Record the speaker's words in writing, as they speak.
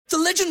The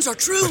legends are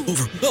true.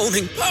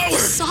 Overwhelming power!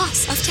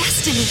 Sauce of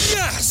destiny.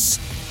 Yes!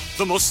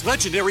 The most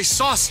legendary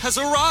sauce has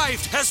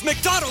arrived as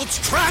McDonald's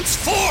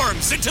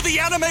transforms into the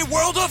anime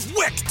world of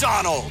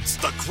WickDonald's.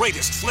 The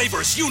greatest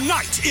flavors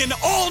unite in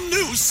all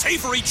new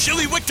savory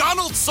chili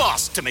McDonald's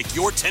sauce to make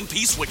your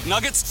 10-piece Wick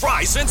Nuggets,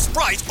 fries, and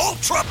Sprite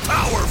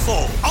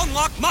ultra-powerful.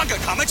 Unlock manga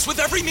comics with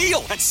every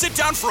meal and sit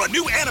down for a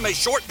new anime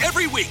short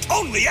every week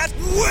only at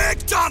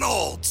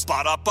WickDonald's.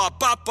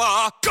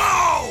 Ba-da-ba-ba-ba,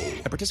 go!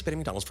 At participating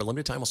McDonald's for a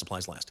limited time while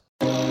supplies last.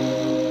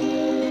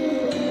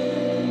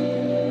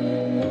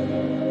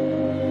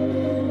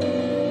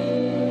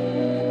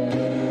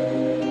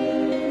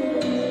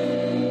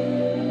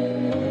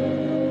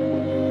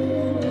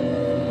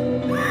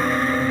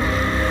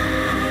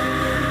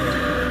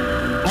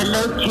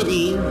 Hello,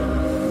 kitties.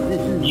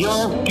 This is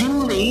your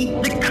Julie,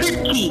 the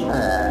Crypt Keeper,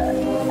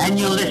 and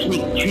you're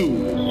listening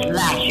to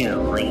Slasher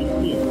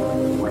Radio.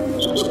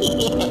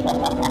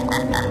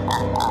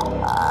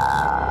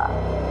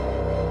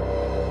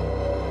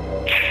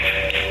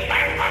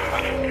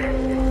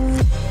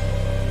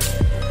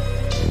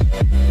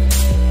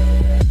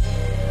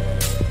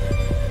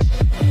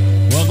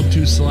 Welcome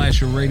to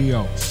Slasher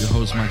Radio. Your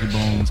host, Mikey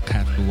Bones,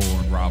 Cat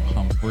Galore, and Rob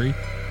Humphrey.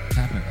 What's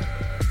happening?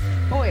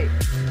 Oi.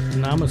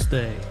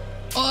 Namaste.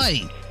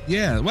 Oi!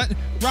 Yeah, what?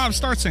 Rob,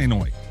 start saying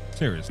oi.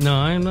 Seriously. No,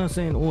 I'm not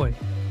saying oi.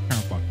 Kind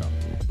of fucked up.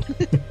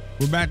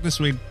 We're back this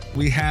week.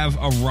 We have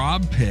a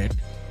Rob pick,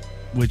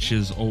 which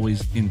is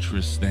always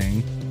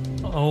interesting.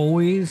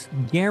 Always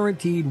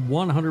guaranteed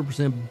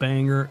 100%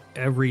 banger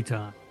every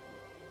time.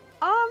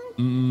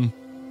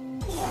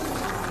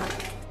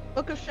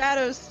 Book of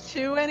Shadows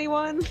 2,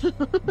 anyone?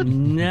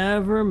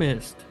 Never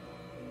missed.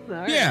 All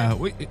right. Yeah.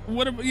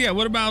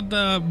 What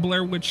about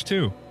Blair Witch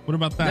 2? What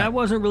about that? That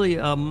wasn't really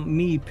a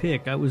me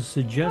pick. I was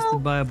suggested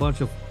by a bunch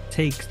of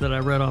takes that I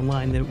read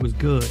online that it was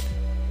good.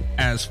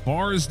 As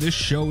far as this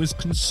show is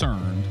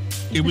concerned,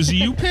 it was a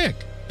you pick.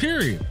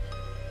 Period.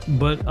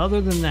 But other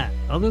than that,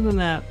 All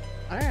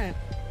right.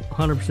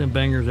 100%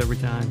 bangers every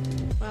time.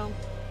 Well,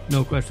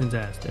 No questions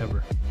asked,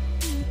 ever.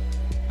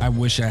 I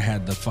wish I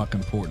had the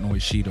fucking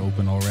Portnoy sheet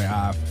open already.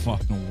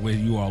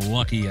 You are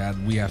lucky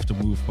we have to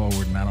move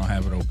forward and I don't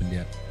have it open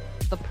yet.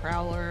 The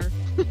Prowler.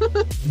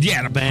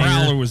 Yeah, the Banger.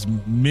 Prowler was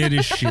mid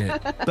as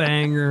shit.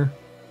 Banger.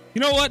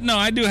 You know what? No,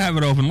 I do have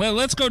it open.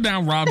 Let's go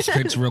down Rob's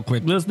picks real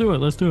quick. Let's do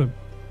it.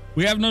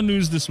 We have no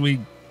news this week.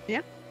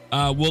 Yeah.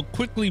 We'll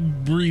quickly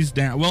breeze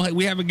down. Well,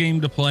 we have a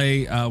game to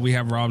play. We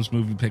have Rob's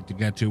movie pick to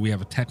get to. We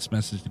have a text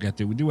message to get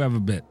to. We do have a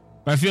bit.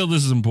 But I feel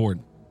this is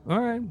important. All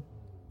right.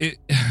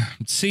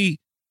 See,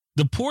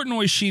 the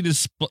Portnoy sheet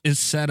is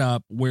set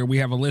up where we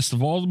have a list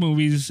of all the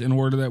movies in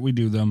order that we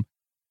do them.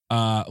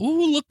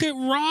 Look at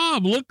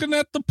Rob looking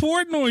at the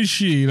Portnoy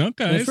sheet.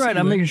 Okay. That's right.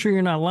 I'm making sure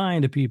you're not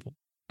lying to people.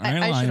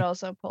 I should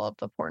also pull up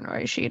the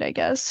Portnoy sheet, I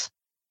guess.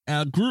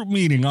 Group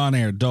meeting on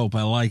air. Dope.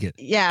 I like it.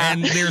 Yeah.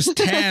 And there's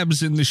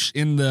tabs in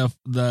the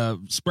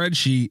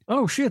spreadsheet.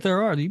 Oh, shit,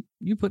 there are.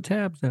 You put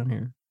tabs down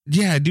here.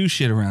 Yeah, I do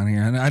shit around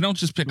here. And I don't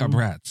just pick up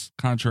rats,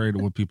 contrary to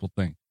what people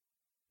think.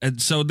 And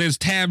so there's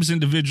tabs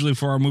individually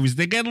for our movies.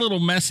 They get a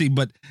little messy,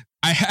 but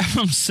I have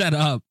them set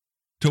up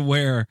to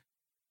where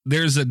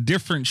there's a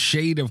different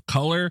shade of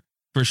color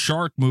for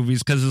shark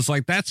movies because it's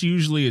like that's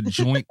usually a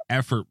joint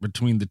effort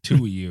between the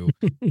two of you.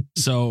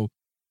 So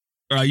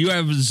you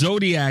have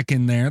Zodiac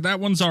in there.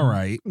 That one's all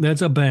right.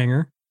 That's a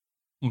banger.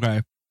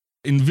 Okay.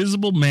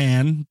 Invisible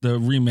Man, the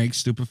remake,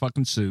 stupid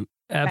fucking suit.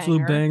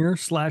 Absolute banger.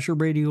 Slasher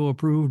Radio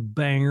approved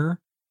banger.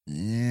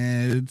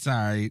 Yeah, it's all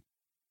right.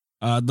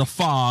 The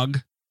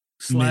Fog.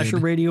 Slasher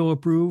mid. Radio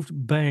approved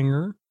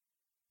banger.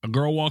 A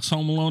Girl Walks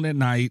Home Alone at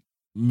Night.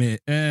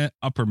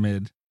 Upper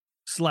mid.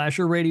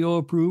 Slasher Radio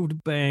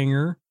approved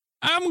banger.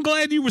 I'm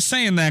glad you were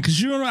saying that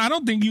because I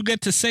don't think you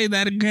get to say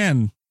that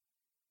again.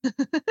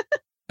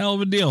 Hell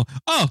of a deal.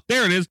 Oh,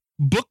 there it is.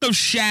 Book of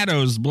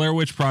Shadows, Blair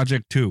Witch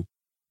Project 2.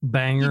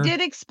 Banger. You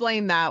did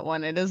explain that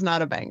one. It is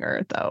not a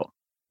banger, though.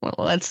 Well,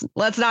 let's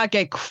not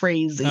get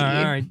crazy. All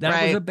right.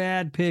 That was a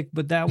bad pick,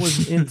 but that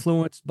was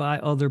influenced by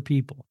other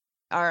people.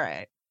 All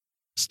right.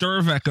 Stir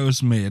of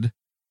Echoes, mid.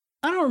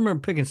 I don't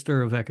remember picking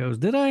Stir of Echoes.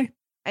 Did I?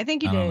 I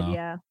think you I don't did, know.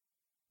 yeah.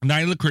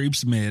 Night of the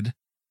Creeps, mid.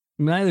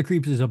 Night of the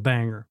Creeps is a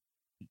banger.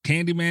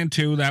 Candyman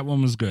 2, that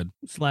one was good.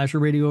 Slasher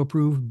Radio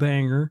approved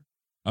banger.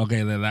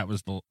 Okay, that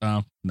was the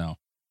no.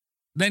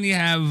 Then you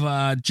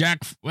have Jack.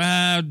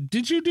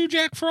 Did you do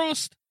Jack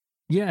Frost?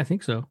 Yeah, I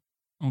think so.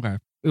 Okay.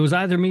 It was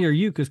either me or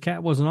you because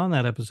Kat wasn't on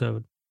that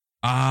episode.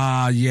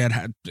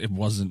 Yeah, it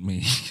wasn't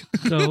me.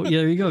 So yeah,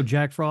 there you go.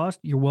 Jack Frost,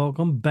 you're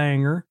welcome.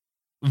 Banger.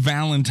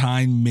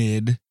 Valentine,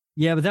 mid.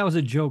 Yeah, but that was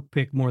a joke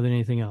pick more than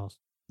anything else.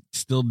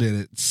 Still did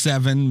it.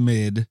 7,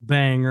 mid.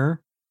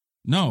 Banger.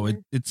 No,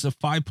 it's a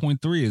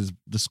 5.3 is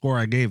the score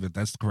I gave it.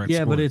 That's the correct score.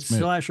 Yeah, but it's mid.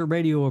 Slasher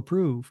Radio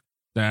approved.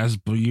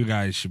 You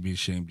guys should be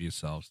ashamed of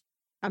yourselves.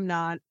 I'm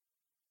not.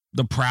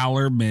 The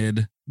Prowler,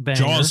 mid. Banger.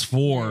 Jaws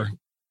 4.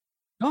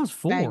 Jaws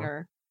 4.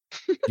 Banger.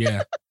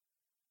 Yeah.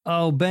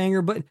 Oh,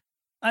 banger. But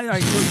all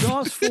right, so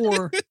Jaws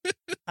 4,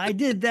 I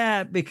did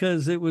that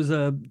because it was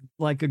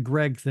like a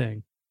Greg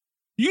thing.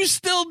 You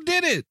still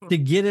did it. to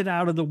get it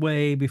out of the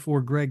way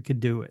before Greg could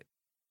do it.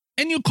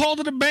 And you called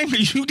it a banger.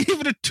 You gave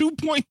it a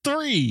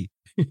 2.3.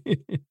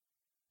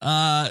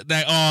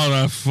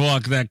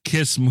 That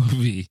Kiss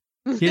movie.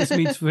 Kiss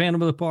meets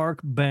Phantom of the Park,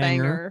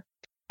 banger.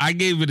 I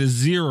gave it a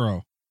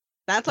 0.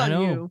 That's I on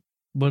know. you.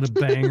 But a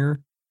banger.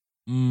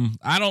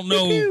 I don't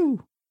know.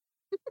 Pew.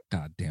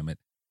 God damn it.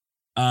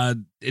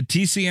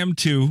 TCM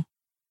 2.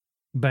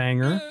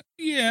 Banger.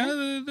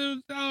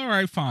 They're all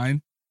right,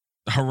 fine.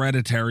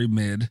 Hereditary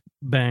mid.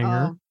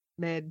 Banger. Oh,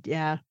 mid.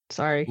 Yeah.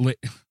 Sorry.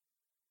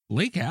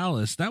 Lake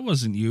Alice, that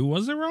wasn't you,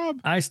 was it, Rob?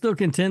 I still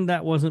contend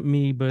that wasn't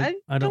me, but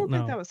I don't know.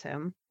 think that was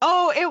him.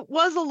 Oh, it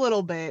was a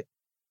little bit.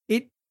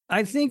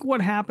 I think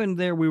what happened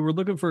there, we were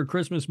looking for a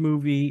Christmas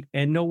movie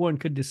and no one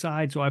could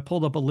decide. So I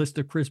pulled up a list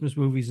of Christmas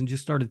movies and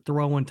just started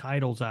throwing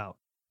titles out.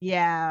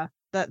 Yeah.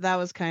 That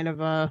was kind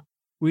of a.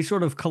 We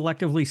sort of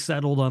collectively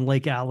settled on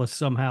Lake Alice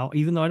somehow,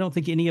 even though I don't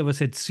think any of us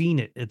had seen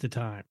it at the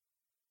time.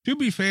 To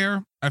be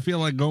fair, I feel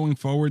like going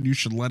forward, you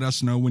should let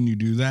us know when you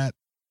do that.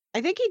 I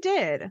think he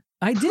did.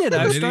 I did.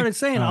 I Did he? started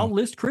saying, Oh. I'll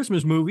list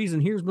Christmas movies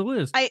and here's the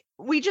list.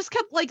 We just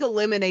kept like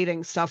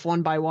eliminating stuff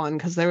one by one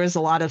because there was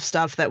a lot of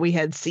stuff that we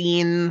had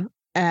seen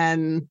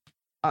and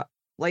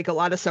like a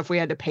lot of stuff we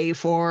had to pay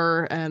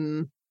for.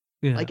 And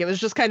Yeah. like it was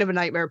just kind of a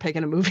nightmare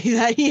picking a movie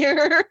that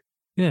year.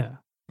 Yeah.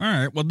 All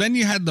right. Well, then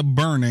you had The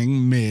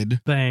Burning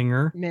mid,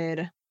 Banger.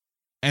 Mid.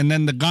 and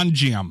then the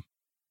Gunjiam.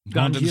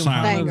 Haunted Gunjiam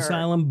Asylum. Banger. Haunted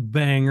Asylum.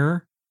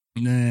 Banger.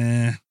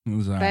 Nah, it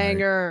was all right.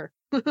 Banger.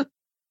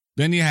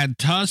 Then you had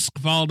Tusk,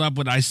 followed up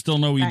with I Still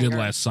Know What You Did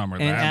Banger. Last Summer.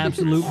 An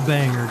absolute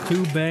banger.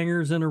 2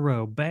 bangers in a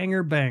row.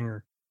 Banger,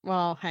 banger.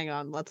 Well, hang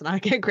on. Let's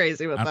not get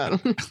crazy with I-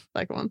 that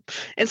second one.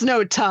 It's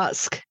no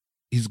Tusk.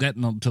 He's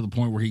getting to the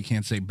point where he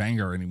can't say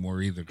banger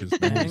anymore either because the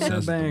more he Banger,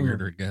 says, it, the banger.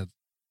 weirder it gets.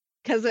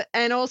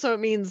 And also it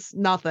means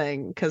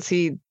nothing because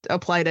he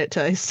applied it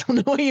to I Still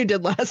Know What You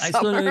Did Last I Summer.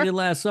 still know you did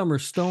last summer.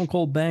 Stone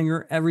Cold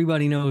Banger.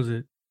 Everybody knows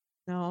it.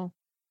 No.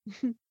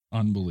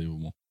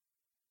 Unbelievable.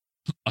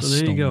 A So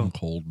there you go. stone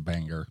cold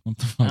banger. What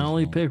the fuck I is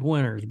only wrong? pick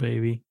winners,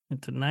 baby.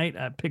 And tonight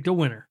I picked a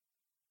winner.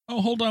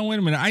 Oh, hold on, wait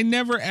a minute. I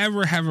never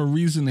ever have a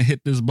reason to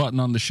hit this button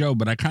on the show,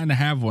 but I kind of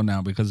have one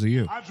now because of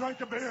you. I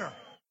drank a beer.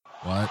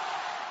 What?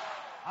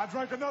 I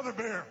drank another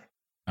beer.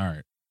 All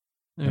right.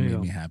 There That you made go.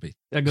 me happy.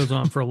 That goes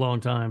on for a long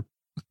time.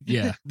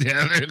 Yeah.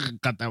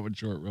 Cut that one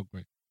short real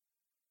quick.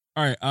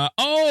 All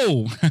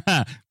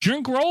right.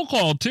 Drink roll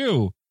call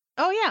too.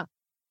 Oh yeah.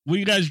 What are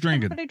you guys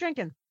drinking? What are you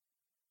drinking?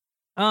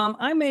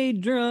 I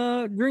made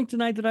drink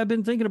tonight that I've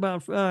been thinking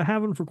about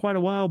having for quite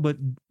a while, but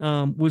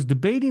was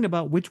debating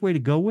about which way to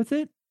go with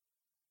it.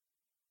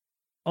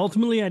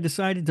 Ultimately, I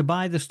decided to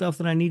buy the stuff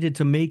that I needed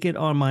to make it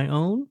on my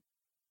own.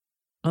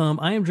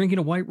 I am drinking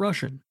a White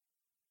Russian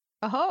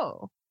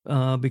Oh.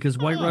 because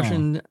White Oh.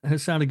 Russian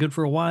has sounded good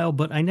for a while,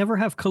 but I never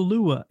have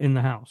Kahlua in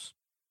the house.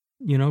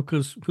 You know,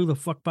 because who the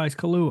fuck buys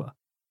Kahlua?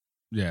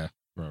 Yeah.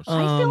 Gross.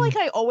 I feel like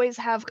I always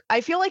have.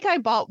 I feel like I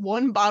bought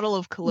one bottle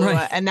of Kahlua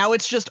Right. and now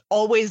it's just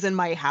always in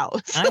my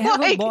house. I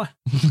haven't Like, bought.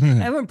 I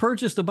haven't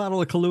purchased a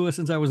bottle of Kahlua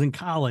since I was in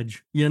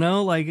college. You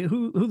know, like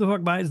who the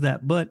fuck buys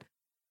that? But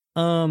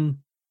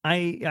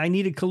I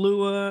needed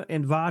Kahlua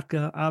and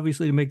vodka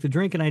obviously to make the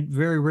drink, and I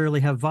very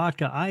rarely have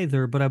vodka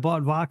either. But I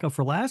bought vodka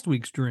for last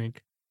week's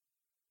drink,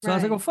 so I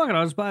was like, Right. "Well, fuck it,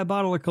 I'll just buy a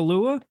bottle of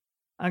Kahlua."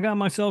 I got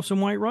myself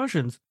some White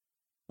Russians,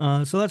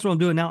 so that's what I'm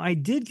doing now. I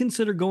did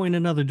consider going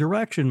another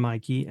direction,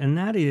 Mikey, and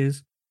that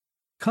is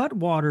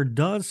Cutwater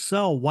does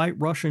sell White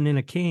Russian in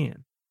a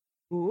can.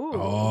 Ooh.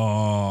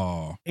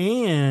 Oh.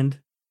 And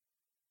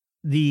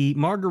the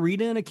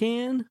margarita in a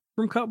can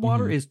from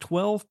Cutwater Mhm. is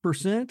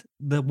 12%.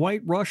 The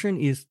White Russian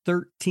is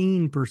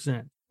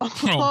 13%. Oh,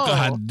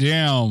 god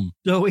damn.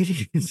 So it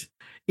is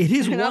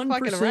You're not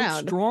fucking 1%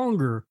 around.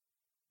 stronger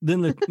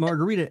than the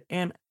margarita.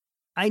 And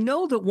I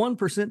know that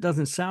 1%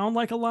 doesn't sound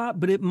like a lot,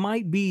 but it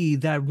might be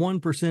that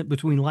 1%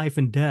 between life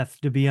and death,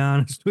 to be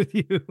honest with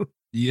you.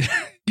 Yeah.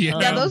 Yeah.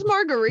 Yeah, Um, those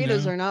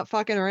margaritas yeah. are not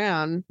fucking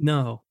around.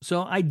 No.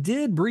 So I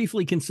did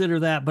briefly consider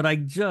that, but I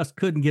just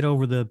couldn't get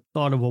over the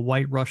thought of a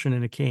White Russian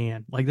in a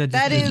can. Like that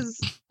just That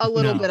is a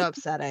little No. bit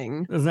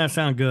upsetting. does not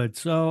sound good.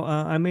 So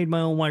I made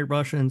my own White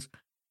Russians,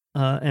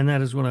 and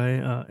that is what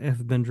I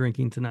have been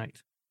drinking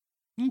tonight.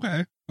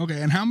 Okay.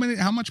 Okay. And how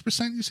much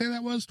percent you say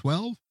that was?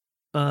 12?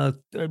 Well,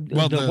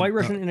 Well, the the- White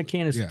Russian in a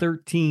can is yeah.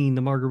 13.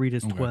 The margarita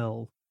is Okay.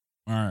 12.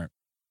 All right.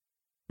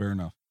 Fair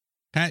enough.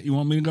 Pat, you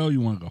want me to go? You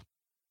want to go?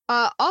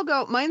 I'll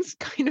go. Mine's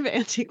kind of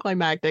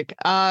anticlimactic.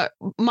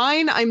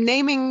 Mine I'm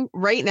naming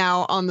right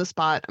now on the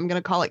spot. I'm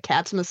gonna call it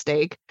Cat's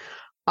Mistake.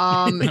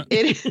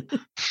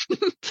 It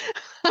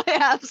I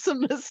have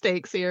some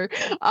mistakes here.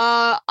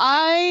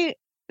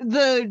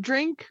 The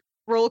drink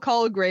roll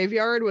call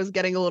graveyard was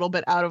getting a little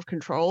bit out of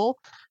control.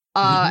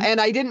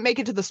 And I didn't make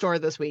it to the store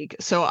this week,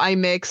 so I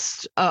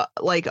mixed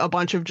like a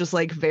bunch of just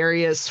like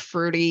various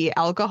fruity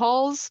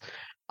alcohols.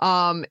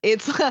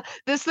 It's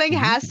this thing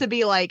has to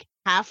be like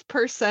half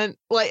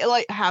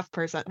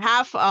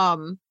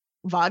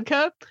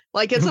vodka.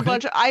 Like it's a Okay.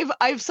 bunch of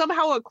I've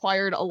somehow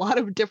acquired a lot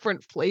of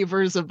different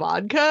flavors of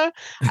vodka.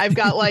 I've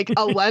got like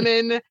a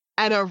lemon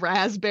and a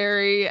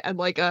raspberry and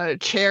like a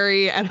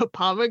cherry and a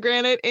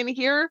pomegranate in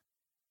here.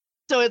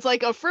 So it's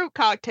like a fruit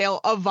cocktail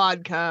of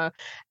vodka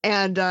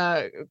and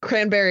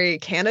cranberry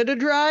Canada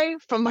Dry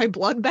from my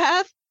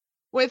bloodbath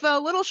with a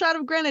little shot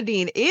of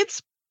grenadine.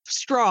 It's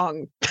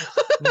strong.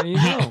 There you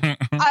go.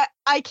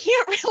 I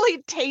can't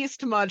really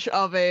taste much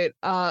of it,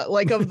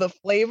 like of the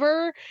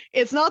flavor.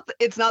 It's not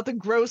the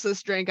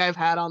grossest drink I've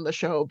had on the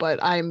show, but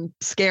I'm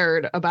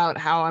scared about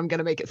how I'm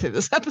gonna make it through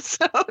this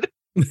episode.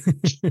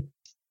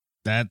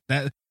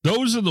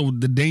 Those are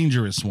the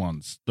dangerous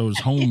ones. Those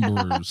home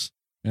brews.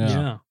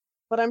 Yeah.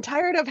 But I'm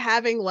tired of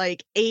having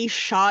like a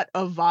shot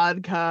of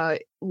vodka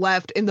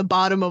left in the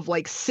bottom of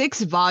like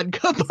 6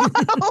 vodka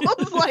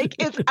bottles. Like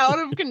it's out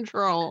of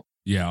control.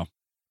 Yeah.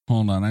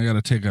 Hold on. I got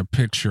to take a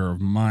picture of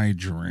my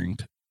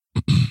drink.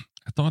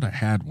 I thought I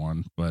had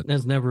one, but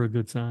That's never a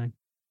good sign.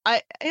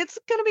 It's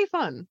going to be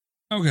fun.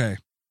 okay.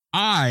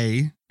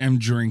 I am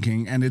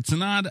drinking, and it's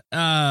not,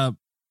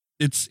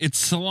 it's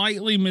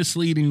slightly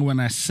misleading when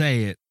I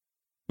say it,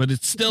 but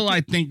it's still,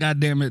 I think,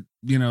 goddamn it,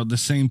 the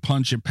same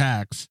punch it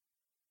packs.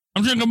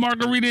 I'm drinking a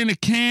margarita in a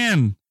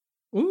can.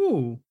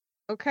 Ooh.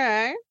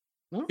 Okay.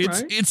 All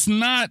It's right. it's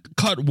not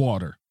cut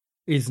water.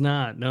 It's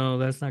not. No,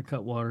 that's not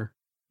cut water.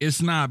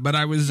 It's not. But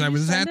I was Did you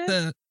at send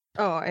the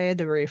Oh, I had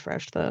to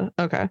refresh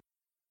okay.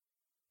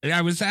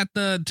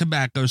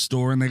 tobacco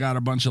store, and they got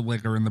a bunch of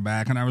liquor in the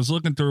back, and I was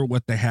looking through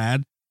what they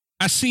had.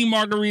 I see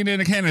margarita in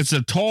a can. It's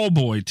a tall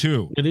boy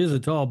too. It is a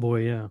tall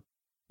boy, yeah.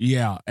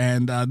 Yeah,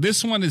 and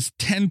this one is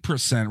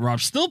 10%. Rob,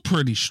 still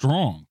pretty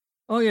strong.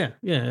 Oh yeah,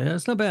 yeah.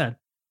 That's not bad.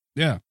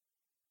 Yeah.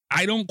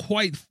 I don't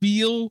quite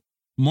feel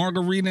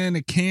margarita in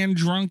a can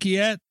drunk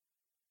yet.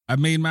 I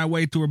made my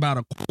way through about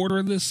a quarter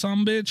of this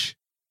sumbitch.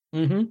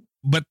 Mm-hmm.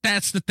 But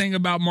that's the thing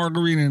about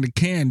margarita in a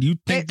can. You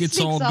think It it's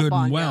all sneaks up good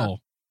on and ya. well.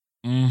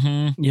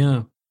 Mm-hmm.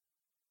 Yeah.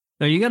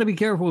 Now you got to be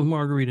careful with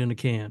margarita in a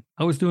can.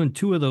 I was doing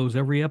 2 of those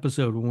every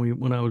episode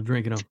when I was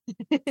drinking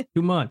them.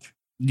 Too much.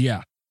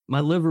 Yeah. My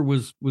liver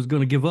was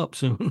going to give up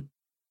soon.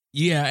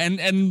 Yeah,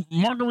 and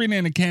margarita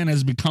in a can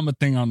has become a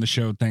thing on the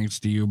show thanks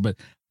to you, but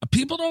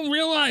people don't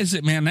realize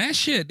it, man. That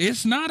shit,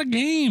 it's not a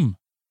game.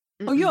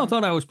 Oh, y'all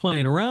thought I was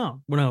playing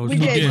around when I was We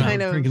did, fucking around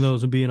kind of. drinking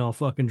those and being all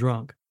fucking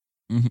drunk.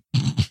 Mhm.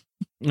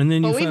 And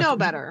then But you we know fucking-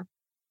 better.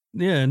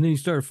 Yeah, and then you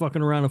started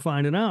fucking around and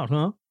finding out,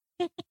 huh?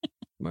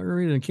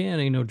 Margarita in a can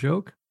ain't no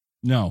joke.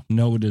 No,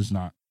 it is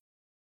not.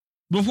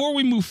 Before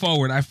we move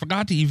forward, I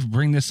forgot to even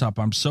bring this up.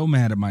 I'm so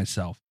mad at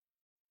myself.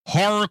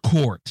 Horror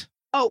Court.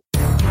 Oh,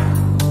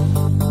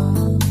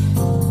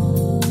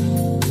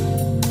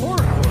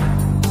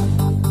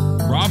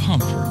 Rob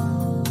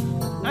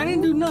Humphrey. I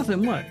didn't do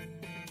nothing. What?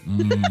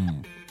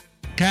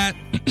 Kat,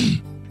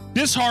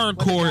 this Horror what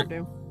did Court, Rob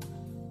do?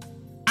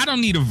 I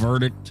don't need a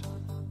verdict.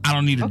 I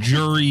don't need a Okay.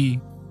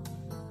 jury.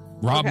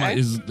 Rob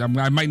Okay.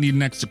 I might need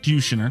an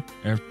executioner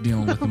after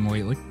dealing with him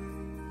lately.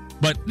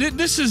 But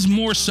this is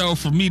more so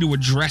for me to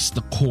address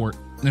the court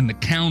and the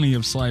county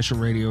of Slasher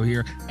Radio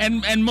here,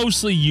 and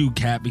mostly you,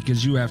 Kat,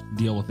 because you have to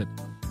deal with it.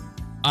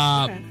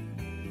 Okay.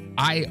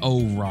 I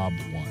owe Rob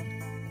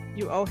one,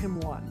 You owe him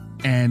one.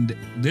 and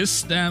this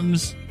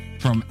stems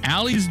from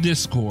Allie's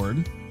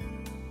Discord.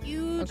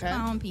 Huge Okay.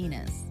 pound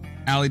penis.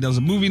 Allie does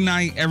a movie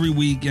night every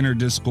week in her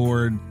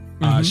Discord.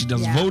 Mhm. She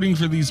does Yeah. voting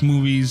for these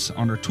movies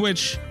on her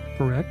Twitch.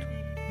 Correct.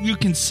 You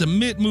can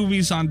submit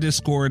movies on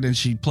Discord, and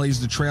she plays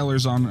the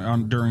trailers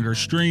on during her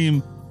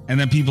stream, and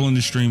then people in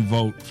the stream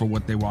vote for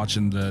what they watch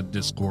in the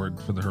Discord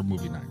for her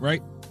movie night,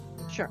 right?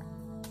 Sure.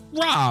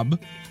 Rob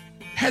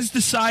has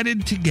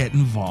decided to get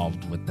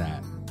involved with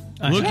that.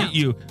 Look Yeah. at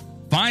you,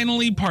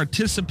 finally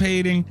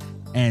participating,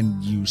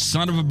 and you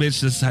son of a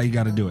bitch, this is how you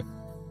got to do it.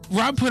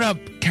 Rob put up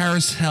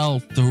Carousel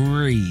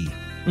 3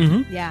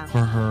 Mm-hmm. Yeah. for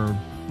her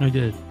I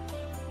did.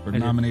 for I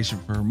did. nomination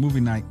for her movie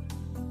night.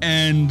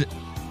 And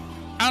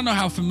I don't know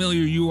how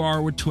familiar you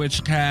are with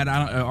Twitch, Kat,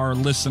 our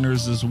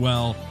listeners as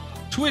well.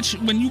 Twitch,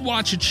 when you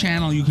watch a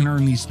channel, you can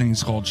earn these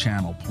things called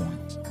channel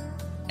points.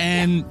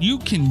 And you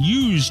can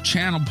use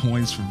channel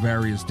points for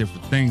various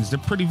different things. They're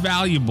pretty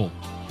valuable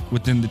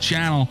within the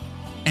channel.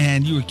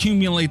 And you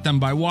accumulate them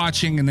by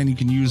watching, and then you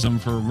can use them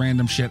for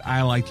random shit.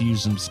 I like to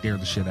use them to scare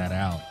the shit out of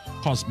Allie.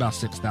 Costs about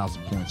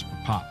 6,000 points per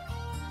pop.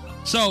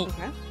 So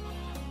Okay.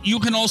 you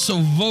can also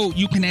vote.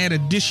 You can add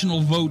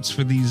additional votes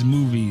for these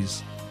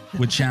movies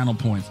with channel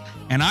points.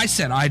 And I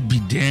said I'd be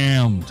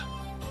damned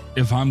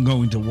if I'm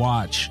going to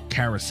watch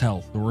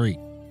Carousel 3.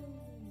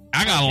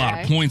 I got a lot of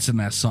Okay. points in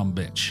that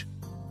sumbitch.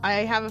 I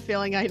have a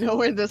feeling I know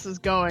where this is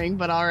going,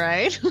 but all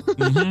right.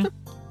 Mhm.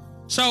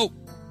 So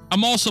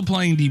I'm also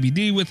playing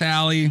DBD with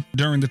Allie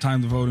during the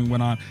time the voting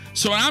went on.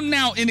 So I'm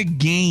now in a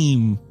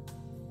game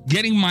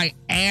getting my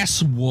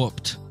ass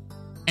whooped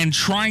and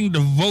trying to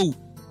vote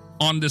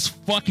on this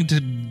fucking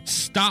to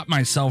stop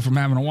myself from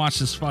having to watch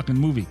this fucking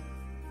movie.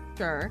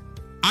 Sure.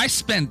 I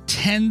spent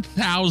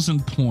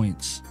 10,000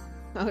 points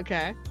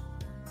Okay.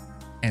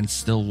 and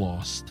still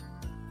lost.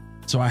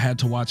 So I had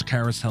to watch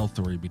Carousel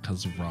 3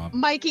 because of Rob.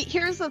 Mikey,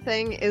 here's the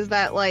thing is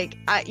that, like,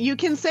 you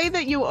can say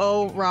that you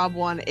owe Rob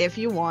one if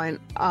you want.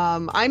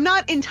 I'm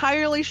not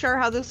entirely sure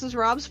how this is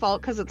Rob's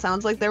fault because it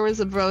sounds like there was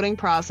a voting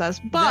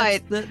process,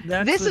 but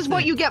That's this the is what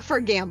thing. you get for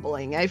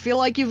gambling. I feel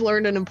like you've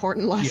learned an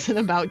important lesson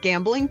about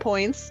gambling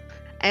points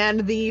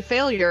and the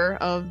failure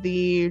of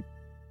the,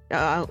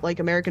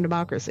 American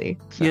democracy.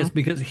 So. Yes,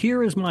 because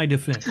here is my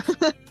defense.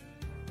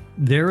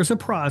 There is a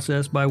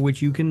process by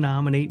which you can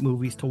nominate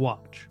movies to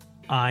watch.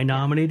 I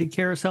nominated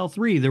Carousel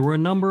 3. There were a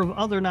number of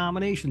other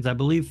nominations, I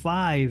believe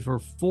 4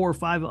 or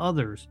 5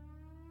 others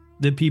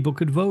that people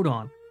could vote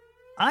on.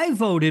 I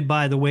voted,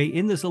 by the way,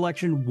 in this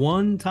election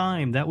one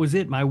time. That was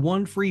it, my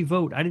one free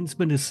vote. I didn't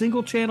spend a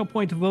single channel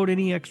point to vote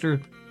any extra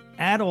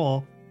at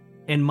all,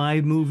 and my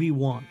movie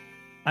won.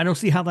 I don't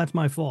see how that's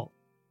my fault.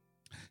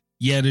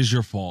 Yeah, it is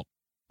your fault.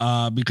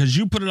 Because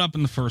you put it up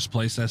in the first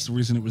place. That's the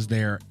reason it was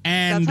there.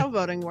 And That's how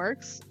voting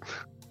works.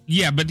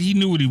 yeah, but he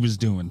knew what he was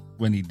doing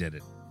when he did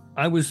it.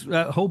 I was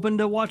hoping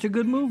to watch a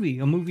good movie,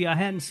 a movie I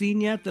hadn't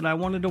seen yet that I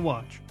wanted to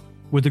watch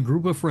with a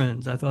group of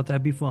friends. I thought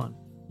that'd be fun.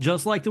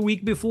 Just like the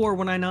week before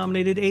when I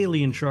nominated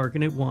Alien Shark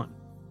and it won.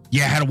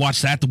 Yeah, I had to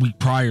watch that the week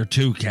prior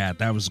too, Kat.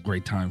 That was a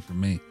great time for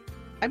me.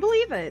 I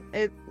believe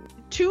it.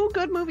 2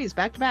 good movies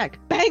back to back.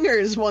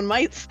 Bangers, one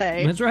might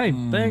say. That's right.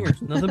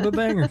 Bangers. Nothing but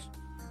bangers.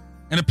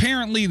 And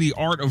apparently the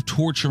art of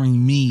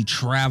torturing me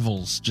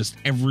travels just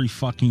every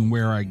fucking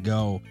where I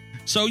go.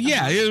 So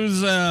yeah, it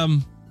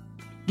was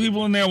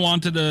people in there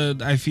wanted to,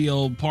 I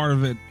feel, part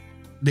of it.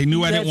 They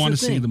knew I didn't want to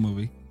see the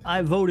movie.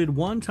 I voted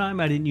one time.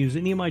 I didn't use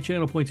any of my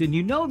channel points. And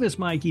you know this,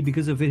 Mikey,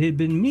 because if it had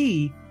been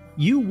me,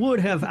 you would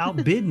have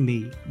outbid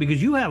me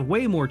because you have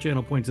way more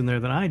channel points in there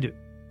than I do.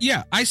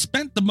 Yeah, I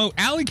spent the most.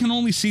 Allie can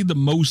only see the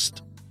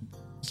most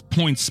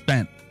points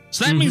spent.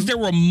 So that means there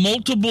were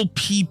multiple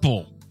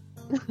people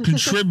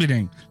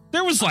contributing.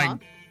 There was like,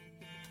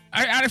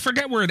 I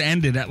forget where it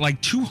ended at,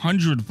 like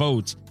 200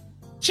 votes.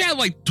 She had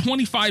like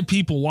 25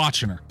 people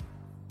watching her,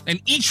 and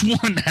each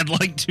one had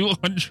like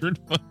 200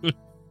 votes.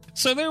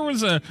 So there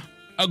was a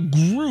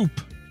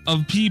group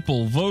of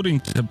people voting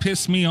to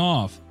piss me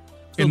off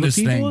in this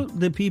thing.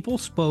 The people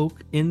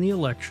spoke in the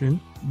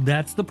election.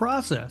 That's the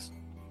process.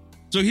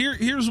 So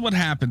here's what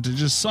happened to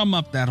just sum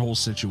up that whole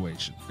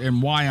situation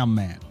and why I'm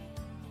mad.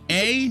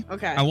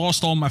 Okay. I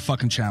lost all my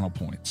fucking channel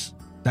points.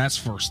 That's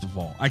first of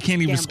all. I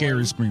can't even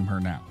scary scream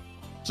her now.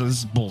 So this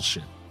is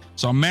bullshit.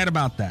 So I'm mad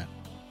about that.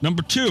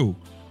 Number 2,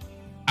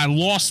 I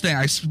lost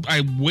that.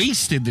 I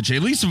wasted the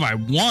channel. At least if I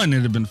won,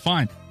 it'd have been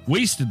fine.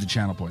 Wasted the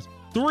channel points.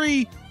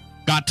 3,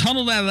 got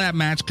tunneled out of that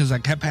match because I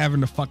kept having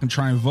to fucking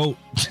try and vote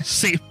to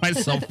save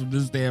myself from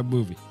this damn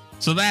movie.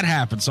 So that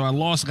happened. So I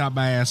lost, got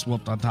my ass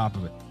whooped on top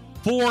of it.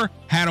 4,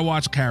 had to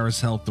watch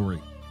Carousel 3.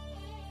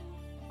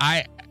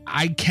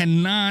 I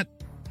cannot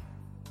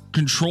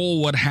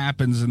control what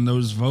happens in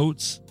those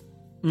votes,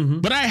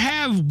 but I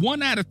have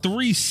 1 out of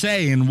 3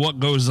 say in what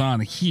goes on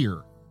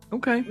here.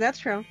 Okay. That's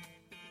true.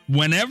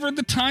 Whenever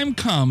the time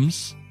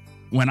comes,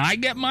 when I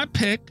get my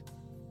pick,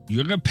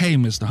 you're going to pay,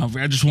 Mr.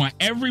 Humphrey. I just want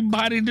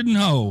everybody to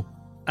know.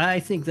 I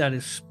think that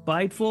is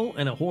spiteful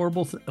and a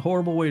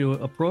horrible way to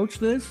approach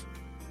this.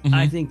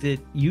 I think that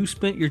you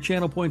spent your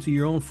channel points of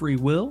your own free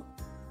will.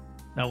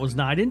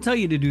 I didn't tell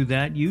you to do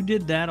that. You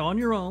did that on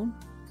your own.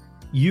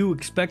 You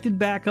expected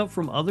backup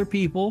from other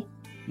people.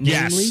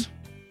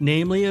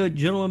 Namely a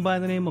gentleman by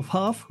the name of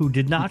Huff, who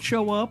did not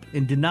show up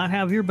and did not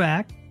have your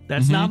back.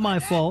 That's not my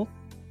fault.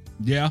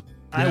 Yeah.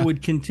 I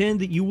would contend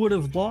that you would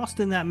have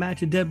lost in that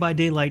match of Dead by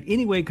Daylight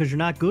anyway because you're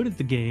not good at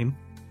the game.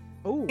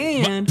 Oh.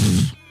 And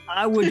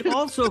I would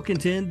also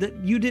contend that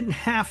you didn't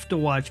have to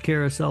watch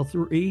Carousel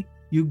 3.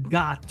 You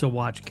got to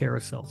watch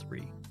Carousel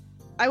 3.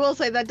 I will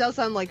say that does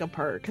sound like a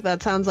perk.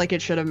 That sounds like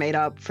it should have made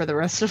up for the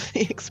rest of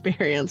the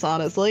experience,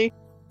 honestly.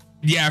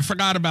 Yeah, I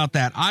forgot about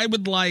that. I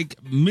would like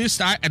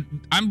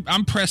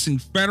I'm pressing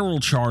federal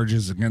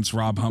charges against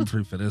Rob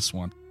Humphrey for this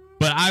one.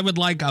 But I would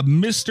like a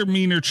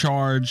misdemeanor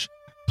charge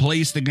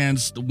placed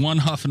against one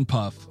Huff and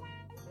Puff.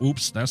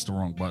 Oops, that's the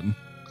wrong button.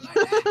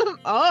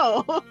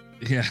 Oh.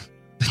 Yeah,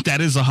 that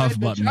is a Huff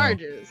button.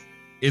 Charges.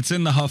 It's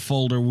in the Huff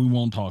folder. We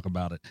won't talk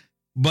about it.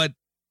 But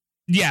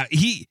yeah,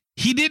 he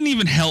didn't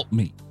even help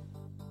me.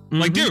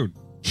 Like, dude,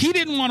 he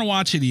didn't want to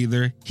watch it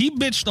either. He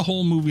bitched the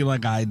whole movie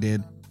like I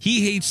did.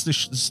 He hates the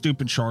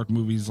stupid shark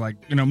movies. Like,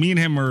 me and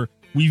him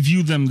we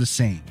view them the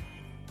same.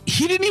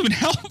 He didn't even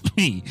help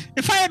me.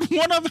 If I had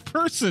one other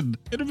person,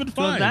 it'd have been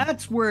fine. So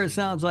that's where it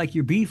sounds like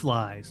your beef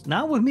lies.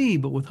 Not with me,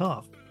 but with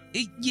Huff.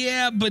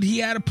 Yeah, but he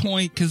had a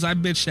point because I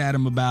bitched at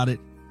him about it.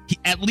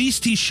 At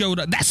least he showed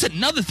up. That's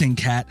another thing,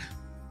 Kat.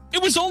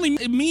 It was only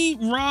me,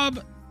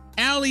 Rob,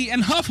 Allie,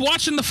 and Huff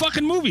watching the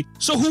fucking movie.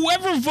 So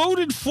whoever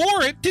voted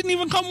for it didn't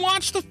even come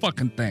watch the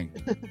fucking thing.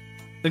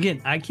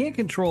 Again, I can't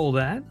control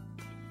that.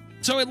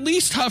 So at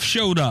least Huff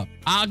showed up.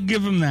 I'll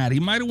give him that. He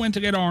might have went to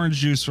get orange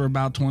juice for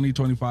about 20,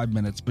 25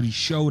 minutes, but he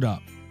showed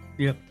up.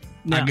 Yep.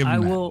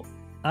 Now,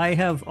 I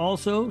have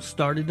also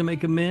started to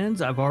make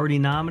amends. I've already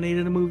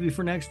nominated a movie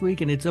for next week,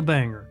 and it's a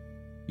banger.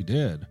 You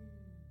did?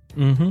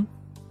 Mm-hmm.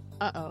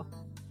 Uh-oh.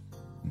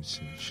 Let me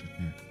see what shit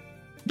here.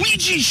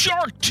 Ouija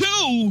Shark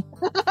 2?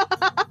 What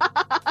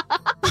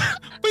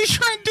are you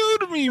trying to do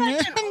to me,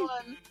 man?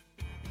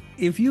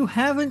 If you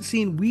haven't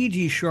seen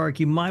Ouija Shark,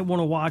 you might want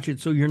to watch it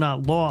so you're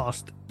not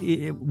lost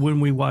when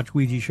we watch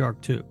Ouija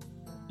Shark 2.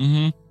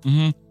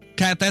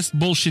 Kat, that's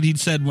bullshit he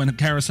said when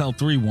Carousel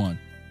 3 won.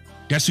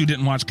 Guess who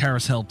didn't watch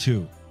Carousel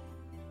 2?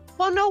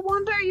 Well, no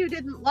wonder you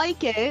didn't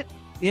like it.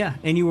 Yeah,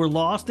 and you were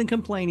lost and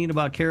complaining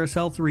about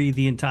Carousel 3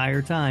 the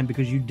entire time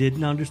because you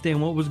didn't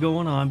understand what was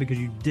going on because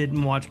you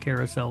didn't watch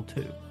Carousel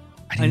 2.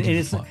 And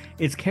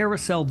it's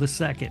Carousel the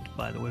Second,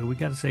 by the way. We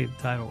got to say the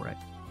title right.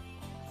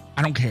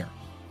 I don't care.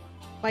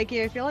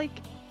 Mikey, I feel like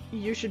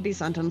you should be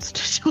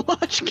sentenced to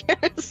watch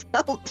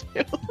Carousel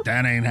 2.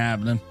 That ain't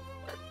happening.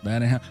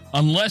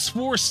 Unless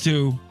forced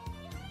to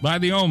by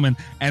The Omen.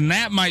 And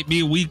that might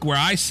be a week where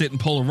I sit and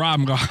pull a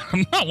Rob and go,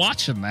 I'm not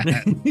watching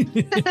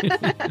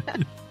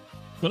that.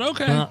 But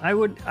okay. I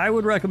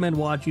would recommend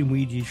watching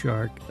Ouija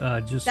Shark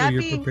just so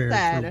you're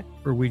prepared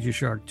for Ouija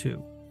Shark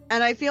 2.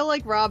 And I feel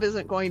like Rob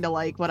isn't going to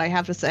like what I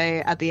have to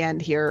say at the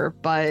end here,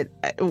 but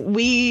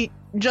we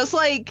just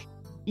like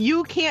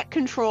you can't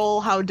control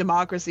how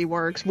democracy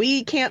works.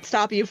 We can't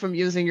stop you from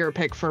using your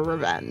pick for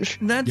revenge.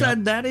 That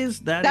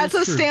is a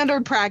true.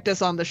 Standard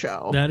practice on the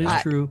show. That is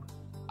true.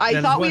 I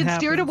thought we'd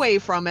steered away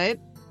from it,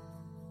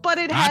 but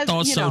it has. I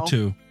thought so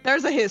too.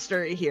 There's a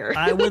history here.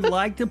 I would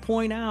like to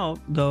point out,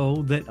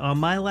 though, that on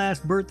my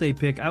last birthday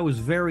pick, I was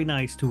very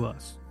nice to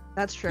us.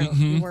 That's true.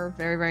 You were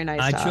very, very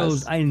nice to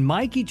us. And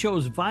Mikey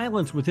chose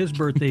violence with his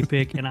birthday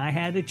pick, and I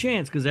had a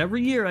chance, because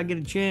every year I get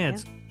a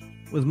chance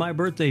with my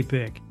birthday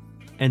pick.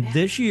 And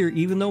this year,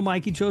 even though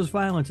Mikey chose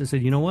violence, I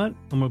said, you know what?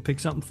 I'm going to pick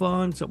something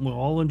fun, something we'll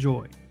all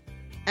enjoy.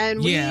 And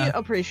we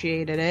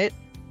appreciated it.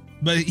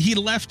 But he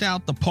left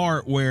out the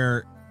part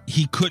where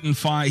he couldn't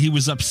find, he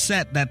was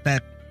upset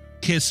that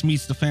Kiss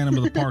Meets the Phantom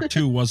of the Park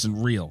 2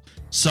 wasn't real.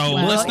 So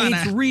let's not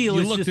it's real.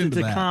 It's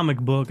a comic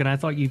book, and I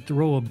thought you'd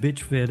throw a bitch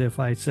fit if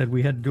I said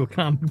we had to do a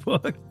comic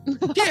book.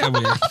 Yeah,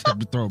 we had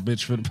to throw a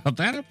bitch fit about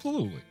that.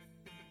 Absolutely.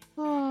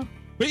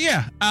 But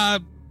yeah,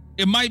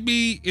 it might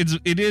be. It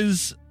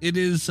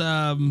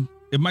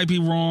might be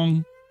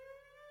wrong.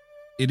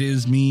 It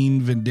is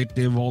mean,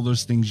 vindictive, all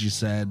those things you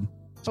said.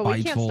 But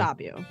we can't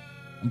stop you.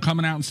 I'm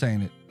coming out and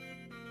saying it,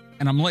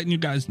 and I'm letting you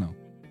guys know.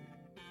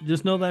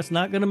 Just know that's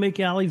not going to make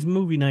Allie's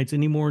movie nights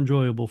any more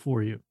enjoyable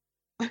for you.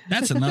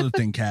 That's another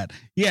thing, Kat.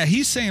 Yeah,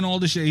 he's saying all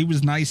this shit. He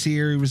was nice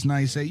here. He was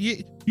nice there.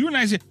 You were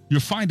nice here. You're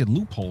finding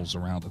loopholes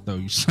around it, though,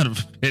 you son of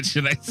a bitch.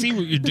 And I see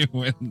what you're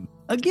doing.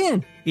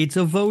 Again, it's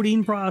a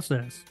voting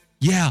process.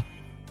 Yeah.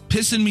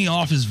 Pissing me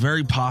off is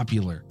very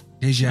popular.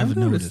 In case you haven't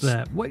noticed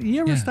that. What, you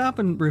ever stop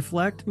and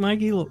reflect,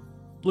 Mikey? Look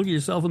at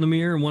yourself in the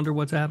mirror and wonder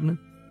what's happening?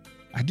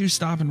 I do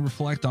stop and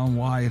reflect on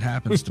why it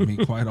happens to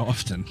me quite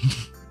often.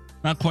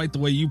 Not quite the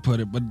way you put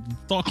it, but the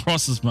thought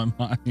crosses my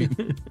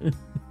mind.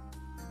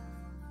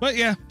 But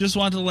yeah, just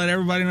wanted to let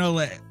everybody know,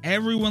 let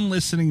everyone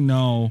listening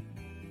know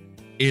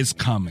it's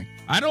coming.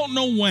 I don't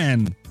know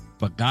when,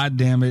 but God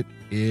damn it,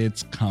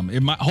 it's coming.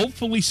 It might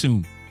hopefully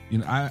soon. You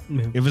know,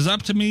 if it's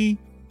up to me,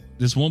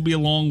 this won't be a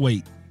long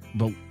wait.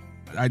 But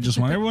I just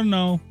want everyone to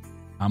know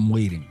I'm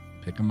waiting,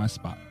 picking my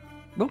spot.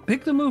 Well,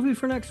 pick the movie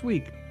for next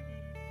week.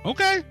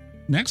 Okay,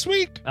 next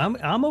week.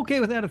 I'm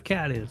okay with that if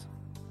Kat is.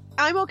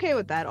 I'm okay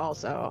with that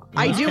also.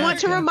 I do want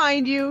to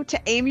remind you to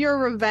aim your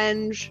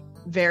revenge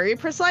very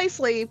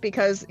precisely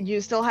because you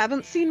still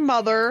haven't seen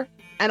Mother,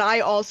 and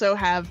I also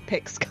have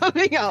picks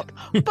coming up.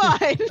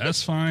 But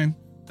that's fine.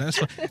 That's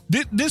fine.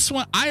 This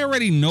one, I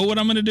already know what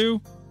I'm going to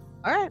do.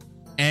 All right.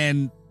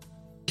 And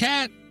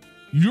Kat,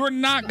 you're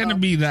not going to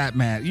be that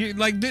mad.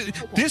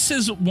 This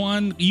is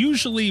one,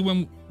 usually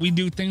when we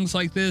do things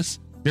like this,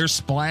 there's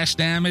splash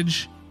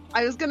damage.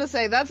 I was gonna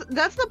say that's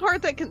the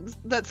part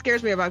that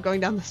scares me about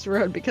going down this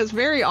road because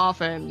very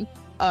often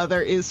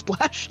there is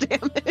splash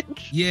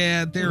damage.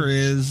 Yeah, there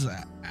is.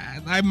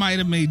 I might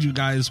have made you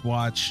guys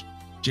watch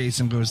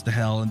Jason Goes to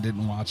Hell and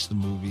didn't watch the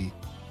movie.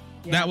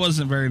 Yeah. That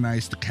wasn't very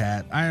nice to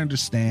Kat. I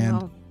understand.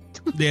 No.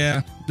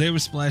 Yeah, there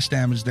was splash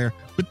damage there.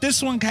 But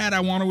this one, Kat, I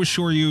want to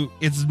assure you,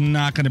 it's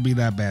not going to be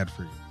that bad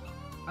for you.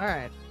 All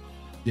right.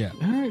 Yeah.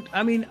 All right.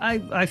 I mean,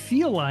 I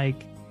feel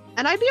like.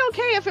 And I'd be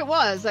okay if it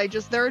was.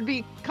 There would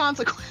be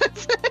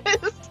consequences.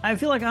 I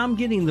feel like I'm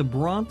getting the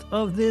brunt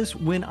of this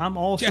when I'm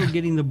also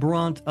getting the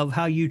brunt of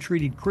how you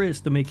treated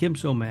Chris to make him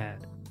so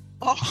mad.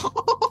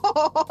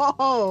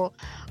 Oh,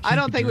 I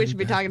don't think we should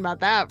be talking about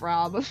that,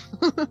 Rob.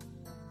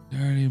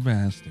 Dirty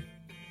bastard.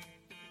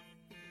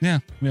 Yeah,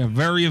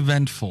 very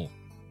eventful.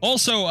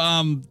 Also,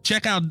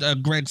 check out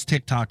Greg's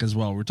TikTok as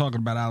well. We're talking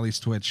about Ali's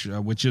Twitch,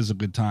 which is a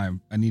good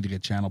time. I need to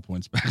get channel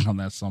points back on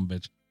that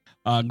sumbitch.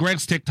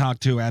 Greg's TikTok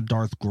too, at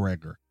Darth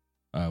Gregor.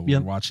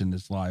 We're watching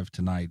this live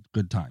tonight.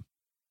 Good time.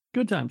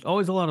 Good times.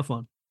 Always a lot of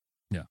fun.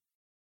 Yeah.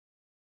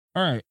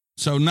 All right.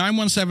 So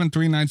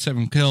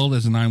 917-397-KILL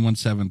is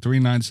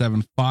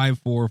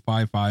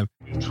 917-397-5455.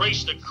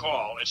 Trace the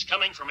call. It's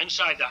coming from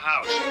inside the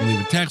house. You can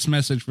leave a text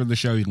message for the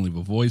show. You can leave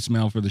a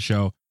voicemail for the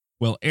show.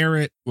 We'll air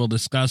it. We'll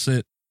discuss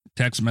it.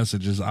 Text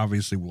messages,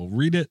 obviously, we'll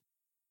read it.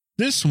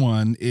 This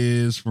one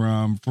is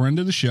from friend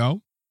of the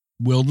show,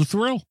 Will the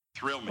Thrill.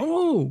 Thrill me.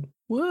 Oh,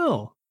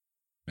 Will.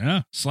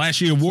 Yeah.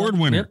 Slashy award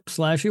winner. Yep,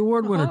 Slashy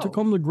award winner. Oh. Took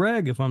home the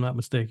Greg, if I'm not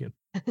mistaken.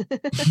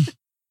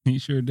 He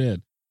sure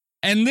did.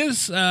 And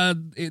this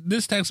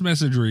text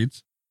message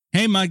reads,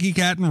 "Hey, Mikey,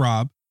 Cat, and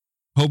Rob.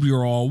 Hope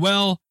you're all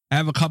well. I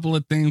have a couple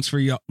of things for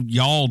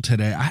y'all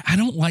today." I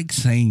don't like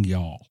saying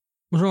y'all.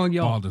 What's wrong with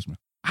y'all? Bothers me.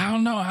 I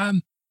don't know.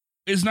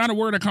 It's not a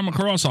word I come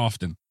across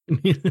often,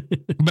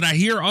 but I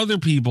hear other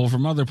people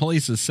from other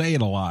places say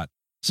it a lot.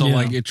 So Yeah.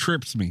 like it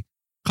trips me.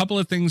 Couple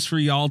of things for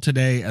y'all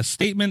today, a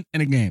statement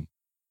and a game.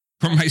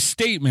 For my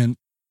statement,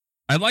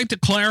 I'd like to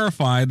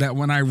clarify that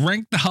when I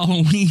ranked the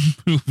Halloween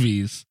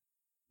movies,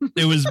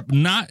 it was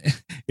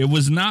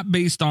not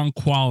based on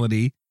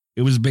quality.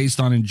 It was based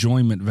on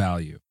enjoyment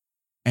value.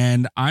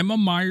 And I'm a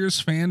Myers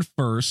fan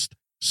first.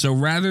 So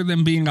rather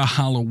than being a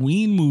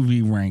Halloween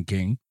movie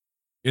ranking,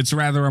 it's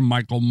rather a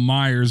Michael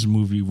Myers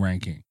movie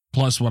ranking,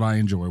 plus what I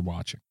enjoy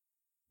watching.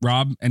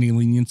 Rob, any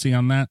leniency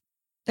on that?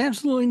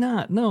 Absolutely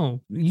not.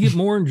 No. You get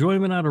more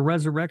enjoyment out of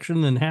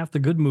Resurrection than half the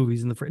good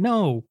movies in the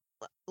No.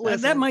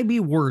 Listen, That might be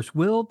worse,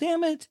 Will.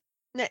 Damn it.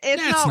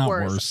 it's That's not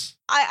worse.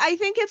 I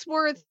think it's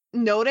worth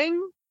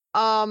noting.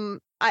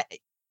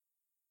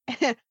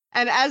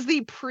 And as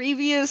the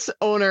previous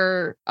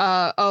owner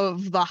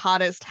of the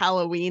hottest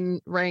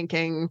Halloween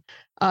ranking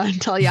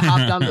until you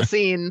hopped on the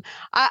scene,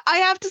 I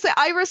have to say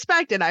I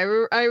respect it. I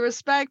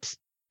respect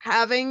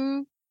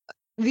having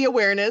the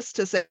awareness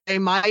to say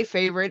my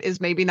favorite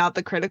is maybe not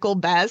the critical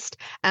best,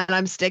 and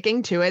I'm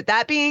sticking to it.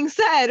 That being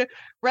said,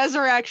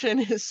 Resurrection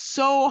is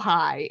so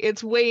high;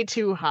 it's way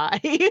too high.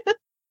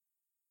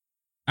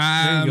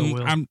 There you go,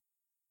 Will. I'm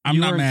You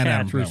not earned mad at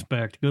Cat's him. Though.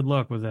 respect. Good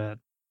luck with that.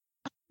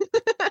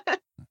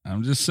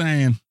 I'm just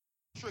saying.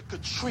 Trick or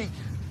treat,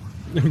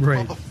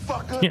 Right.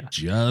 motherfucker.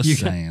 Yeah.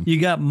 Just saying. You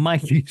got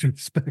Mikey's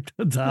respect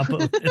on top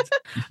of it.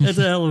 That's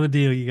a hell of a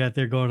deal you got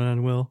there going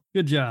on, Will.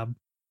 Good job.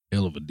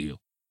 Hell of a deal.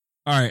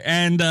 All right,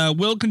 and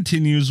Will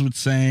continues with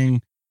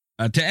saying,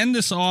 to end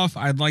this off,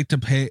 I'd like to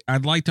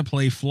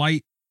play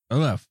fight,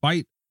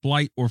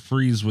 flight, or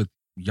freeze with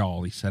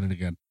y'all. He said it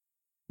again.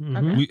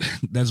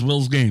 Mhm. That's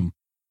Will's game.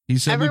 He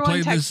said Everyone we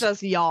played texts this.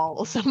 us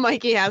y'all, so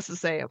Mikey has to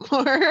say it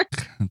more.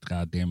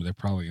 God damn it, they're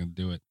probably gonna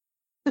do it.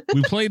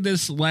 We played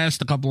this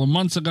a couple of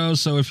months ago,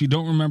 so if you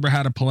don't remember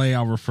how to play,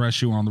 I'll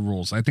refresh you on the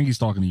rules. I think he's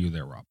talking to you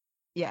there, Rob.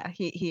 Yeah,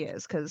 he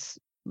is, because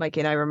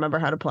Mikey and I remember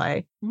how to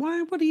play.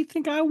 Why? What do you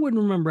think I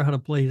wouldn't remember how to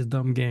play his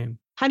dumb game?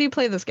 How do you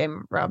play this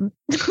game, Rob?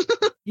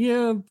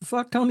 Yeah,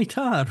 fuck Tony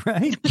Todd,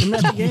 right? Isn't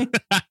that the game?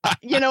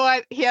 You know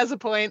what? He has a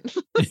point.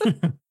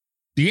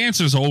 The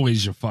answer is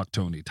always you fuck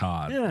Tony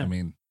Todd. Yeah. I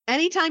mean,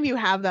 Anytime you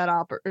have that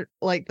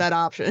that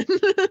option.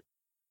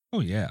 oh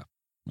yeah,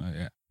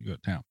 you go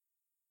to town.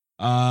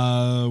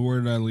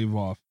 Where did I leave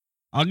off?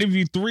 I'll give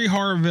you 3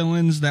 horror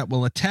villains that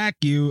will attack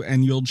you,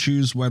 and you'll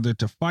choose whether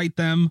to fight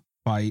them,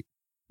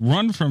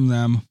 run from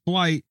them,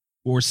 flight,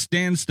 or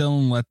stand still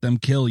and let them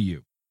kill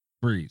you.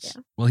 Freeze.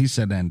 Yeah. Well, he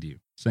said end you.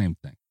 Same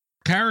thing.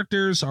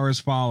 Characters are as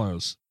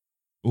follows.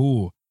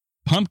 Ooh,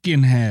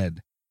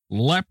 Pumpkinhead,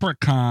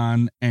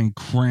 Leprechaun, and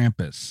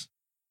Krampus.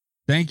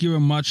 Thank you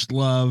and much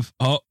love.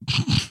 Oh,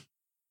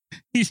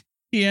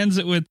 he ends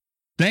it with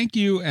thank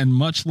you and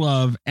much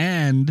love.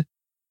 And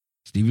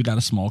Stevie got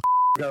a small.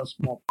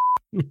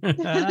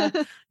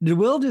 Did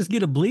Will just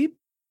get a bleep?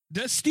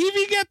 Does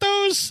Stevie get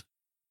those?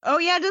 Oh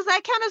yeah, does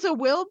that count as a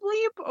Will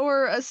bleep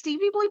or a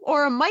Stevie bleep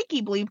or a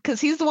Mikey bleep? Because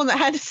he's the one that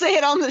had to say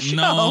it on the show.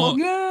 No.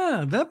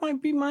 Yeah, that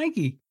might be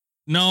Mikey.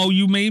 No,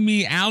 you made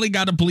me. Allie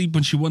got a bleep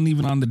when she wasn't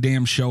even on the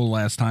damn show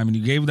last time, and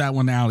you gave that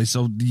one to Allie,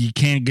 so you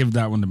can't give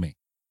that one to me.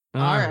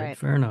 All All right, right.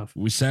 fair enough.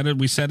 We set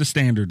a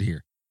standard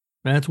here.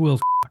 That's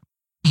Will's.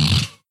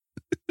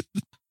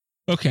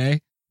 Okay.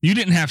 You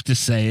didn't have to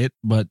say it,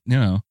 but you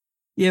know.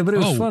 Yeah, but it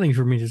was Oh. funny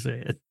for me to say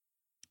it.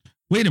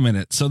 Wait a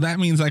minute. So that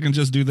means I can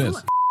just do this.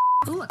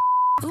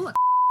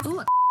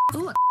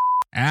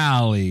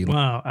 Allie.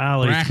 Wow,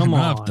 Allie, Racking come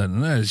up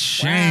on. the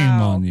shame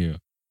Wow. on you.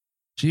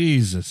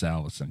 Jesus,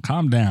 Allison,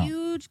 calm down.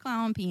 Huge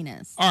clown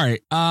penis. All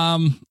right.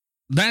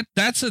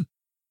 That's a.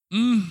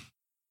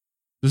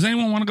 Does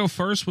anyone want to go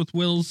first with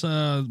Will's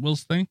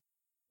thing?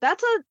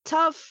 That's a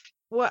tough.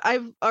 What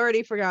I've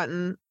already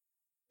forgotten.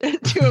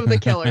 2 of the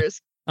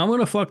killers. I'm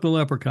gonna fuck the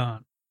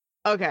leprechaun.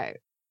 Okay,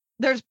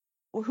 there's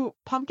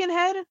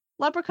Pumpkinhead,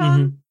 Leprechaun,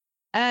 Mhm.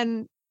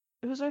 and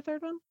who's our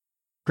third one?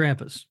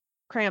 Krampus.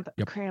 Krampus.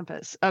 Yep.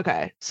 Krampus.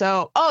 Okay,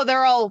 so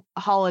they're all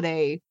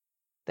holiday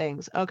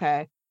things.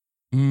 Okay.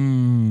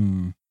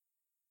 I'm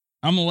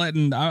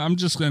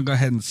just gonna go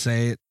ahead and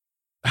say it.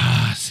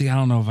 See, I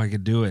don't know if I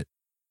could do it.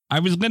 I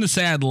was gonna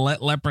say I'd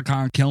let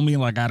Leprechaun kill me,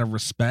 like out of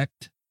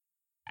respect.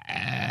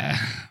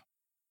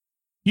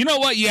 You know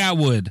what? Yeah, I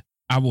would.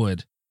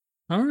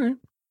 All right.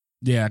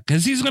 Yeah,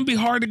 because he's gonna be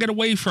hard to get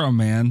away from,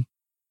 man.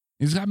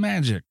 He's got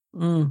magic.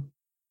 Mm.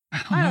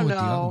 I don't with the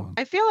other know. one.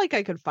 I feel like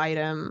I could fight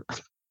him.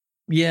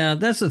 Yeah,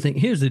 that's the thing.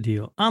 Here's the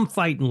deal. I'm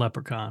fighting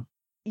leprechaun.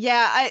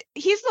 Yeah,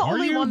 he's the Are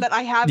only you? one that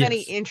I have any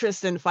Yes.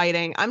 interest in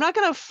fighting. I'm not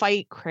gonna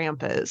fight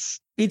Krampus.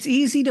 It's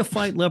easy to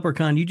fight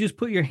Leprechaun. You just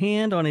put your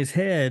hand on his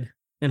head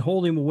and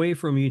hold him away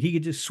from you. He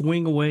could just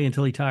swing away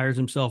until he tires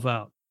himself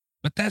out.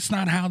 But that's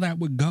not how that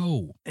would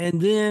go.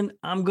 And then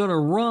I'm going to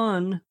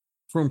run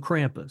from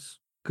Krampus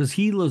because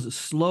he was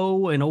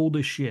slow and old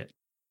as shit.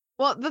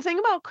 Well, the thing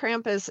about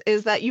Krampus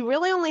is that you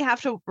really only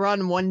have to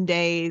run one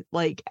day,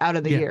 like, out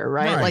of the Yeah, year,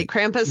 right? right. Like,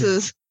 Krampus Yeah.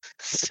 is...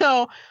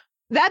 So,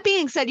 that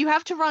being said, you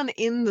have to run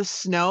in the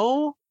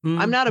snow.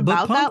 I'm not But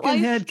about that life.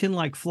 Pumpkinhead can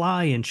like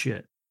fly and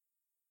shit.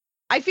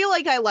 I feel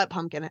like I let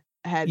Pumpkinhead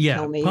Yeah,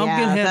 kill me.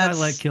 Pumpkinhead I that's...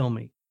 let kill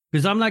me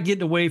because I'm not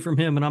getting away from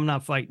him and I'm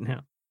not fighting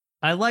him.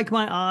 I like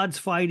my odds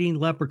fighting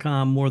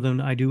Leprechaun more than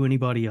I do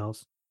anybody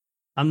else.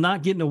 I'm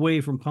not getting away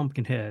from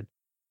Pumpkinhead,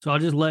 so I'll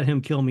just let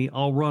him kill me.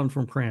 I'll run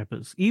from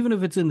Krampus. Even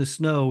if it's in the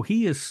snow,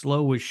 he is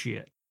slow as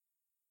shit.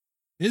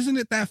 Isn't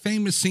it that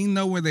famous scene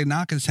though where they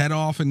knock his head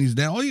off and he's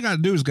dead? All you got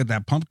to do is get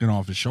that pumpkin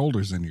off his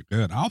shoulders and you're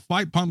good. I'll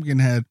fight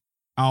Pumpkinhead.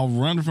 I'll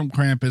run from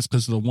Krampus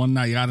because the one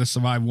night you got to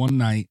survive one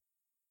night,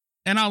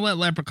 and I'll let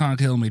Leprechaun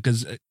kill me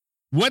because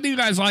whether you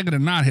guys like it or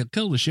not, he'll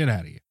kill the shit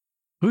out of you.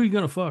 Who are you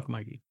gonna fuck,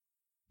 Mikey?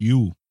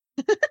 You.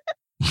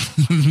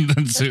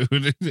 That's who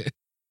it is.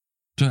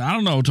 I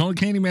don't know. Tony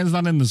Candyman's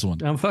not in this one.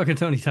 I'm fucking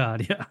Tony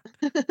Todd. Yeah,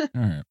 All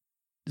right.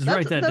 just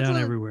write that That's down a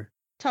everywhere.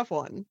 tough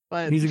one,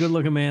 but He's a good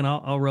looking man.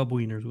 I'll rub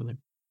wieners with him.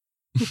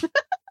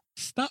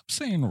 Stop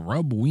saying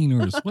rub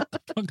wieners. What the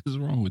fuck is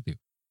wrong with you?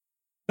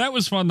 That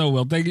was fun though,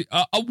 Will. Thank you.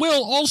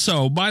 Will,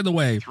 also, by the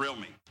way, Thrill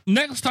me.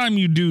 next time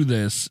you do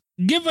this,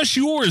 give us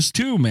yours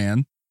too,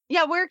 man.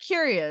 yeah, we're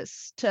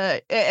curious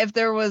to if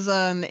there was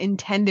an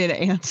intended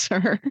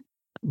answer.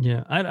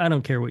 Yeah, I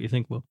don't care what you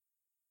think, Will.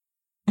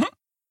 Wow.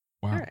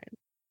 All right.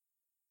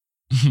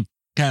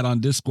 Cat on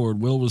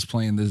Discord, Will was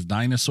playing this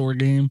dinosaur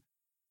game.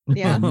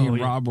 Yeah. And me Oh, and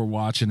yeah. Rob were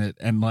watching it,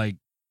 and like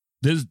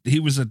this, he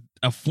was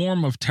a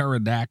form of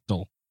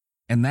pterodactyl,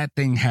 and that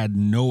thing had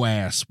no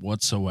ass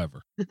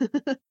whatsoever.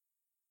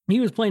 He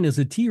was playing as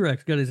a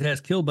T-Rex, got his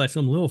ass killed by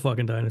some little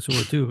fucking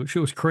dinosaur too.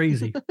 Shit was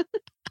crazy.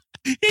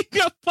 He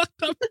got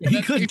fucked up.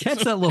 He couldn't catch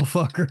that little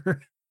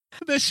fucker.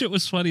 That shit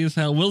was funny as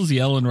hell. Will's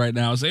yelling right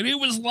now, saying he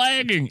was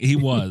lagging. He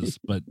was,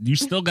 but you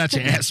still got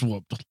your ass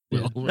whooped.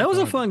 Yeah. Will. That was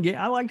a fun game.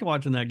 I liked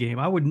watching that game.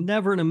 I would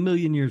never in a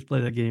million years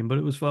play that game, but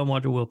it was fun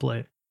watching Will play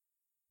it.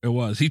 It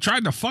was. He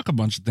tried to fuck a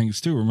bunch of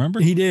things too. Remember?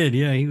 He did,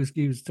 yeah. He was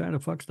trying to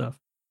fuck stuff.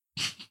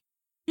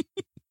 I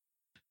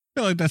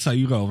feel like that's how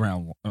you go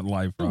around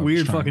life. Rob. Weird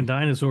Just trying fucking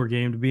dinosaur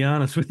game, to be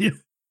honest with you.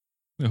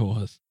 to- It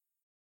was.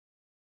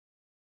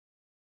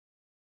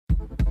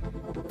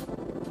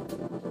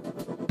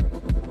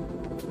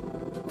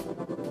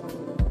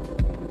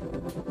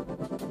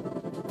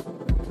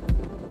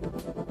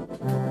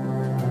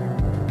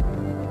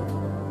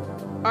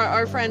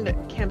 Our friend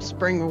Camp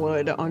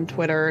Springwood on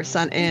Twitter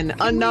sent in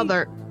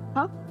another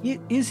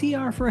Is he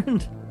our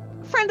friend?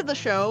 friend of the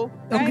show.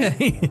 Right?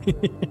 Okay.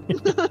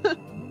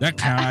 That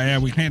yeah,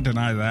 we can't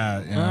deny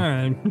that.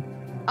 Yeah.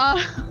 All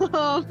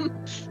right.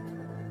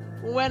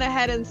 Went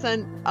ahead and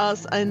sent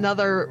us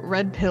another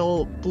red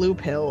pill, blue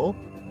pill.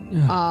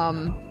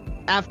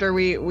 After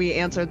we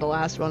answered the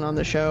last one on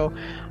the show.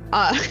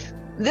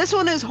 This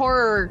one is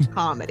horror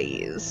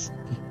comedies.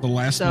 The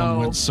last one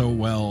went so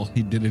well,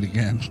 he did it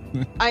again.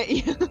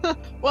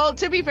 Well,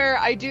 to be fair,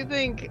 I do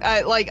think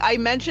I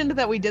mentioned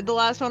that we did the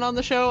last one on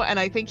the show, and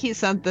I think he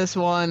sent this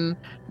one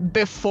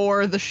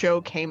before the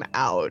show came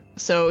out,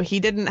 so he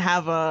didn't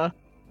have a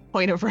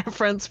point of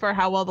reference for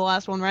how well the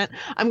last one went.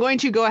 I'm going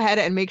to go ahead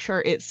and make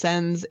sure it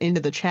sends into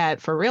the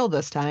chat for real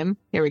this time.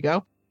 Here we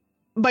go.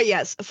 But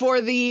yes,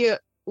 for the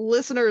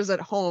listeners at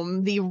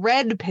home, the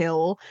red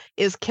pill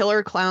is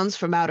Killer Clowns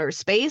from Outer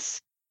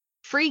Space,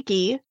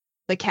 Freaky,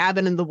 The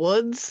Cabin in the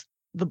Woods,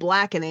 The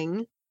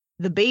Blackening,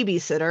 The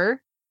Babysitter,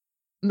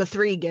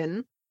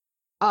 Mithrigan,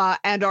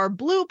 and our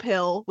blue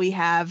pill, we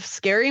have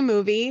Scary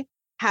Movie,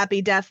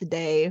 Happy Death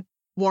Day,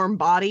 Warm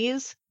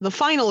Bodies, The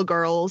Final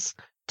Girls,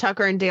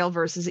 Tucker and Dale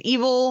versus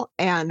Evil,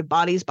 and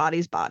Bodies,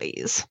 Bodies,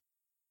 Bodies.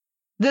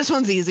 This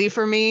one's easy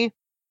for me.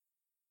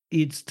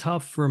 It's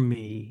tough for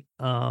me.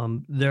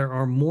 There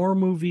are more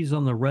movies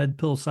on the red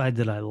pill side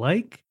that I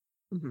like,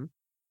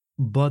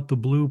 but the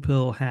blue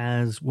pill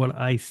has what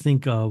I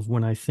think of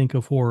when I think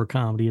of horror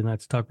comedy, and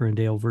that's Tucker and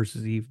Dale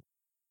versus Evil.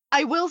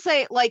 I will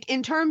say, like,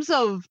 in terms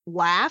of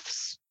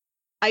laughs,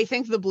 I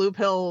think the blue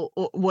pill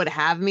would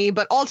have me,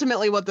 but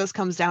ultimately what this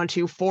comes down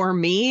to for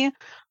me,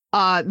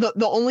 the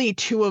only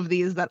two of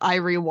these that I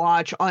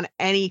rewatch on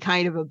any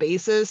kind of a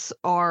basis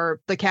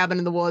are The Cabin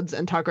in the Woods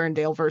and Tucker and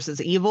Dale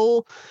versus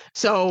Evil.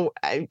 So,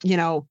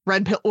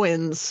 red pill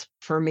wins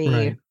for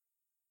me.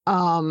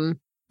 Right.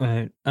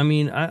 Right. I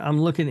mean,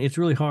 I'm looking, it's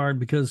really hard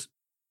because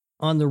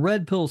on the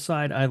red pill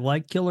side, I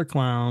like Killer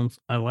Clowns.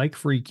 I like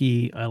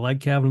Freaky. I like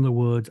Cabin in the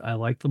Woods. I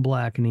like The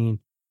Blackening.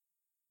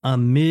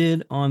 I'm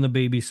mid on The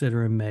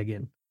Babysitter and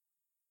Megan.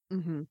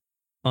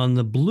 On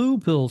the blue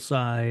pill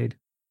side,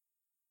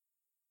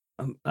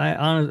 I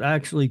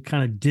actually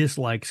kind of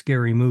dislike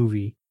Scary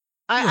Movie.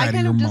 I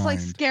kind of dislike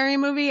Scary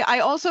Movie. I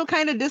also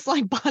kind of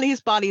dislike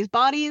Bodies.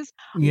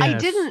 Yes. I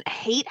didn't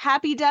hate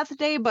Happy Death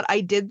Day, but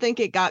I did think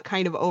it got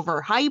kind of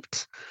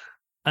overhyped.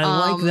 I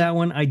like that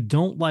one. I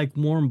don't like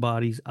Warm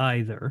Bodies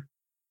either.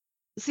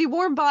 See,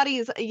 Warm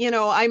Bodies,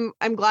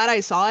 I'm glad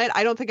I saw it.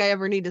 I don't think I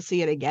ever need to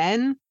see it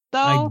again, though.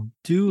 I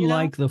do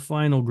like The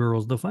Final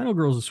Girls. The Final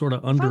Girls is sort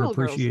of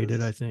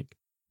underappreciated, I think.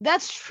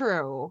 That's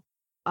true.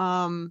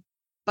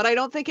 But I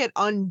don't think it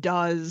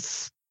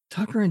undoes.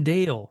 Tucker and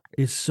Dale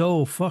is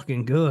so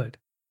fucking good.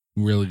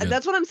 Really good.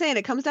 That's what I'm saying.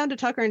 It comes down to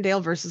Tucker and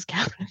Dale versus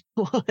Cabin in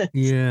the Woods.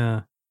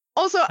 Yeah.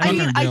 Also,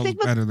 I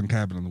think better than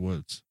Cabin in the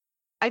Woods.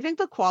 I think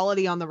the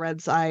quality on the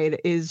red side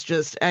is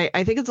just,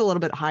 I think it's a little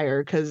bit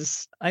higher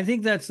because I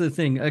think that's the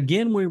thing.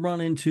 Again, we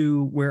run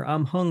into where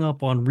I'm hung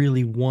up on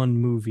really one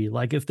movie.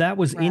 Like if that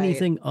was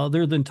anything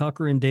other than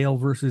Tucker and Dale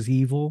versus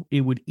Evil,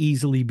 it would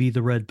easily be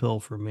the red pill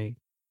for me.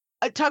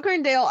 Tucker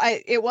and Dale,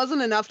 it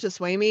wasn't enough to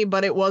sway me,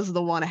 but it was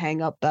the one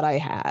hang up that I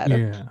had.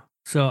 Yeah.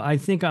 So I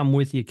think I'm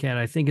with you, Kat.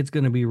 I think it's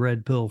going to be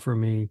red pill for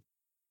me.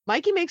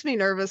 Mikey makes me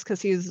nervous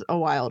because he's a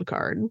wild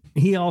card.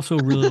 He also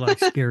really likes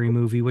Scary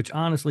Movie, which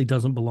honestly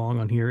doesn't belong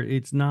on here.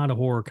 It's not a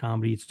horror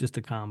comedy. It's just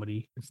a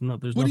comedy. There's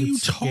nothing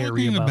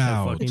scary about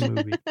that fucking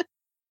movie.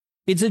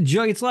 It's a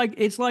joke.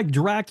 It's like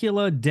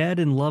Dracula Dead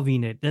and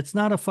Loving It. That's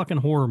not a fucking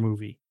horror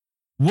movie.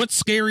 What's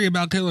scary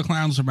about Killer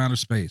Clowns from Outer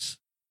Space?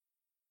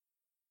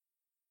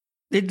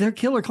 They're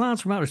killer clowns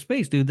from outer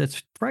space, dude.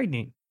 That's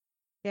frightening.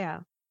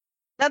 Yeah.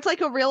 That's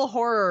like a real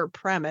horror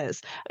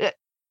premise.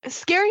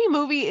 Scary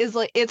Movie is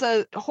like, it's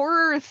a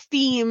horror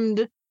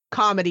themed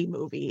comedy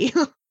movie.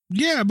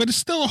 Yeah, but it's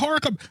still a horror.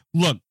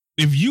 Look,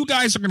 if you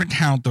guys are going to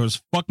count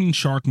those fucking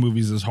shark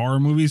movies as horror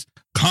movies,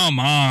 come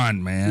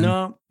on, man.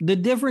 No, the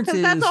difference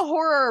is that's a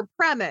horror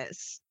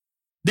premise.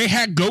 They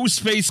had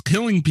Ghostface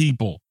killing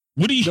people.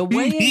 What do you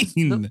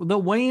mean?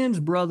 The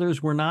Wayans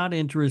brothers were not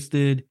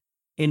interested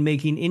in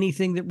making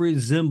anything that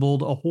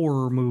resembled a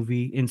horror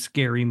movie in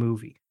Scary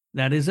Movie.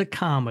 That is a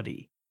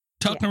comedy.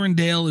 Tucker and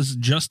Dale is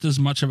just as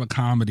much of a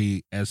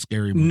comedy as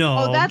Scary Movie.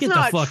 No, that's get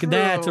not the fuck. true.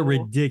 That's a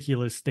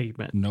ridiculous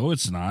statement. No,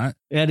 it's not.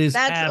 That's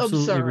absurd.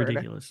 absolutely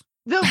ridiculous.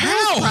 The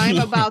real crime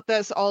about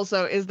this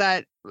also is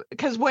that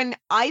because when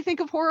I think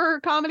of horror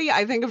comedy,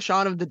 I think of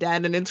Shaun of the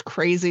Dead, and it's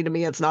crazy to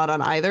me it's not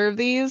on either of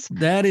these.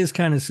 That is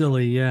kind of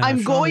silly, yeah.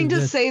 I'm going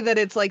to say that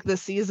it's like the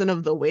Season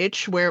of the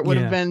Witch, where it would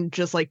have been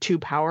just like too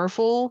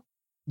powerful.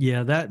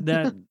 Yeah,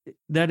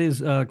 that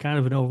is kind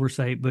of an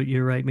oversight, but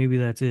you're right. Maybe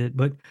that's it.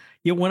 But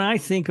yeah, when I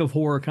think of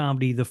horror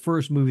comedy, the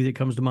first movie that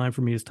comes to mind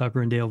for me is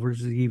Tucker and Dale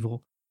versus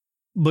Evil.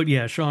 But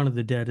yeah, Shaun of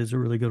the Dead is a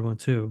really good one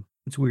too.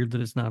 It's weird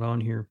that it's not on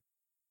here.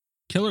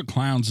 Killer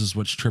Clowns is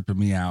what's tripping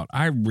me out.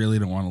 I really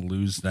don't want to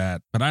lose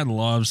that, but I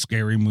love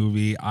Scary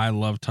Movie. I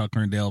love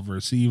Tucker and Dale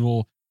versus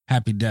Evil.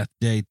 Happy Death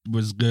Day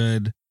was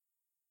good.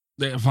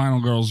 The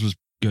Final Girls was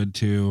good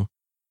too.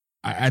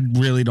 I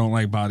really don't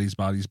like Bodies.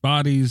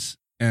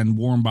 And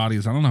Warm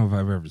Bodies, I don't know if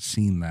I've ever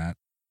seen that.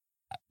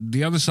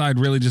 The other side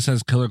really just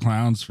has Killer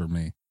Clowns for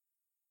me.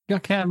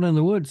 Got Cabin in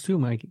the Woods too,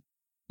 Mikey.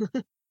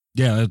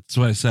 Yeah, that's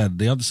what I said.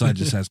 The other side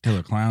just has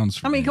Killer Clowns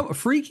for me. Come on,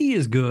 Freaky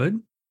is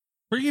good.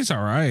 Freaky's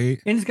all right.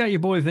 And it's got your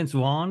boy Vince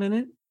Vaughn in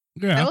it.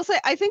 Yeah. I will say,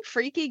 I think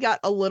Freaky got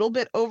a little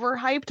bit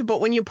overhyped, but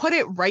when you put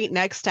it right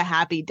next to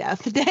Happy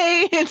Death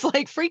Day, it's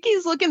like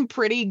Freaky's looking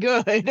pretty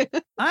good.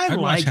 I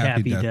like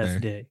Happy Death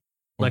Day.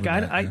 Like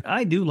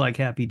I do like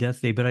Happy Death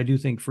Day, but I do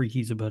think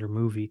Freaky's a better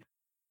movie.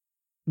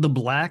 The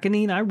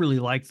Blackening, I really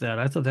liked that.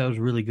 I thought that was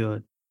really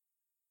good.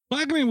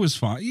 Blackening was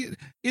fun.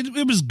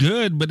 It was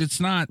good, but it's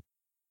not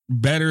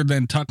better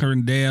than Tucker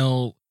and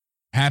Dale,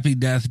 Happy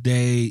Death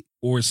Day,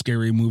 or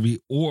Scary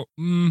Movie. Or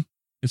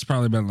it's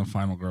probably better than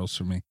Final Girls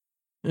for me.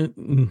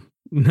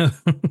 No,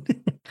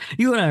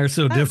 you and I are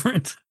so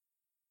different.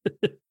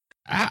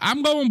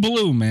 I'm going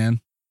blue, man.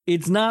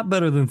 It's not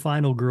better than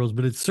Final Girls,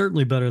 but it's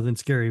certainly better than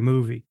Scary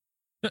Movie.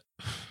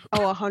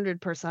 Oh,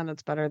 100%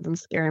 it's better than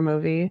Scary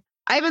Movie.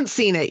 I haven't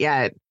seen it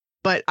yet,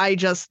 but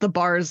the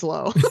bar is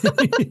low.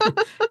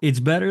 It's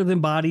better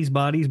than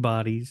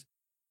Bodies.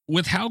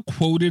 With how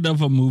quoted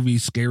of a movie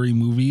Scary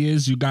Movie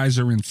is, you guys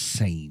are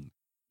insane.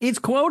 It's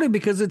quoted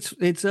because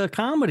it's a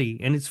comedy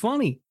and it's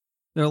funny.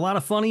 There are a lot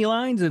of funny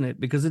lines in it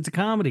because it's a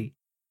comedy.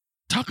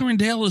 Tucker and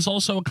Dale is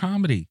also a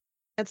comedy.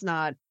 It's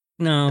not.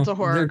 No, it's a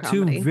horror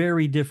comedy. Two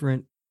very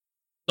different.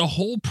 The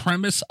whole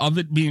premise of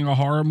it being a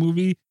horror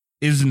movie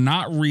is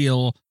not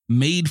real,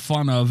 made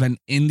fun of, and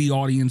in the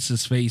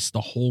audience's face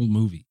the whole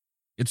movie.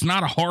 It's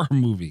not a horror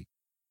movie.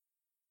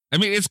 I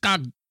mean, it's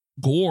got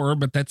gore,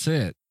 but that's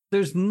it.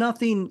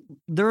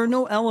 There are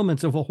no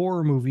elements of a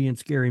horror movie in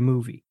Scary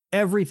Movie.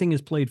 Everything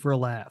is played for a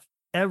laugh.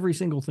 Every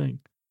single thing.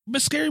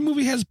 But Scary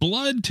Movie has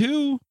blood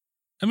too.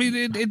 I mean,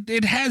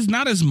 it has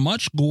not as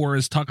much gore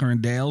as Tucker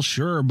and Dale,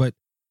 sure, but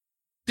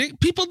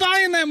people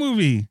die in that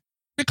movie.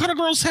 They cut a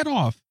girl's head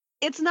off.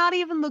 It's not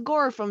even the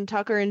gore from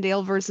Tucker and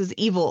Dale versus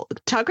Evil.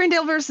 Tucker and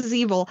Dale versus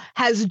Evil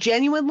has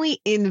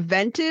genuinely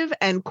inventive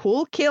and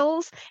cool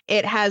kills.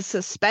 It has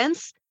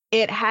suspense.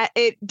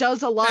 It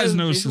does a lot of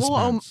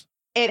visual.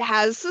 It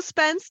has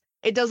suspense.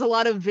 It does a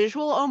lot of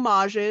visual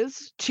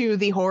homages to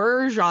the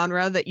horror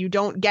genre that you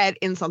don't get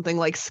in something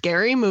like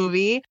Scary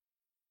Movie.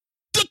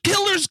 The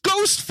killer's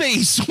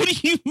Ghostface. What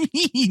do you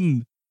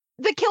mean?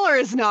 The killer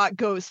is not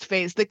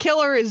Ghostface. The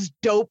killer is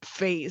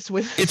Dopeface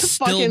with It's his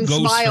still fucking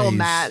smile Ghostface.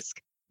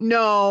 mask.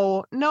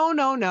 No.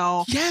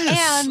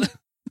 Yes.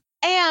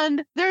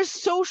 And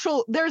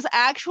there's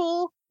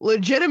actual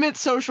legitimate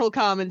social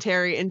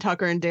commentary in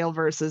Tucker and Dale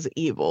versus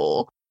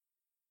Evil.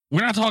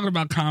 We're not talking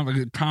about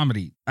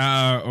comedy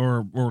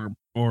or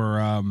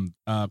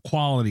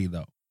quality,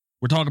 though.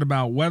 We're talking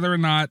about whether or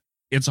not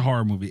it's a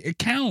horror movie. It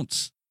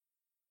counts.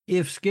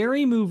 If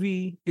Scary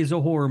Movie is a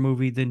horror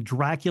movie, then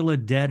Dracula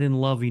Dead and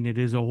Loving It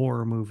is a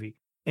horror movie.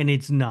 And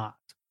it's not.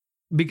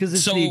 Because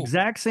it's the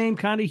exact same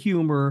kind of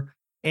humor,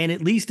 and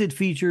at least it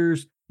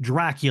features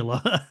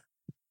Dracula.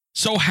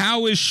 So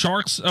how is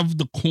Sharks of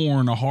the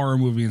Corn a horror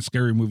movie and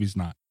Scary Movie's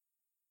not?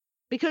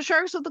 Because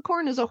Sharks of the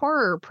Corn is a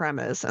horror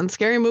premise and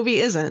Scary Movie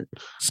isn't.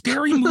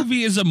 Scary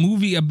Movie is a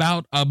movie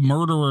about a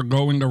murderer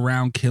going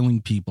around killing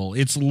people.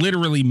 It's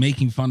literally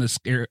making fun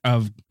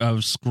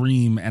of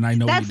Scream, and I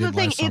know that's the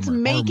thing. It's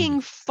making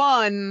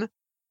fun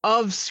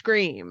of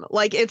Scream.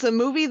 Like, it's a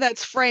movie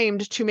that's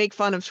framed to make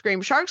fun of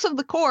Scream. Sharks of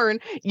the Corn,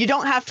 you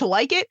don't have to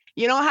like it.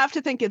 You don't have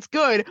to think it's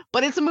good,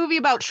 but it's a movie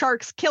about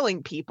sharks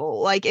killing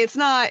people. Like, it's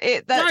not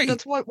it.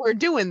 That's what we're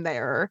doing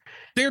there.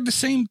 They're the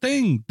same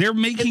thing. They're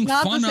making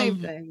not fun the same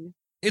of. Thing.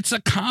 It's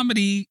a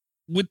comedy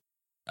with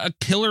a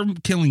killer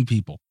killing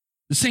people.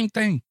 The same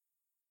thing.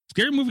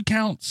 Scary Movie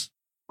counts.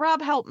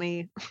 Rob, help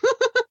me.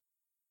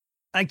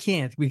 I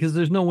can't, because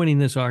there's no winning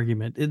this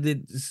argument.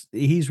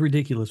 He's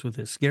ridiculous with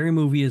this. Scary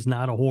Movie is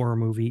not a horror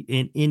movie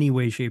in any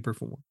way, shape, or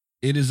form.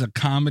 It is a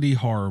comedy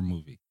horror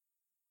movie.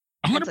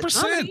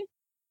 100%.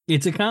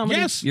 It's a comedy.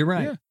 Yes, you're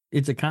right. Yeah.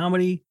 It's a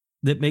comedy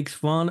that makes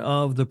fun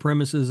of the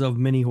premises of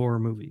many horror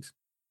movies.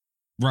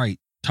 Right.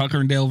 Tucker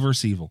and Dale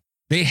vs. Evil.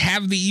 They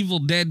have the Evil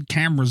Dead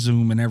camera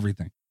zoom and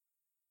everything.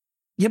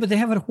 Yeah, but they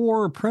have a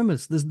horror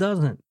premise. This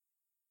doesn't.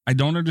 I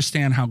don't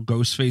understand how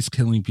Ghostface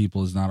killing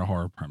people is not a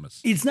horror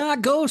premise. It's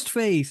not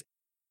Ghostface.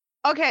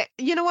 Okay,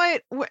 you know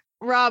what,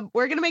 Rob?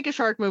 We're gonna make a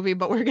shark movie,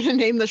 but we're gonna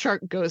name the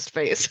shark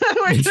Ghostface.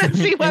 We're gonna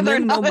see whether or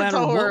not it's a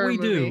horror movie.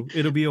 No matter what we do,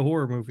 it'll be a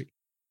horror movie.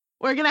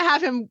 We're gonna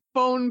have him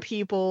bone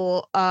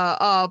people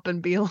up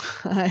and be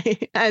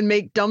like, and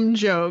make dumb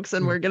jokes,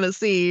 and we're gonna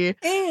see.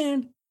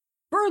 And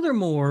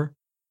furthermore,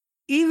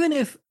 even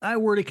if I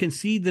were to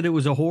concede that it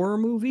was a horror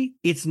movie,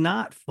 it's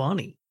not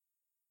funny.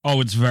 Oh,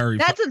 it's very.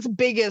 That's its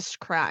biggest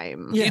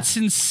crime. Yeah. It's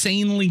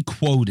insanely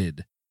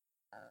quoted.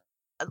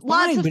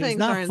 Lots of things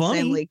are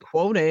insanely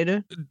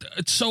quoted.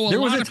 So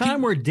there was a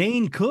time where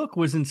Dane Cook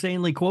was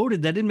insanely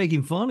quoted. That didn't make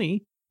him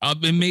funny.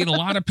 It made a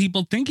lot of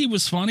people think he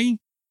was funny.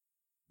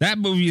 That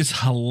movie is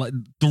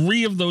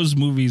 3 of those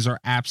movies are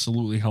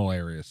absolutely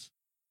hilarious.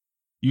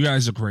 You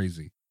guys are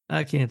crazy.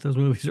 I can't. Those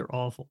movies are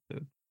awful,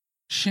 dude.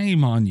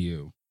 Shame on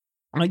you.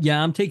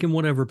 Yeah, I'm taking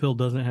whatever pill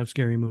doesn't have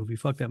Scary Movie.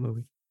 Fuck that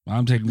movie.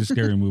 I'm taking the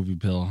Scary Movie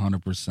pill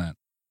 100%.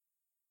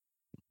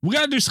 We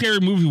got to do Scary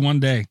Movie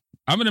one day.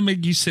 I'm going to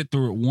make you sit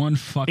through it one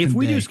fucking day. If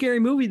we do Scary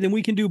Movie, then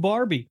we can do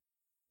Barbie.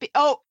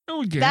 Oh,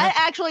 that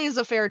actually is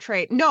a fair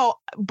trade. No,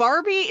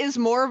 Barbie is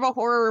more of a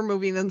horror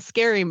movie than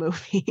Scary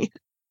Movie.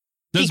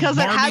 Does because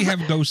Barbie have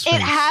Ghostface?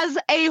 It has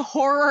a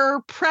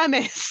horror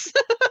premise.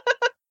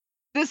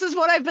 This is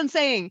what I've been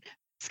saying.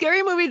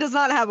 Scary Movie does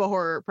not have a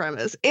horror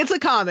premise. It's a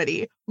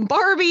comedy.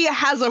 Barbie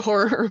has a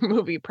horror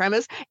movie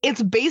premise.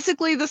 It's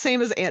basically the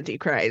same as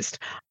Antichrist.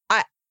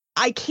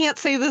 I can't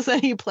say this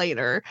any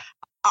plainer.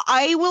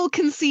 I will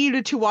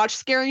concede to watch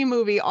Scary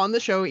Movie on the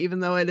show, even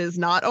though it is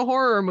not a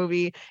horror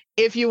movie,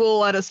 if you will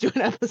let us do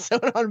an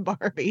episode on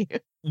Barbie.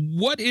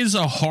 What is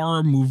a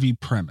horror movie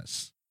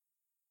premise?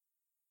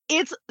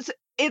 It's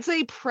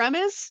a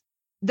premise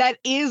that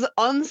is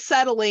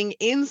unsettling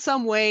in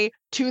some way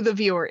to the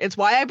viewer. It's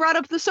why I brought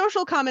up the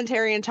social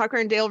commentary in Tucker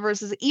and Dale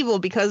versus Evil,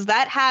 because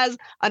that has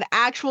an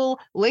actual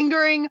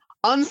lingering,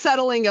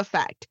 unsettling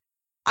effect.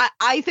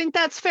 I think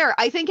that's fair.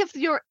 I think if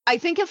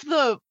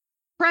the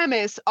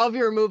premise of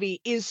your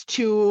movie is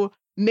to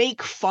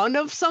make fun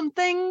of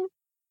something,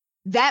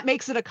 that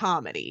makes it a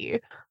comedy.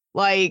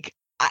 Like,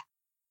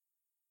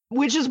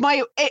 which is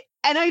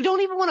and I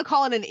don't even want to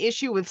call it an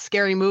issue with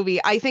Scary Movie.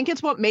 I think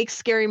it's what makes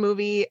Scary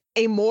Movie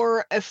a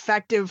more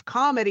effective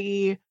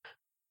comedy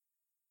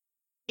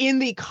in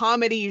the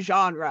comedy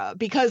genre,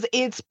 because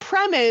its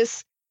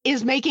premise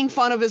is making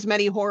fun of as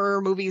many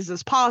horror movies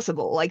as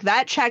possible. Like,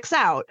 that checks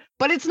out,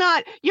 but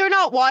you're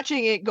not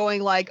watching it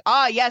going like,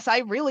 yes, I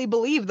really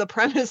believe the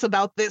premise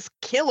about this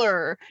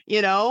killer,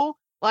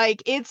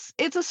 like it's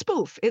a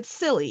spoof. It's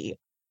silly.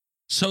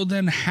 So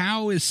then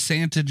how is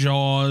Santa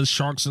Jaws,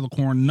 Sharks of the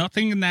Corn,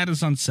 nothing in that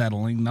is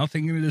unsettling,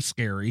 nothing in it is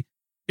scary.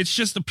 It's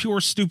just a pure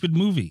stupid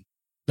movie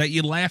that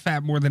you laugh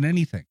at more than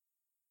anything.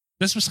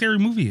 That's what Scary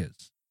Movie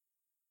is.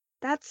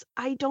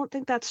 I don't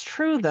think that's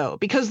true though,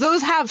 because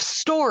those have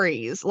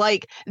stories.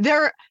 Like,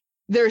 they're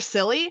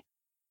silly,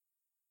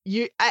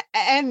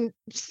 and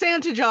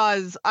Santa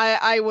Jaws,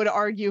 I would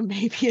argue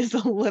maybe is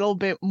a little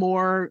bit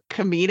more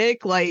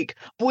comedic, like,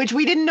 which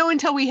we didn't know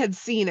until we had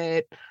seen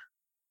it.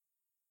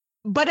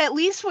 But at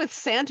least with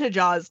Santa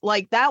Jaws,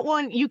 like that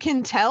one, you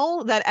can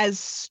tell that as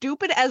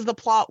stupid as the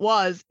plot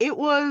was, it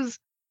was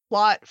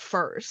plot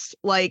first.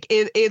 Like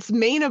its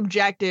main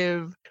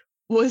objective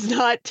was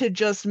not to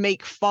just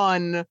make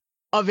fun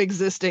of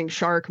existing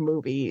shark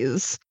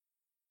movies.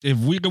 If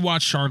we could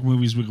watch shark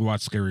movies, we could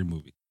watch Scary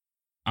Movie.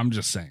 I'm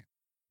just saying.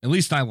 At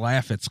least I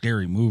laugh at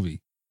Scary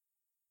Movie.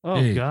 Oh,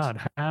 Hey.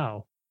 God,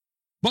 how?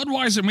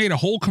 Budweiser made a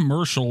whole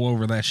commercial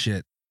over that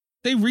shit.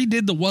 They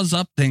redid the "Was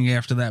Up" thing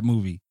after that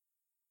movie.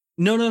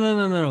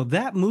 No.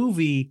 That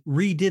movie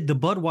redid the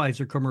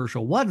Budweiser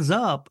commercial. What's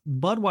Up?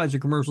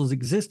 Budweiser commercials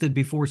existed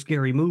before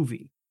Scary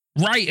Movie.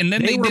 Right, and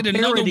then they were did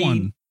another parodying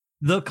one.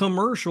 The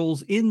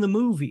commercials in the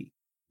movie,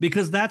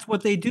 because that's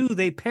what they do.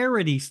 They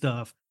parody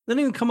stuff. They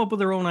don't even come up with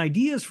their own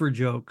ideas for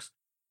jokes.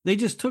 They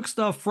just took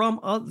stuff from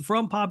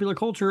popular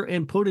culture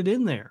and put it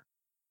in there.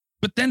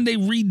 But then they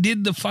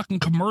redid the fucking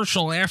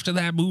commercial after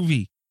that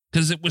movie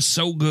because it was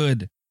so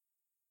good.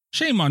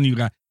 Shame on you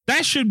guys.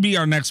 That should be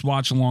our next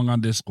watch along on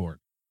Discord.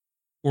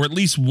 Or at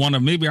least one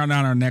of, maybe not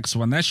our next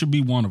one. That should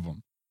be one of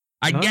them.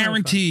 I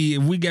guarantee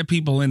if we get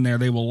people in there,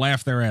 they will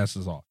laugh their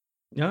asses off.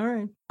 All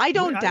right. I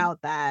don't doubt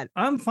that.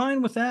 I'm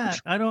fine with that.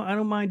 I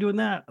don't mind doing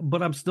that,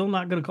 but I'm still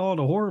not going to call it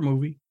a horror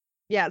movie.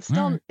 Yeah, it's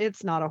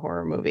not a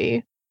horror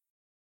movie.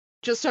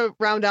 Just to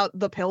round out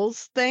the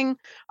pills thing,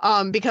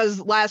 because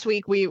last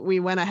week we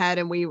went ahead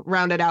and we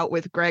rounded out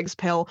with Greg's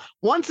pill.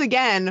 Once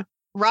again,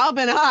 Rob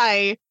and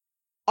I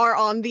are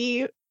on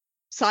the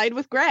side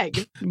with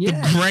Greg.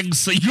 Yeah. Greg,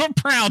 so you're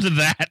proud of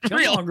that. Come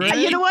Really? on, Greg.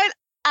 You know what?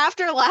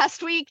 After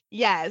last week,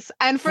 yes.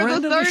 And for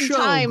Friend the of third show,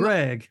 time,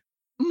 Greg.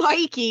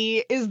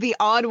 Mikey is the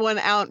odd one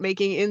out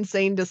making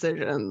insane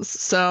decisions.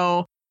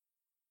 So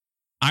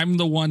I'm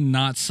the one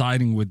not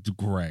siding with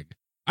Greg.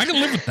 I can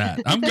live with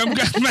that. I'm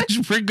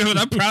actually pretty good.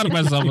 I'm proud of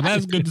myself, but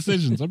that's good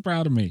decisions. I'm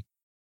proud of me.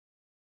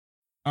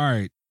 All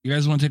right. You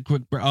guys want to take a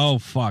quick break? Oh,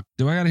 fuck.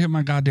 Do I got to hit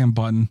my goddamn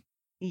button?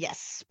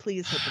 yes,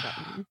 please hit the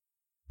button.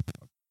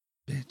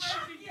 Bitch.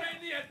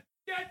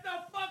 Get the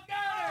fuck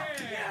out of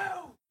here!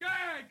 You! Yeah,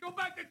 go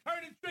back to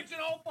turning tricks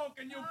and old folk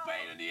and you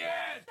pain in the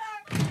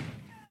ass!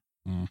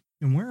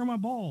 And where are my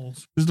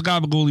balls? This is the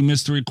Gabagooli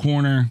Mystery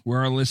Corner, where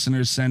our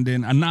listeners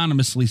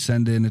anonymously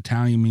send in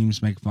Italian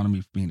memes, make fun of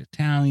me for being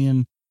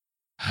Italian.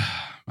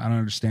 I don't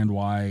understand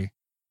why.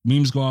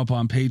 Memes go up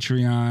on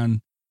Patreon.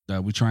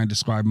 We try and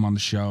describe them on the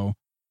show.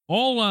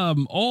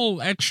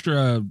 All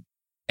extra,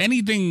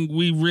 anything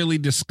we really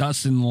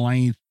discuss in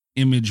length,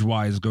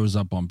 image-wise, goes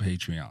up on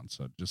Patreon.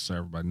 So just so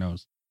everybody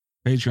knows,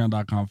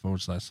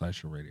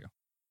 patreon.com/Slasher Radio.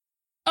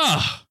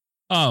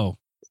 Oh,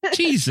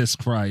 Jesus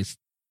Christ.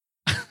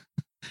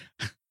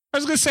 I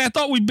was going to say, I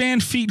thought we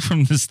banned feet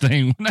from this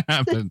thing. What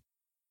happened?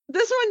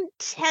 This one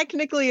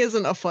technically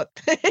isn't a foot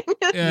thing.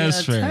 Yeah,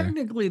 that's fair.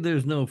 Technically,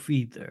 there's no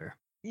feet there.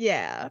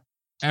 Yeah.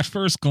 At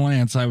first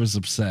glance, I was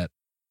upset.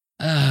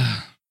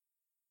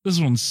 This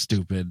one's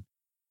stupid.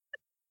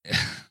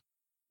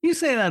 You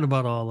say that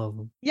about all of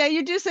them. Yeah,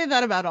 you do say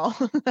that about all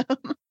of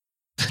them.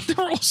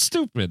 They're all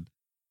stupid,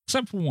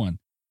 except for one.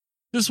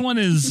 This one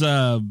is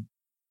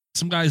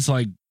some guy's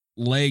like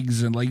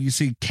legs and like you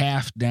see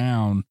calf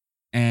down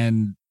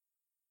and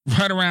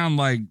right around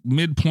like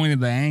midpoint of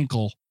the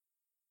ankle,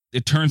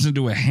 it turns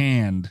into a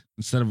hand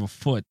instead of a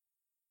foot.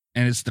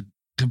 And it's the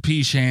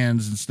capiche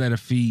hands instead of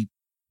feet.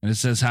 And it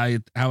says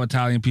how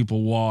Italian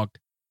people walk,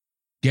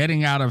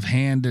 getting out of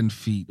hand and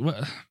feet.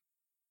 What?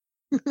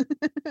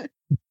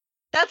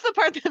 That's the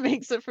part that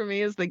makes it for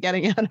me, is the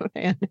getting out of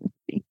hand and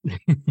feet.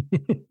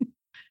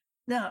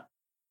 Now,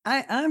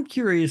 I'm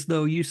curious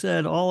though. You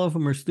said all of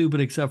them are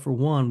stupid except for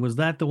one. Was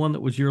that the one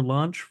that was your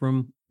lunch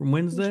from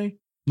Wednesday?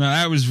 No,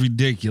 that was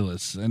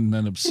ridiculous and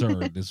then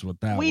absurd is what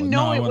that We was.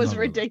 know No, it was wasn't.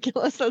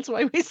 ridiculous. That's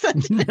why we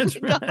sent it. That's to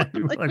right.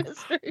 Gabagooli Like,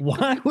 Mystery.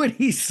 why would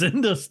he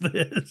send us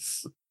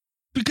this?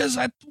 Because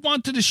I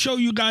wanted to show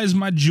you guys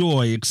my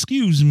joy.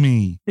 Excuse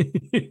me.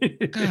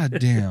 God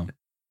damn.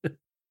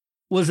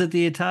 Was it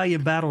the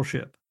Italian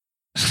battleship?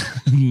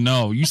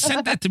 No, you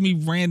sent that to me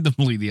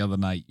randomly the other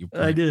night. You I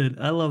prick. did.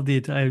 I love the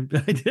Italian.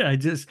 I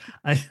did.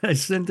 I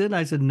sent it.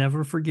 I said,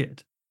 never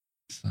forget.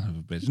 Son of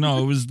a bitch.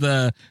 No, it was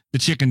the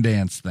chicken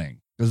dance thing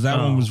because that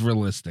one Oh. was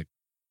realistic.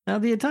 Now,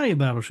 the Italian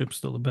battleship's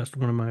still the best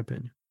one, in my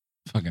opinion.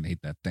 Fucking hate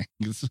that thing.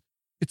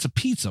 It's a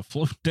pizza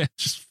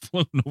just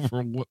floating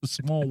over a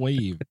small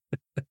wave.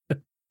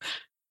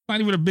 Not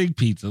even a big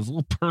pizza. It's a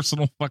little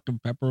personal fucking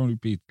pepperoni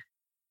pizza.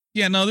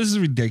 Yeah, no, this is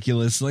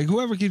ridiculous. Like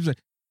whoever keeps it,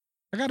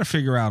 I got to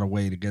figure out a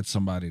way to get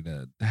somebody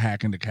to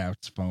hack into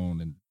Cat's phone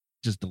and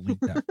just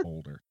delete that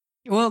folder.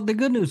 Well, the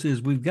good news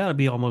is we've got to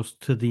be almost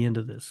to the end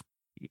of this.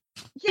 What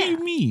do Yeah,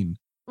 you mean?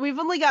 we've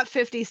only got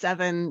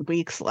 57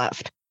 weeks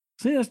left.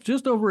 See, that's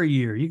just over a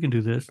year. You can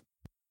do this.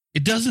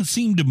 It doesn't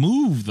seem to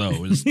move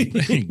though. Is the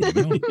thing. You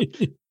know?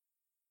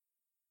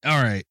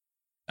 All right.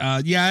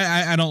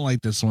 Yeah, I don't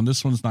like this one.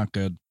 This one's not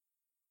good.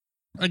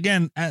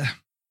 Again,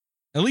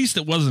 At least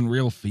it wasn't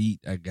real feet,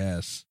 I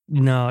guess.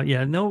 No,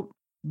 yeah, no,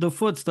 the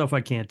foot stuff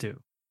I can't do.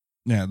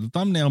 Yeah, the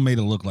thumbnail made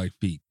it look like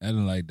feet. I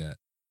didn't like that.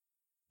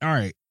 All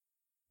right.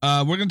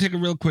 We're going to take a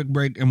real quick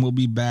break and we'll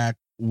be back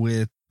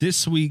with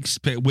this week's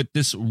pick, with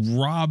this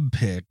Rob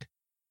pick,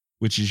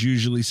 which is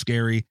usually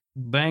scary.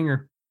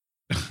 Banger.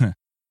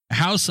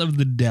 House of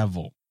the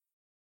Devil.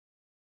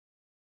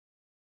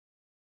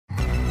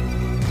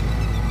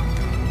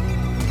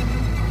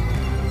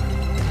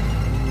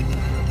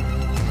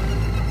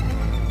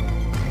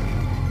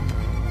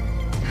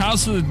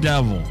 House of the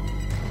Devil.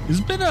 It's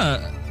been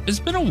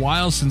a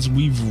while since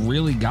we've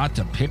really got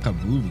to pick a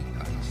movie,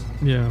 guys.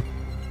 Yeah.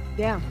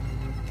 Yeah.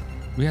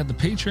 We had the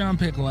Patreon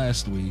pick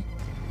last week.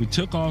 We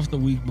took off the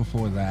week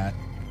before that.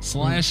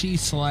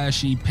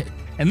 Slashy.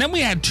 And then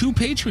we had 2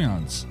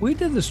 Patreons. We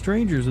did The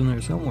Strangers in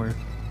there somewhere.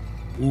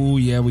 Oh,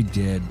 yeah, we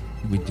did.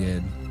 We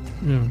did.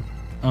 Yeah.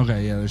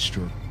 Okay, yeah, that's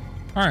true.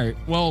 All right,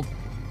 well,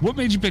 what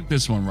made you pick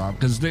this one, Rob?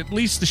 Because at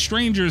least The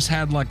Strangers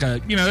had like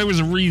a, there was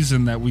a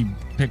reason that we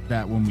picked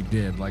that when we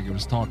did. Like it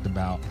was talked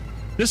about.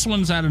 This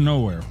one's out of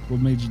nowhere.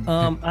 What made you pick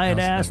I had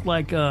asked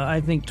I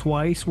think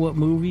twice what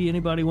movie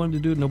anybody wanted to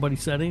do. Nobody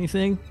said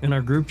anything in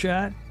our group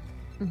chat.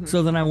 Mm-hmm.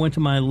 So then I went to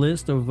my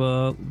list of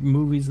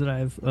movies that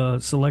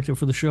I've selected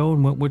for the show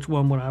and which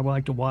one would I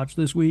like to watch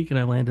this week, and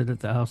I landed at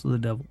The House of the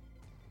Devil.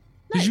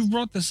 Because you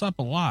brought this up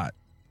a lot.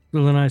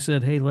 So then I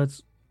said, hey,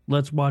 let's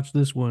watch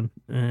this one,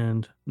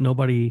 and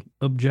nobody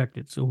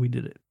objected, so we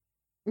did it.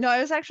 No,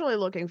 I was actually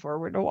looking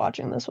forward to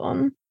watching this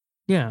one.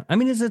 Yeah, I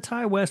mean, it's a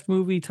Ty West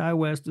movie. Ty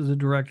West is a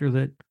director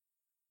that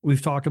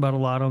we've talked about a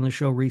lot on the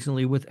show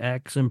recently with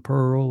X and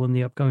Pearl and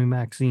the upcoming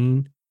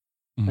Maxine.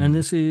 Mm-hmm. And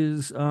this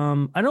is,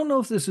 I don't know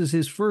if this is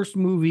his first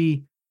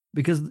movie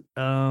because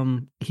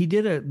he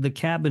did the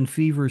Cabin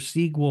Fever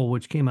sequel,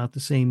 which came out the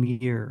same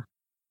year.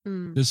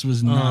 This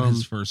was not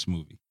his first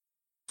movie.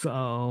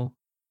 So,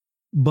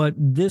 but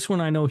this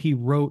one I know he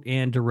wrote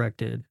and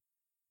directed.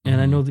 And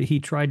I know that he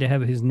tried to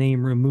have his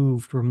name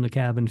removed from the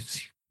Cabin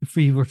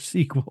Fever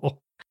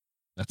sequel.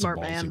 That's Smart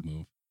a ballsy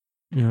man.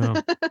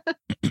 move.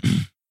 Yeah.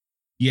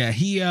 Yeah,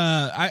 he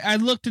I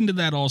looked into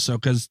that also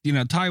because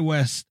Ty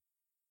West,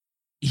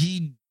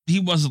 he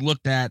wasn't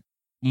looked at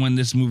when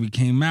this movie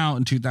came out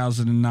in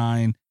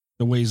 2009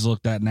 the way he's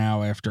looked at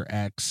now after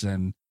X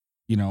and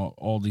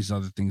all these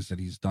other things that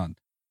he's done.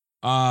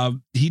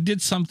 He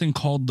did something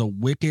called The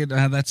Wicked.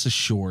 That's a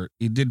short.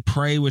 He did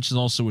Prey, which is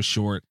also a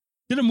short.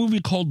 Did a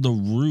movie called The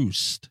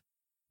Roost.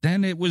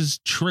 Then it was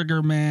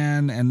Trigger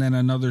Man, and then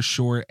another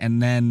short,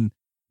 and then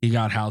he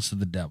got House of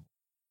the Devil.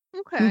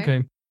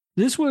 Okay.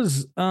 This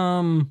was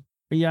I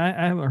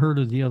haven't heard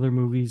of the other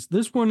movies.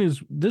 This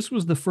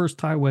was the first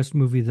Ty West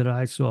movie that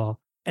I saw.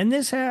 And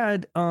this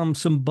had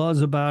some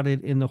buzz about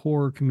it in the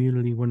horror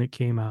community when it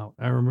came out.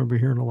 I remember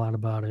hearing a lot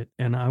about it,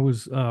 and I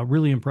was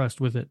really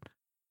impressed with it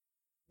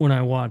when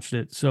I watched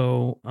it.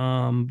 So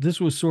this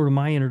was sort of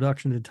my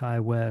introduction to Ty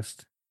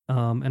West.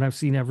 And I've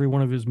seen every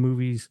one of his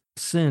movies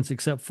since,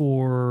 except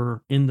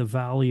for In the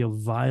Valley of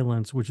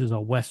Violence, which is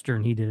a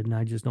Western he did. And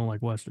I just don't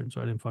like Westerns,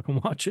 so I didn't fucking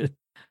watch it.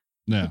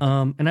 Yeah.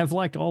 And I've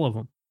liked all of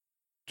them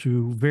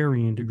to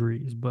varying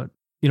degrees. But,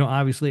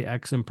 obviously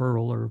X and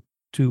Pearl are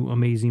 2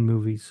 amazing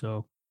movies.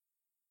 So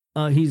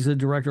he's a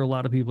director a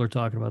lot of people are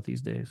talking about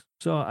these days.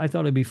 So I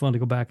thought it'd be fun to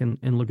go back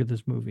and look at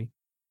this movie.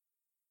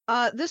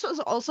 This was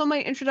also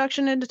my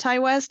introduction into Ty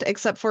West,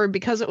 except for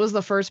because it was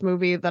the first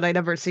movie that I'd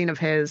ever seen of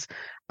his.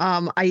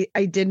 I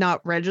did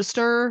not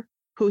register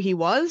who he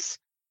was.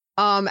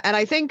 And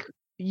I think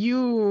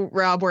you,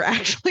 Rob, were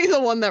actually the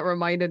one that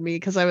reminded me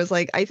because I was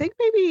like, I think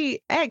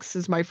maybe X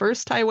is my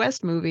first Ty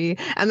West movie.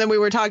 And then we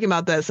were talking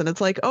about this and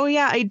it's like, oh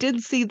yeah, I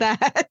did see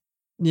that.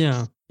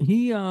 Yeah.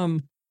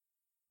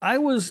 I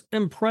was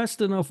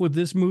impressed enough with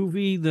this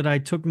movie that I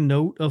took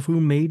note of who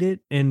made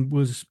it and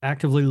was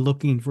actively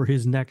looking for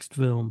his next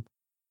film,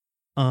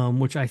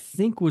 which I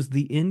think was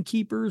The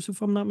Innkeepers,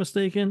 if I'm not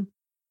mistaken,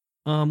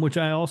 which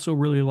I also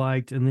really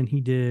liked. And then he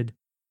did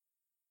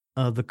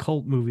the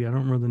cult movie. I don't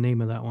remember the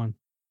name of that one.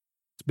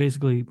 It's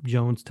basically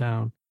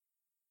Jonestown.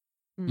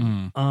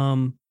 And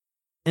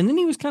then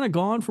he was kind of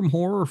gone from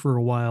horror for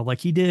a while.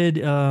 Like he did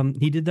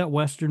that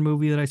Western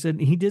movie that I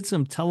said. He did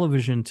some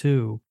television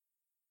too.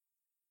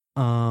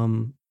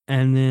 And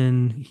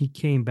then he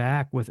came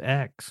back with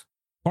X.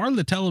 Part of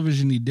the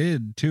television he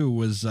did too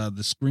was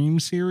the Scream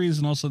series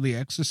and also the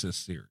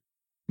Exorcist series.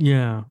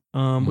 Yeah.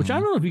 Which I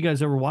don't know if you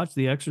guys ever watched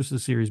the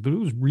Exorcist series, but it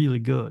was really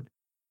good.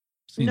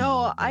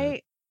 No,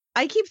 I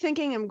keep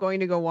thinking I'm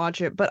going to go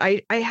watch it, but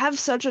I have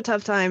such a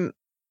tough time.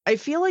 I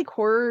feel like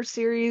horror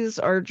series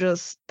are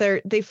just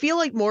they feel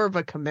like more of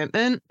a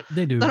commitment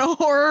they do than a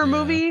horror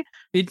movie.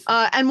 It's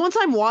and once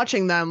I'm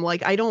watching them,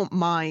 like I don't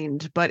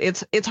mind, but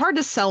it's hard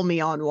to sell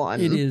me on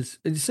one. It is.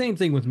 It's the same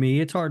thing with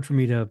me. It's hard for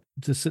me to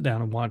sit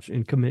down and watch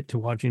and commit to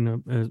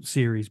watching a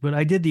series. But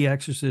I did The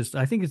Exorcist.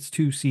 I think it's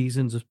 2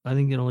 seasons. I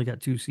think it only got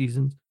 2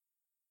 seasons.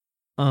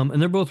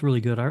 And they're both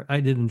really good.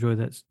 I did enjoy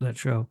that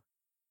show.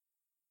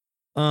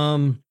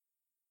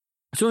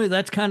 So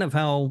that's kind of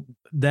how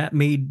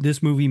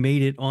this movie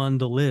made it on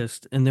the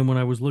list. And then when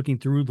I was looking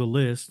through the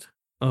list,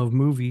 of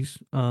movies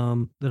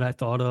that I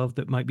thought of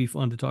that might be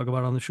fun to talk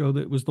about on the show.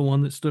 That was the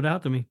one that stood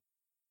out to me.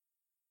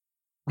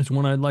 It's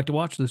one I'd like to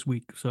watch this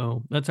week.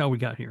 So that's how we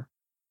got here.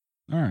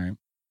 All right.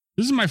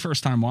 This is my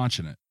first time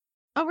watching it.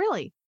 Oh,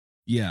 really?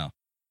 Yeah.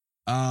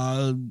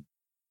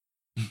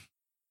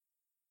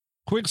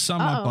 Quick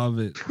sum up of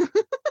it.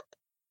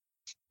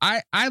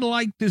 I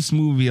like this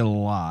movie a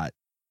lot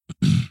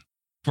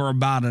for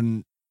about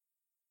an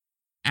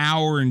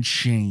hour and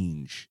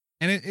change.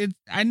 And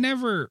I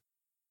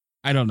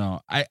don't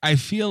know. I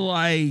feel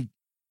like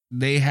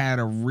they had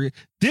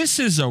this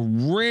is a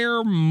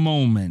rare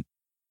moment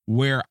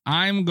where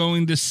I'm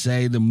going to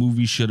say the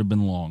movie should have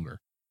been longer.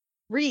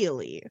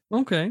 Really?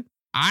 Okay.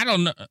 I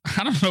don't know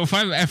if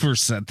I've ever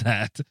said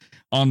that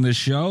on this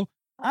show.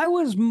 I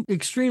was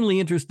extremely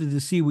interested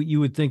to see what you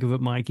would think of it,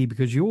 Mikey,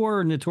 because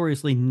you're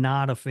notoriously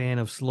not a fan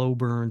of slow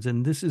burns,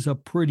 and this is a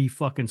pretty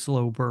fucking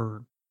slow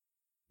burn.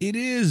 It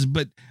is,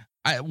 but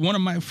one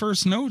of my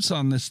first notes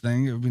on this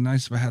thing, it would be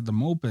nice if I had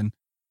them open.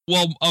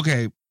 Well,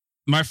 okay,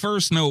 my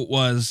first note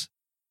was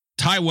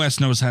Ty West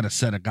knows how to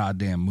set a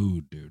goddamn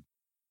mood, dude.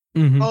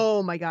 Mm-hmm.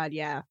 Oh my God,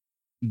 yeah.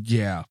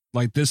 Yeah,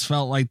 like this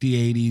felt like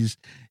the 80s.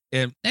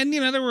 And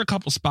there were a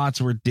couple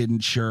spots where it didn't,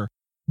 sure.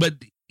 But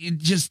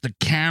just the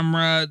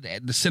camera,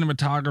 the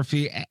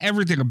cinematography,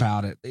 everything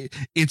about it,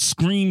 it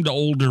screamed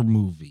older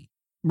movie.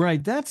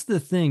 Right, that's the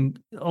thing.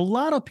 A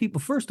lot of people,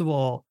 first of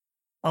all,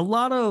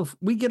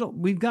 we've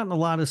gotten a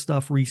lot of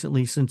stuff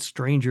recently since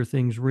Stranger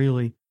Things,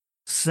 really,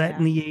 set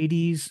in the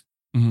 80s.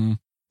 Mm-hmm.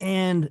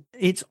 And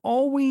it's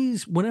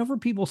always, whenever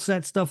people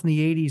set stuff in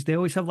the 80s, they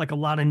always have like a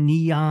lot of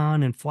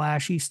neon and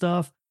flashy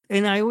stuff.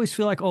 And I always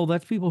feel like, oh,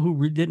 that's people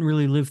who didn't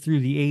really live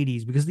through the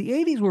 80s, because the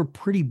 80s were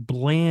pretty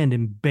bland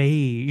and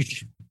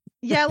beige.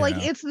 Yeah, like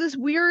it's this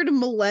weird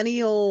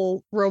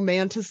millennial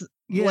romanticizing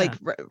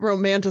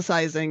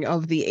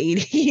of the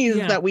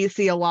 80s that we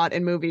see a lot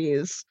in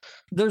movies.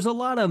 There's a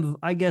lot of,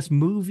 I guess,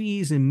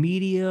 movies and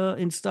media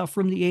and stuff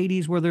from the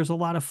 80s where there's a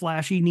lot of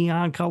flashy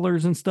neon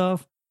colors and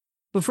stuff.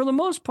 But for the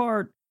most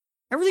part,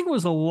 everything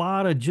was a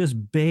lot of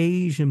just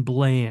beige and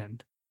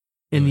bland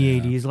in the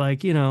 80s.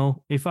 Like,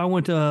 if I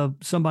went to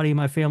somebody in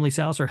my family's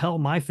house, or hell,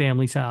 my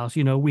family's house,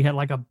 we had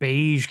like a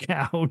beige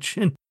couch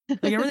and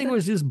like everything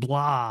was just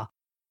blah.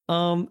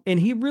 And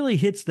he really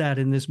hits that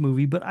in this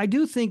movie. But I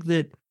do think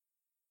that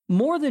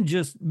more than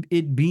just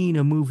it being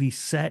a movie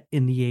set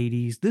in the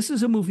 80s, this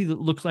is a movie that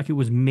looks like it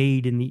was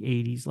made in the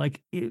 80s.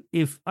 Like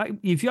if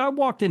I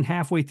walked in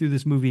halfway through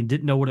this movie and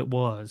didn't know what it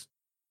was,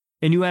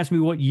 and you asked me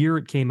what year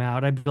it came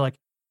out, I'd be like,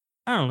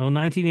 I don't know,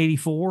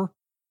 1984.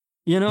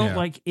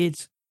 Like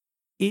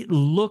it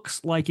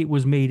looks like it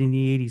was made in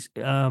the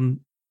 80s.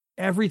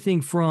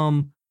 Everything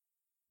from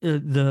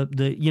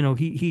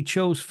he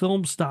chose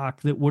film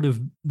stock that would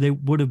have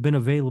been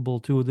available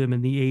to them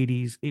in the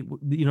 80s.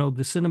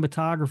 The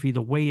cinematography,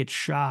 the way it's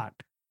shot,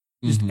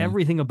 just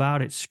everything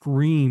about it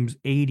screams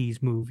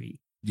 80s movie.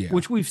 Yeah.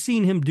 Which we've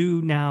seen him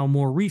do now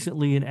more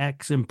recently in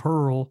X and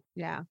Pearl.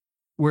 Yeah.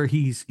 Where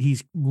he's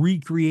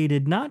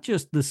recreated not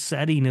just the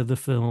setting of the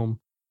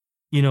film,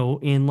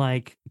 in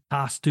like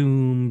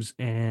costumes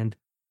and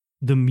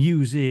the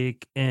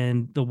music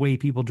and the way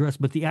people dress,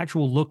 but the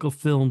actual look of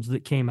films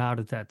that came out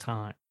at that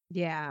time.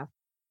 Yeah.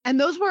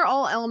 And those were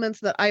all elements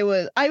that I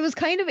was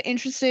kind of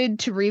interested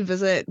to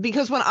revisit,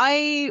 because when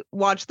I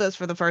watched this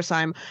for the first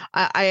time,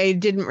 I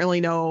didn't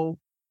really know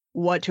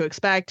what to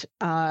expect.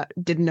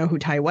 Didn't know who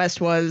Ty West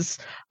was.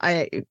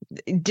 I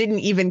didn't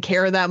even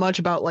care that much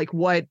about like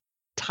what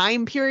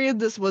time period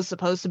this was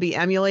supposed to be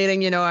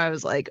emulating. I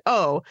was like,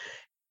 oh,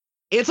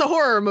 it's a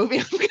horror movie.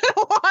 I'm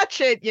gonna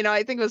watch it.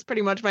 I think it was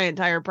pretty much my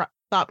entire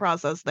thought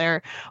process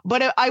there.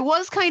 But I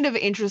was kind of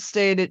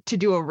interested to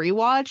do a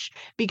rewatch,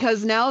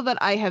 because now that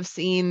I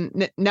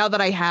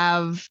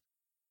have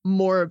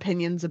more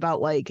opinions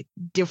about like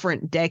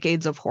different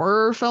decades of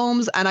horror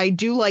films, and I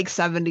do like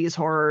 70s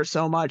horror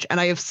so much, and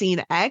I have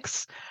seen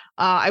X,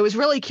 I was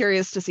really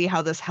curious to see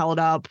how this held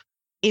up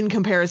in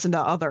comparison to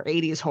other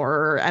 80s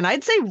horror, and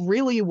I'd say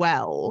really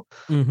well.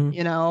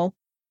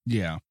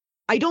 Yeah.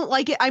 I don't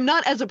like it. I'm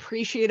not as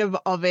appreciative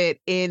of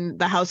it in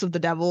The House of the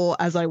Devil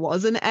as I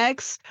was in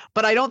X,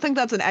 but I don't think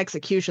that's an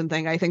execution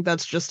thing. I think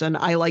that's just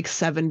I like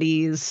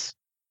 70s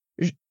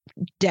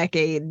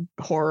decade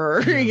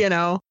horror,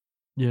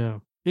 Yeah.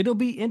 It'll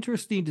be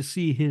interesting to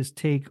see his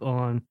take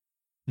on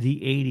the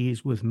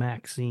 80s with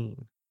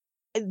Maxine.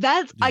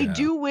 I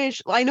do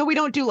wish, I know we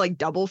don't do like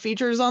double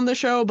features on the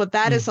show, but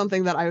that is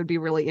something that I would be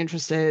really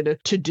interested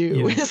to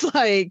do. Is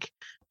like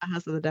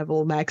House of the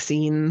Devil,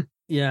 Maxine.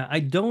 Yeah, I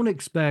don't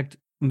expect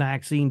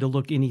Maxine to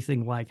look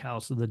anything like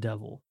House of the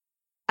Devil.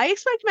 I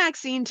expect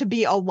Maxine to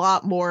be a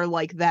lot more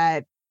like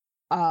that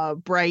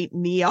bright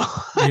neon,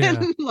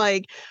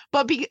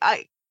 but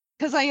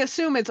because I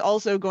assume it's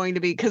also going to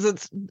be, because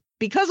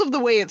of the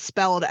way it's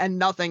spelled and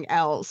nothing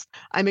else,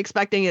 I'm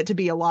expecting it to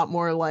be a lot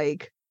more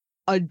like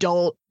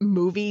adult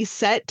movie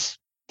set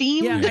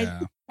themed. Yeah,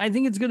 I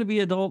think it's going to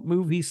be adult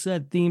movie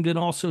set themed, and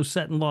also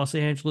set in Los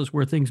Angeles,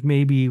 where things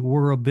maybe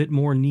were a bit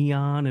more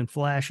neon and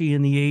flashy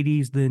in the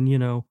 80s than,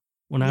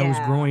 when I was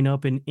Yeah. growing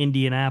up in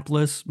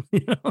Indianapolis.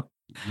 You know?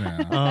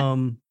 Yeah.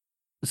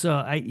 So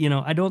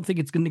I don't think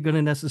it's going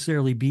to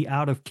necessarily be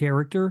out of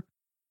character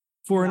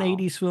for an No.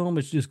 80s film.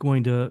 It's just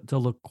going to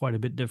look quite a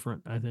bit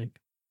different, I think.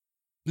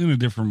 In a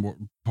different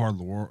part of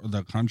the world,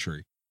 the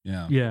country.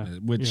 Yeah. Yeah,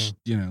 Which,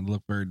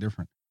 look very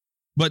different.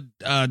 But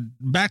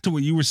back to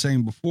what you were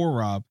saying before,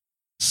 Rob,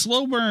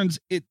 slow burns,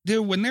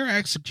 when they're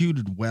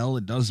executed well,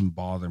 it doesn't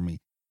bother me.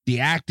 The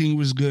acting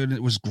was good.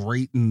 It was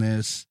great in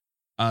this.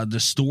 The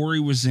story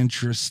was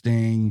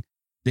interesting.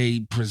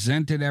 They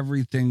presented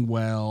everything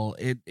well.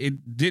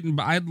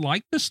 I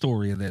like the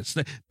story of this.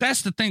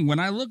 That's the thing. When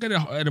I look at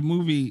a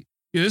movie,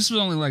 this was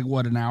only like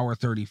an hour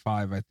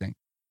 35, I think,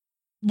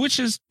 which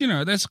is,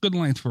 that's a good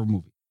length for a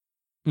movie.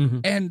 Mm-hmm.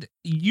 And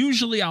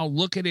usually I'll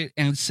look at it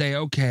and say,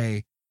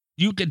 okay,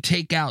 you could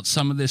take out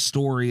some of this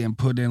story and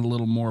put in a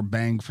little more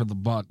bang for the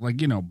buck, like,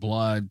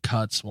 blood,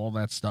 cuts, all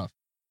that stuff.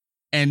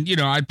 And,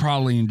 I'd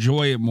probably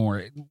enjoy it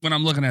more when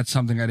I'm looking at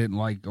something I didn't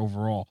like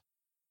overall.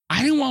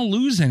 I didn't want to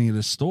lose any of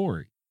the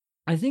story.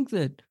 I think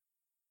that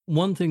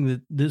one thing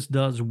that this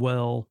does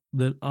well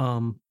that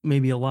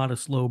maybe a lot of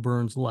slow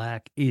burns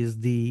lack is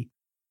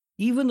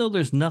even though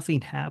there's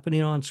nothing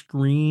happening on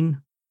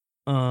screen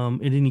at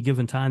any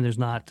given time, there's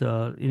not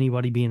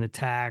anybody being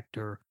attacked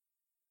or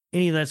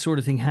any of that sort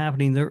of thing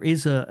happening, there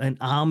is an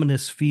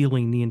ominous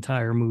feeling the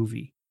entire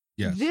movie.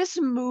 Yes. This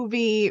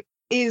movie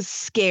is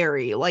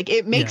scary. Like,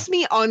 it makes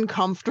me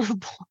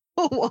uncomfortable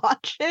to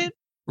watch it.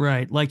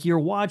 Right. Like, you're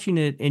watching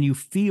it and you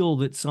feel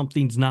that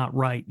something's not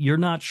right. You're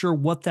not sure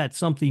what that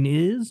something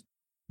is,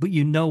 but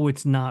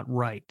it's not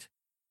right.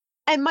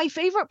 And my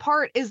favorite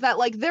part is that,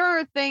 like, there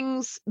are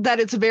things that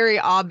it's very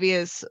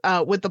obvious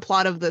with the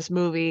plot of this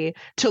movie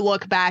to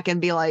look back and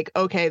be like,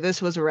 okay,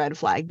 this was a red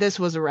flag. This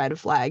was a red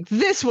flag.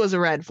 This was a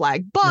red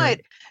flag.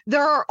 But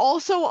there are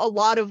also a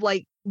lot of,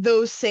 like,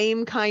 those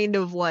same kind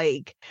of,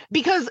 like,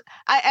 because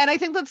I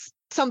think that's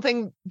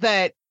something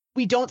that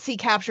we don't see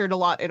captured a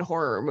lot in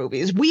horror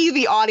movies. We,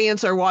 the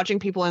audience, are watching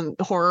people in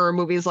horror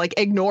movies like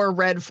ignore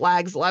red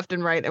flags left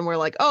and right, and we're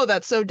like, oh,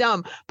 that's so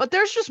dumb. But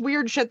there's just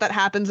weird shit that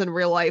happens in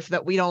real life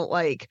that we don't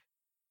like,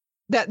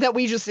 that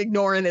we just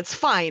ignore, and it's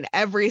fine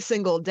every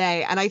single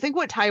day. And I think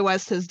what Ty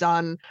West has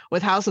done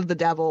with House of the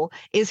Devil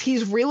is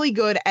he's really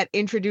good at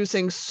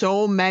introducing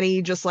so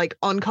many just like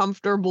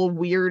uncomfortable,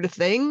 weird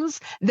things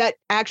that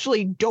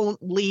actually don't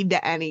lead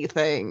to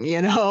anything,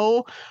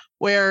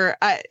 where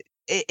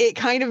it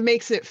kind of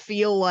makes it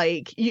feel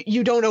like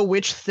you don't know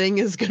which thing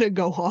is going to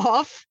go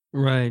off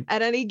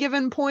at any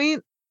given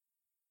point.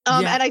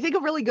 And I think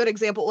a really good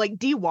example, like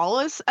Dee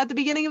Wallace at the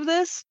beginning of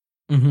this,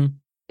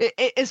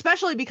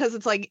 especially because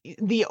it's like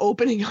the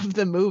opening of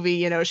the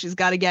movie, she's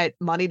got to get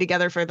money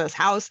together for this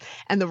house,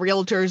 and the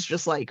realtor is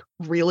just like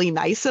really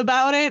nice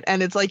about it.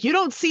 And it's like, you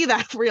don't see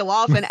that real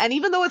often. And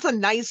even though it's a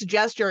nice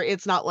gesture,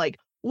 it's not like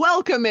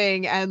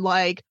welcoming and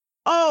like,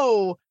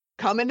 oh,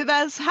 come into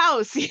this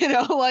house,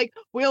 like,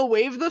 we'll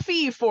waive the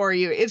fee for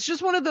you. It's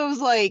just one of those,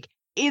 like,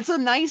 it's a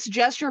nice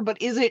gesture,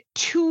 but is it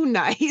too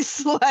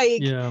nice?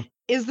 Like,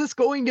 is this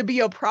going to be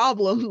a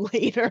problem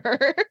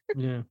later?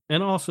 Yeah.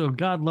 And also,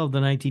 God love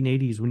the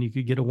 1980s when you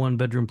could get a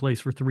 1-bedroom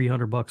place for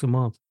 $300 a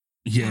month.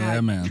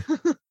 Yeah, man.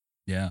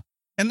 Yeah.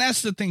 And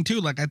that's the thing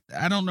too. Like,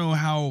 I don't know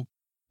how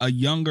a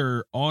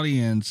younger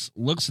audience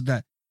looks at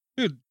that.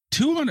 Dude,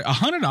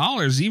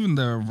 $100, even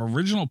the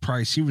original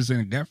price he was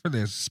going to get for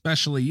this,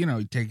 especially,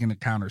 taking into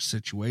account her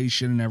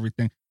situation and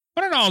everything.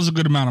 $100 is a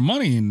good amount of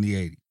money in the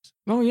 80s.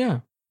 Oh, yeah,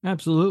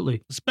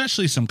 absolutely.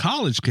 Especially some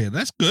college kid.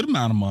 That's a good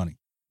amount of money.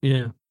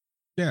 Yeah.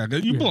 Yeah.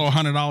 You blow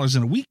 $100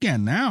 in a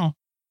weekend now.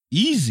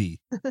 Easy.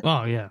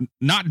 Oh, yeah.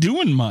 Not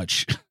doing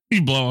much.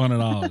 You blow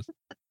 $100,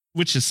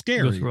 which is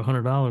scary. Goes for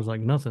 $100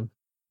 like nothing.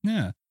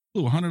 Yeah.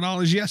 Blew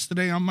 $100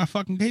 yesterday on my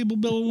fucking cable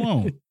bill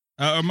alone.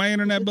 Or my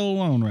internet bill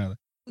alone, rather.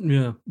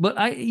 Yeah, but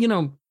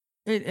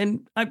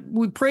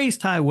we praise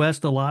Ty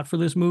West a lot for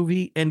this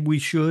movie, and we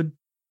should,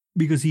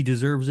 because he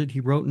deserves it. He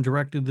wrote and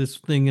directed this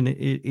thing, and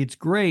it's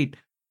great,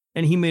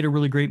 and he made a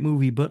really great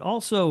movie. But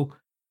also,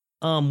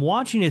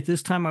 watching it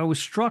this time, I was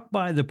struck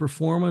by the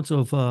performance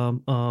of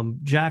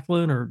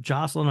Jacqueline or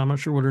Jocelyn, I'm not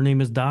sure what her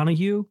name is,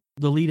 Donahue,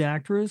 the lead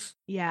actress.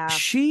 Yeah.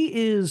 She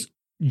is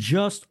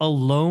just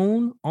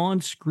alone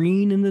on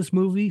screen in this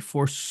movie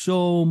for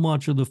so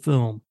much of the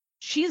film.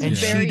 She's and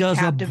very she does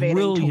captivating a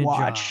brilliant to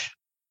watch.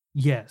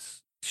 Job.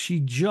 Yes, she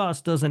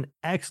just does an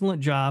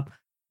excellent job,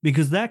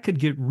 because that could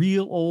get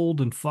real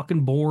old and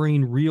fucking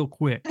boring real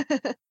quick.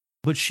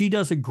 But she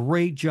does a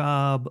great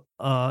job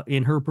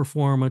in her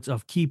performance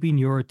of keeping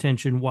your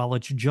attention while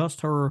it's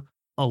just her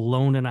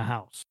alone in a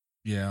house.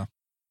 Yeah.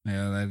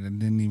 Yeah, I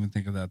didn't even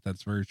think of that.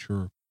 That's very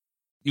true.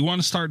 You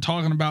want to start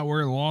talking about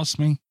where it lost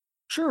me?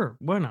 Sure,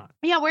 why not?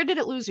 Yeah, where did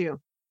it lose you?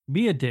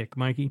 Be a dick,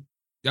 Mikey.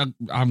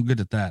 I'm good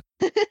at that.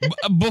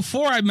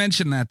 Before I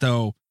mention that,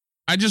 though,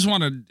 I just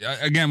want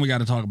to, again, we got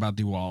to talk about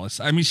Dee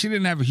Wallace. I mean, she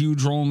didn't have a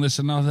huge role in this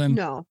or nothing.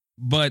 No.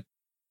 But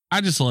I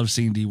just love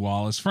seeing Dee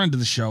Wallace. Friend of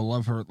the show,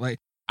 love her.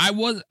 Like,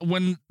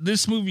 when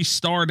this movie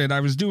started, I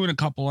was doing a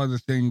couple other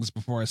things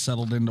before I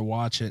settled in to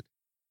watch it.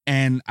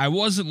 And I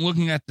wasn't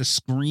looking at the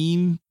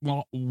screen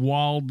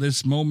while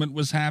this moment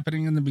was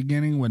happening in the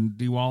beginning when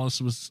Dee Wallace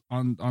was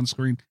on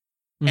screen.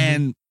 Mhm.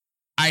 And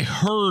I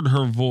heard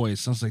her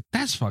voice. I was like,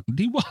 that's fucking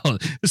Dee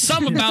Wallace. There's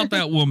something about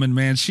that woman,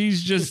 man.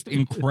 She's just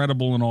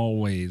incredible in all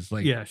ways.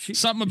 Like, Yeah,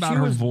 something about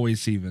her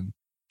voice even.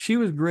 She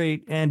was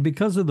great. And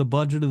because of the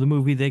budget of the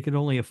movie, they could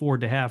only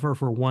afford to have her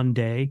for one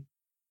day.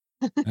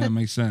 That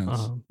makes sense.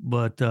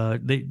 But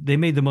they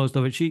made the most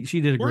of it. She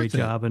did a great Worth it.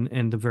 job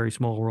and the very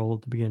small role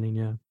at the beginning.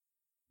 Yeah.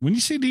 When you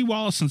see Dee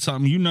Wallace in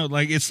something, you know,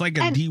 like it's like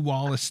a Dee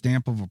Wallace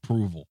stamp of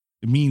approval.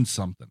 It means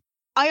something.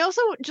 I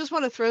also just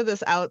want to throw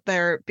this out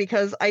there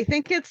because I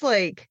think it's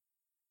like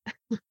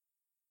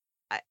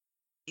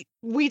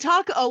we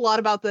talk a lot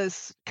about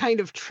this kind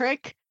of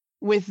trick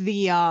with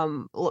the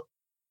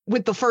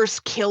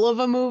first kill of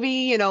a movie,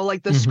 you know,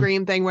 like the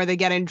Scream thing where they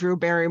get in Drew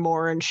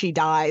Barrymore and she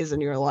dies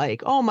and you're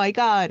like, oh my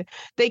God,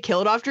 they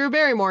killed off Drew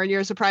Barrymore and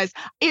you're surprised.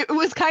 It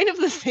was kind of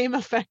the same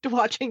effect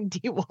watching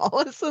Dee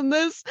Wallace in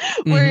this,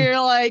 where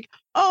you're like,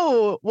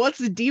 oh, what's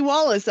Dee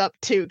Wallace up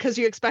to? Because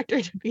you expect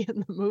her to be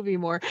in the movie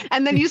more.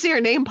 And then you see her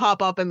name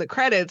pop up in the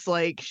credits,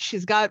 like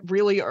she's got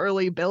really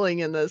early billing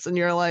in this. And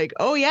you're like,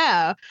 oh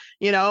yeah,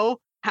 you know,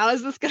 how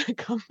is this going to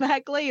come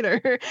back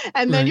later?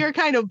 And then you're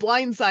kind of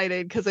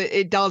blindsided because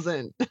it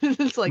doesn't.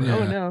 It's like,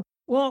 oh no.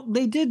 Well,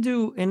 they did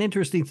do an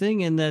interesting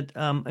thing in that,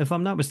 if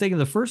I'm not mistaken,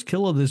 the first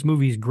kill of this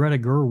movie is Greta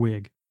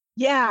Gerwig.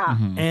 Yeah.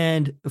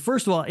 And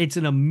first of all, it's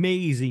an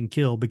amazing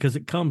kill because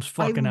it comes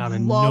fucking out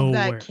of nowhere. I love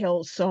that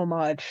kill so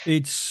much.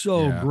 It's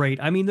so great.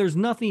 I mean, there's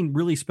nothing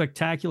really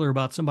spectacular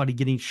about somebody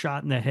getting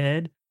shot in the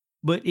head,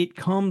 but it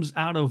comes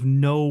out of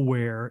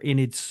nowhere and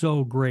it's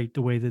so great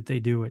the way that they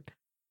do it.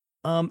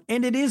 And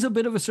it is a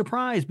bit of a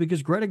surprise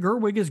because Greta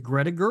Gerwig is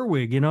Greta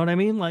Gerwig. You know what I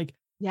mean? Like,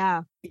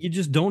 yeah, you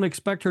just don't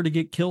expect her to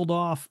get killed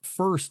off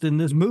first in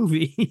this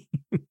movie.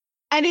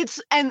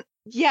 It's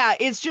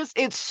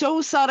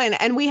so sudden.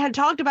 And we had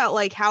talked about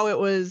like how it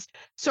was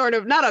sort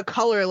of not a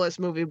colorless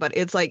movie, but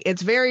it's like,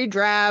 it's very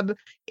drab.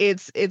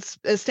 It's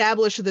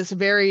established this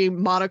very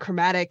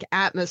monochromatic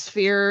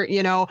atmosphere.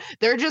 You know,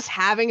 they're just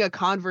having a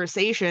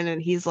conversation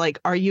and he's like,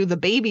 are you the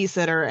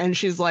babysitter? And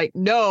she's like,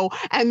 no.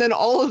 And then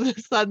all of a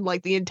sudden,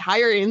 like the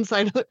entire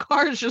inside of the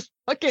car is just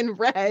fucking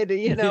red,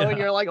 you know, and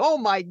you're like, oh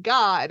my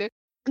God,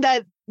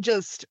 that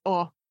just,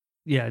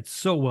 yeah, it's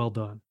so well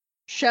done.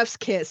 Chef's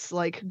kiss,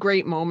 like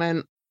great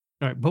moment.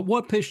 All right, but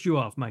what pissed you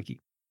off,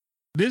 Mikey?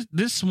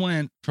 This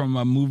went from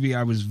a movie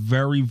I was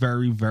very,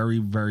 very, very,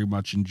 very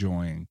much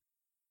enjoying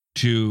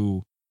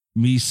to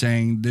me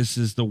saying this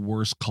is the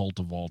worst cult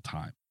of all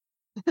time.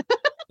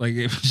 Like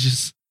it was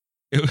just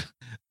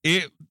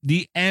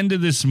the end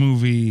of this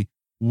movie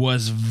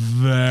was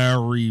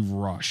very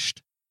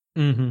rushed.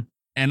 Mm-hmm.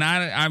 And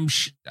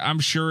I'm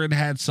sure it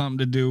had something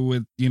to do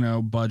with, you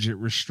know, budget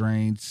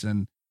restraints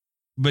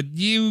but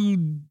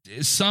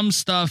some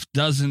stuff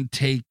doesn't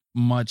take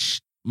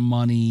much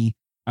money.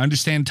 I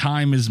understand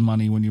time is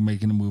money when you're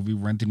making a movie,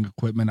 renting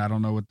equipment. I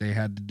don't know what they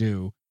had to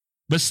do,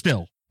 but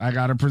still, I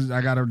gotta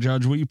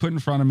judge what you put in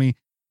front of me.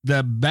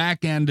 The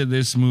back end of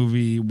this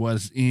movie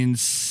was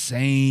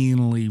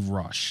insanely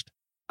rushed.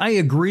 I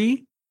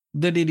agree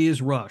that it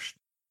is rushed,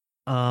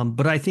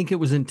 but I think it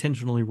was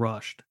intentionally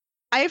rushed.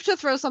 I have to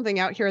throw something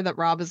out here that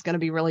Rob is going to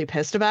be really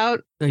pissed about.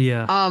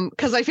 Yeah.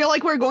 Because I feel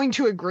like we're going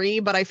to agree,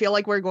 but I feel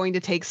like we're going to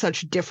take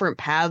such different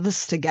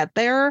paths to get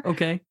there.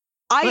 Okay.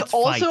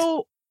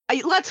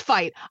 Let's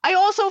fight. I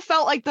also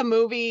felt like the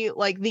movie,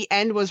 like the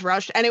end was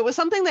rushed, and it was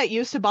something that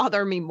used to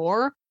bother me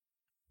more.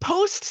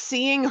 Post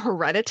seeing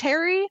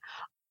Hereditary,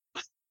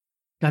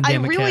 I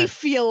really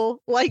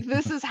feel like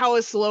this is how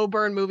a slow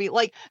burn movie,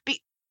 like,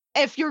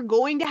 if you're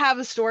going to have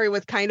a story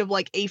with kind of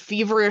like a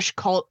feverish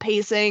cult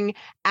pacing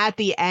at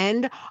the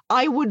end,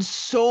 I would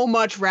so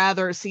much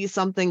rather see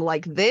something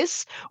like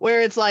this,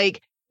 where it's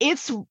like,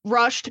 it's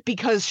rushed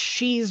because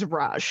she's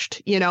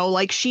rushed, you know,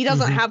 like she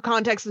doesn't have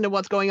context into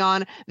what's going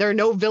on. There are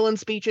no villain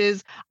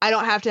speeches. I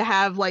don't have to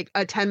have like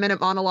a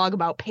 10-minute monologue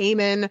about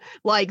Payman.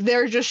 Like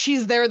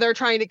she's there. They're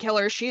trying to kill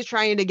her. She's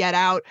trying to get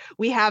out.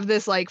 We have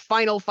this like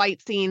final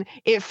fight scene.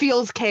 It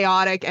feels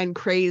chaotic and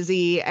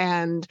crazy.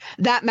 And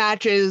that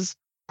matches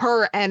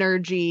her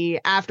energy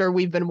after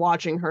we've been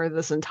watching her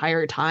this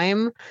entire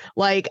time.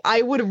 Like,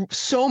 I would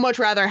so much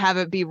rather have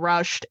it be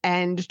rushed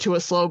end to a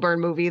slow burn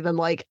movie than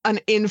like an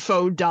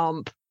info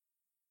dump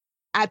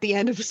at the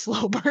end of a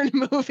slow burn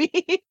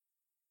movie.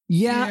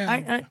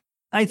 I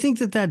think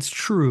that that's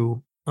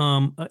true.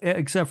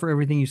 Except for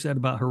everything you said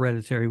about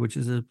Hereditary, which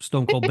is a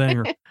stone cold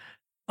banger.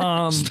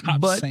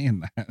 Stop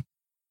saying that.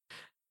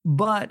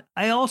 But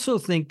I also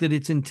think that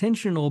it's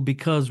intentional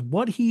because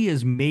what he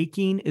is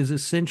making is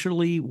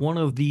essentially one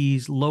of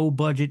these low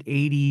budget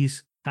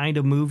 80s kind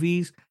of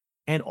movies.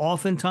 And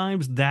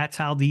oftentimes that's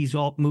how these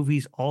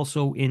movies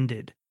also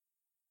ended.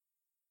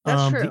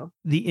 That's true.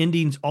 The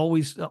endings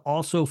always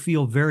also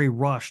feel very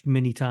rushed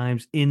many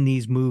times in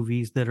these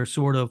movies that are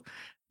sort of,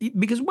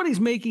 because what he's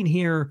making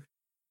here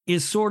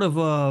is sort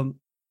of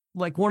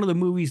like one of the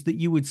movies that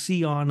you would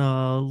see on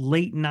a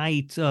late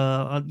night,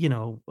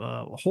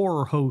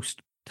 horror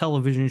host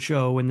television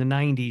show in the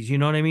 90s. You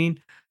know what I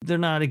mean? They're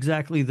not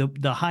exactly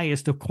the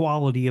highest of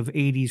quality of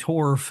 80s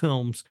horror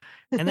films.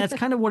 And that's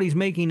kind of what he's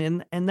making.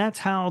 And that's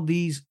how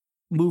these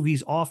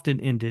movies often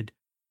ended.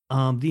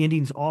 The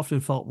endings often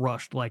felt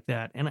rushed like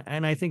that.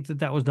 And I think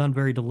that was done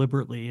very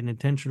deliberately and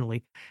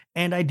intentionally.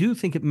 And I do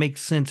think it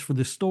makes sense for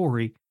the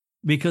story,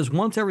 because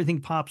once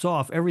everything pops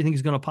off,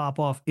 everything's going to pop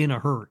off in a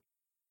hurry.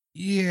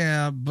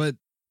 Yeah, but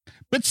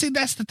see,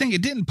 that's the thing.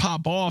 It didn't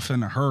pop off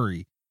in a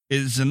hurry.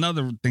 Is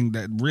another thing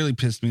that really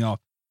pissed me off.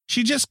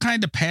 She just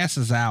kind of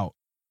passes out.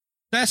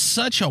 That's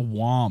such a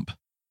womp.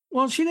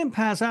 Well, she didn't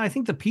pass out. I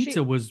think the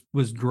pizza was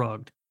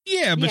drugged.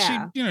 Yeah, but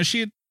Yeah.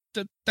 she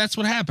that's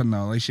what happened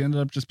though. Like, she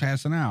ended up just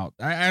passing out.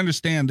 I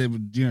understand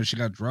that, she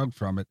got drugged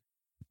from it.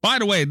 By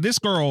the way, this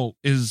girl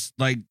is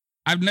like,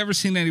 I've never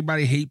seen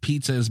anybody hate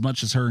pizza as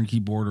much as her and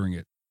keep ordering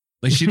it.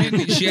 Like, she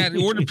had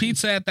ordered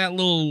pizza at that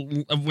little,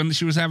 when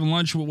she was having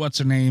lunch with what's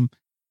her name,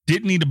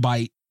 didn't need a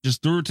bite,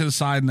 just threw it to the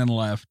side and then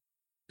left.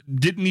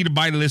 Didn't need a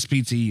bite of this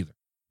pizza either.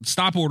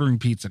 Stop ordering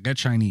pizza, get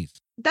Chinese.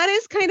 That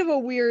is kind of a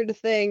weird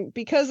thing,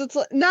 because it's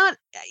not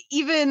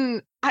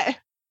even, I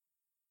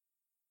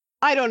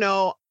don't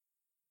know.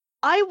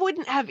 I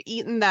wouldn't have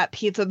eaten that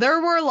pizza.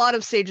 There were a lot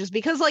of stages,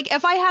 because like,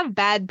 if I have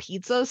bad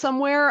pizza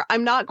somewhere,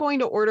 I'm not going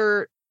to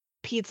order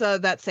pizza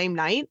that same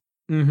night,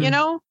 Mhm. you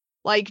know?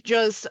 Like,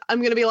 just, I'm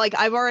going to be like,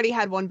 I've already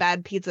had one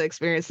bad pizza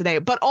experience today.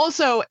 But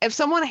also, if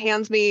someone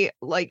hands me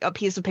like a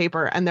piece of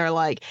paper and they're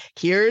like,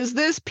 here's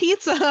this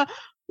pizza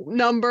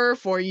number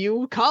for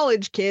you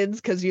college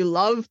kids because you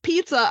love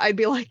pizza, I'd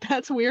be like,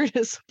 that's weird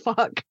as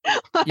fuck.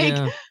 Like,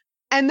 Yeah.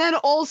 and then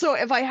also,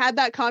 if I had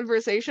that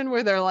conversation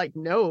where they're like,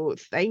 no,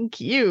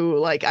 thank you,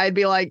 like, I'd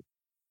be like,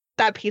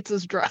 that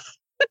pizza's dry.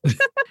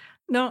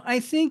 No, I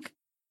think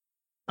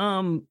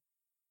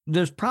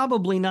there's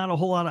probably not a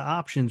whole lot of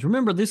options.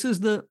 Remember, this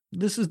is the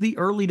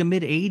early to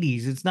mid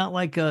 80s. It's not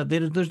like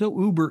there's no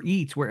Uber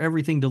Eats where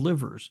everything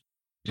delivers.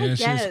 Yeah, she's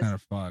guess. kind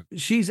of fucked.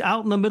 She's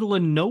out in the middle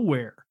of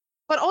nowhere.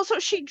 But also,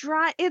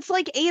 it's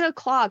like 8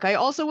 o'clock. I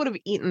also would have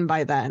eaten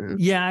by then.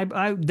 Yeah,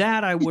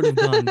 I would have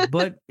done,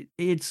 but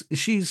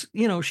she's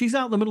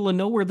out in the middle of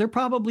nowhere. There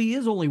probably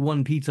is only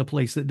one pizza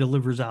place that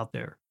delivers out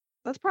there.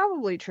 That's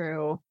probably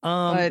true.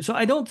 But So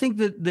I don't think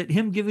that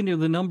him giving her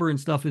the number and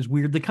stuff is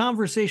weird. The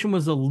conversation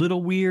was a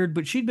little weird,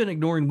 but she'd been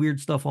ignoring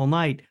weird stuff all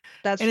night.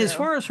 that's And true. as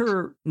far as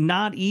her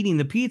not eating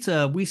the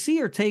pizza, we see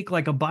her take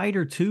like a bite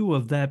or two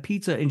of that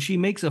pizza, and she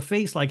makes a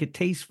face like it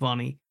tastes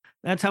funny.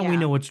 That's how we Yeah.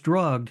 know it's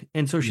drugged.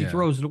 And so she Yeah.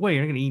 throws it away.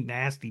 You're not going to eat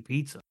nasty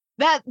pizza.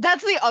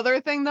 That's the other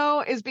thing,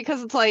 though, is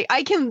because it's like,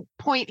 I can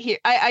point here,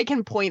 I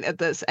can point at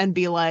this and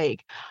be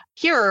like,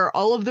 here are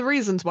all of the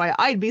reasons why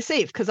I'd be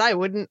safe, because I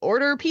wouldn't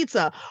order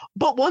pizza.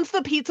 But once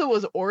the pizza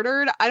was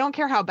ordered, I don't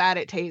care how bad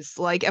it tastes.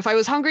 Like, if I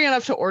was hungry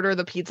enough to order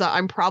the pizza,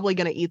 I'm probably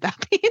going to eat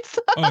that pizza.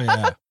 Oh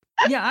yeah.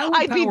 Yeah, I would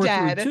I'd be power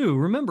dead. through too.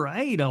 Remember,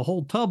 I ate a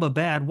whole tub of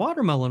bad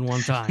watermelon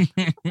one time.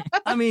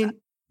 I mean,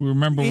 We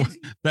remember It's-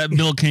 that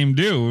bill came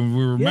due, and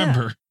we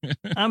remember.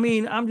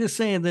 I'm just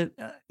saying that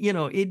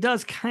it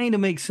does kind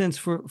of make sense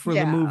for the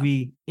Yeah.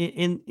 movie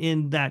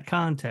in that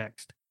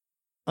context.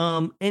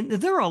 And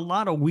there are a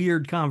lot of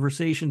weird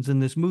conversations in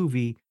this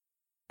movie,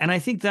 and I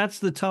think that's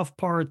the tough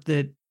part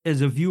that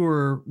as a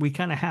viewer we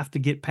kind of have to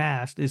get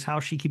past, is how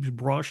she keeps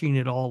brushing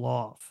it all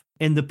off.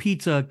 And the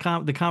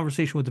the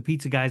conversation with the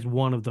pizza guy is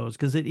one of those,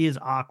 because it is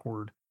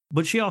awkward.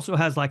 But she also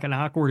has like an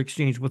awkward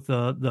exchange with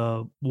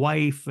the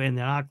wife, and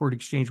an awkward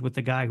exchange with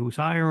the guy who's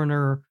hiring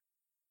her.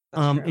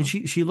 That's true. And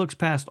she looks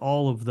past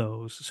all of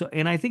those. So,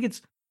 and I think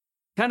it's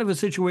kind of a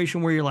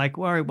situation where you're like,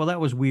 well, all right, well, that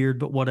was weird,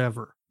 but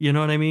whatever. You know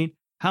what I mean?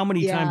 How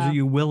many times Yeah. are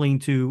you willing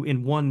to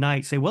in one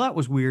night say, well, that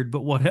was weird,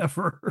 but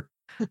whatever?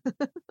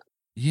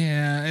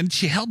 Yeah, and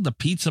she held the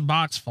pizza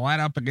box flat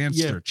up against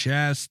Yeah. her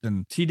chest,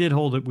 and She did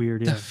hold it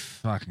weird. Yeah.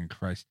 fucking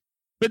Christ.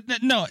 But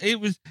no, it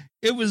was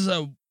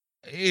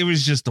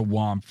just a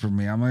womp for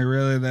me. I'm like,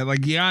 really? That,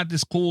 like, you got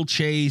this cool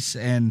chase,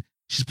 and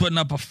she's putting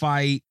up a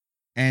fight,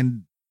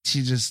 and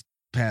she just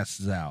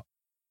passes out.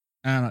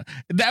 I don't know.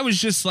 That was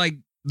just like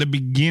the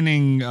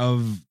beginning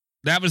of,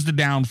 that was the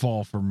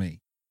downfall for me.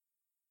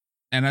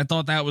 And I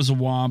thought that was a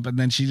womp, and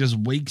then she just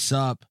wakes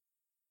up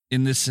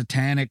in this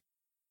satanic,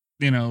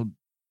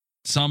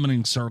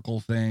 summoning circle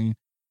thing.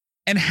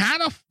 And how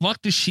the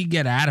fuck does she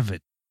get out of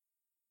it?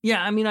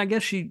 Yeah. I mean, I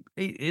guess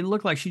it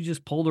looked like she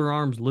just pulled her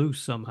arms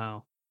loose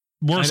somehow.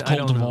 Worst I cult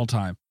don't of know. all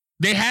time.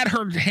 They had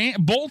her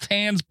both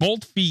hands,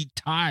 both feet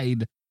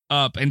tied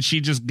up, and she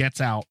just gets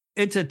out.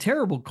 It's a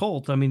terrible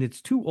cult. I mean, it's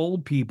two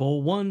old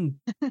people, one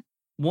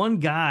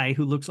guy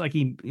who looks like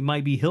he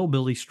might be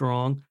hillbilly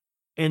strong,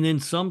 and then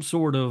some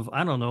sort of,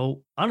 I don't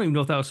even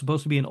know if that was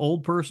supposed to be an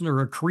old person or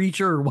a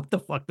creature or what the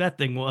fuck that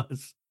thing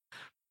was.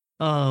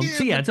 So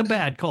yeah, it's a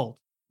bad cult.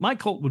 My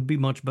cult would be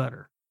much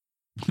better.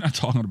 I'm not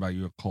talking about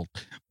you, a cult.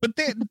 But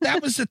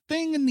that was the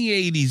thing in the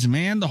 80s,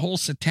 man. The whole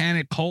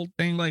satanic cult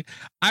thing. Like,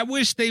 I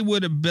wish they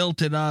would have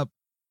built it up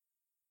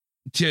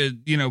to,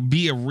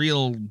 be a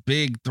real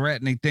big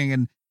threatening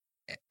thing.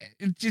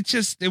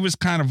 it was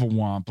kind of a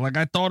womp. Like,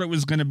 I thought it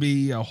was going to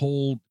be a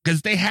whole,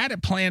 because they had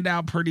it planned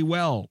out pretty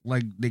well.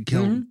 Like, they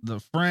killed the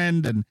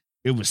friend, and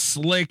it was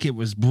slick, it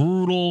was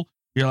brutal.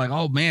 You're like,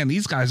 oh man,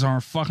 these guys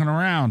aren't fucking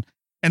around.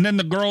 And then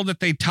the girl that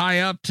they tie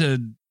up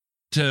to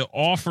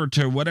offer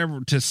to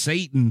whatever, to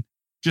Satan,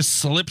 just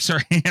slips her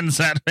hands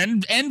out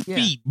and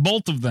feet,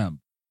 both of them.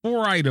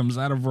 4 items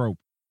out of rope.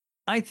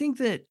 I think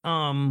that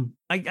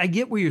I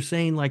get what you're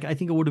saying. Like, I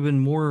think it would have been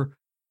more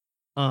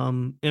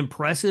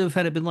impressive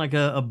had it been like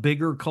a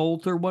bigger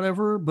cult or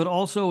whatever, but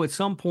also at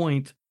some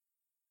point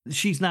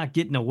she's not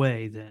getting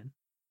away then.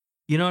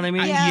 You know what I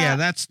mean? Yeah,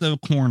 that's the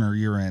corner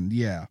you're in.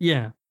 Yeah.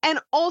 Yeah. And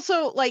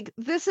also, like,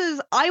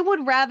 I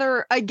would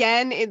rather,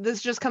 again,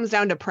 this just comes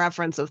down to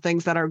preference of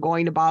things that are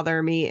going to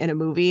bother me in a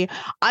movie.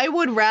 I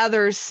would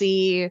rather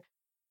see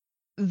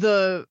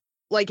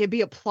it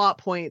be a plot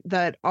point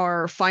that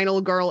our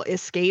final girl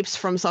escapes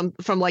from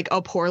like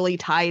a poorly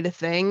tied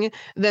thing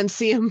than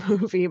see a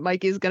movie.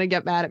 Mikey's gonna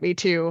get mad at me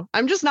too.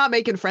 I'm just not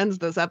making friends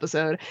this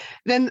episode.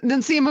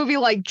 Then see a movie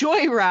like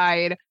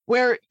Joyride,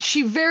 where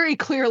she very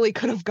clearly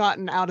could have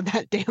gotten out of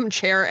that damn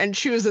chair and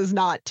chooses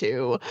not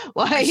to.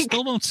 Like, I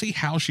still don't see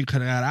how she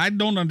could have. I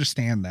don't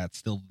understand that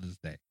still to this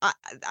day.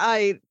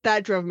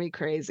 That drove me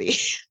crazy.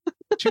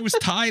 She was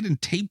tied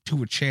and taped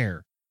to a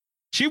chair.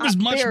 She was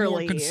much barely.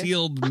 more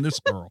concealed than this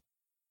girl.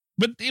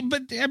 But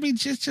I mean,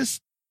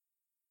 she's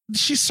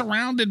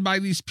surrounded by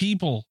these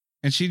people,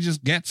 and she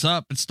just gets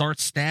up and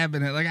starts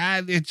stabbing it.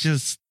 Like,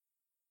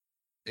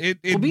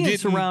 being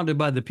surrounded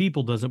by the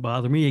people doesn't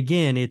bother me.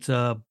 Again, it's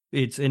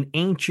an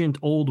ancient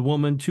old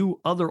woman, 2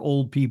 other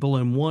old people,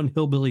 and 1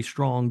 hillbilly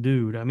strong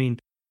dude. I mean,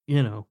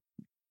 you know,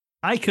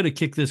 I could have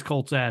kicked this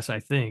cult's ass, I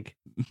think.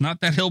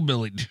 Not that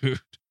hillbilly dude.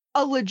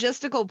 A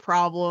logistical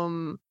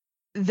problem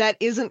that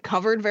isn't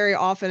covered very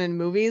often in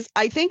movies.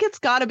 I think it's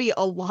got to be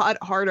a lot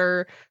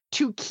harder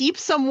to keep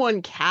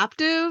someone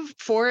captive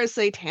for a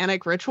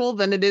satanic ritual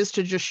than it is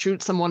to just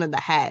shoot someone in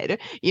the head.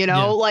 You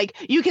know, like,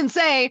 you can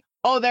say,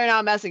 oh, they're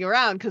not messing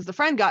around because the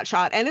friend got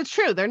shot. And it's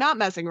true, they're not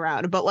messing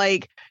around. But,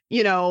 like,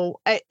 you know,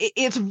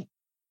 it's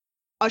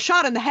a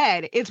shot in the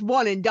head. It's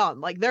one and done.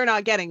 Like, they're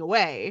not getting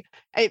away.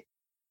 It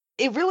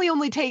really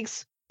only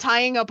takes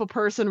tying up a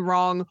person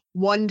wrong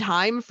one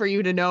time for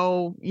you to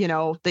know, you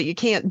know, that you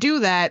can't do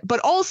that. But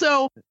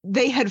also,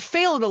 they had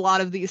failed a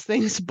lot of these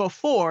things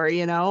before,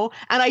 you know,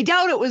 and I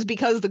doubt it was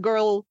because the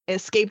girl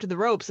escaped the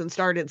ropes and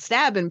started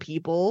stabbing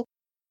people,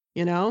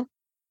 you know.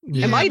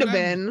 It might have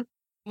been.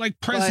 Like,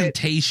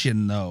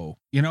 presentation, though,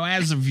 you know,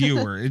 as a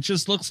viewer, it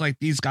just looks like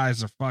these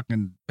guys are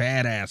fucking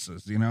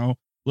badasses, you know.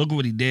 Look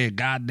what he did.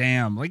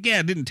 Goddamn. Like,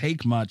 yeah, it didn't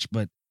take much,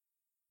 but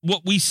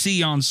what we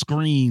see on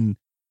screen,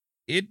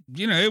 it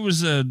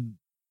was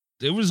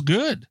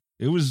good.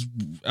 It was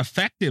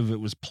effective. It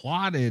was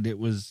plotted. It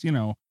was, you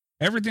know,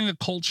 everything a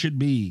cult should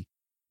be.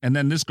 And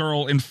then this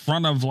girl in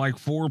front of like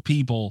 4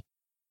 people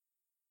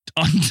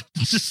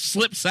just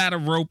slips out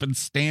of rope and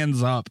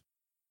stands up.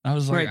 I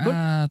was like,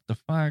 what the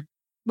fuck?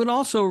 But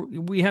also,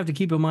 we have to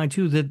keep in mind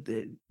too that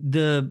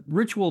the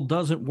ritual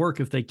doesn't work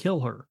if they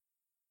kill her.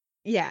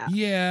 Yeah.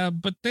 Yeah,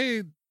 but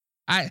it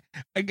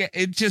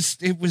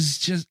was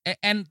just,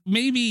 and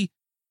maybe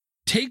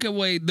take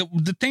away the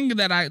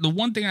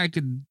one thing I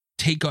could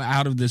take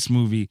out of this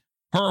movie,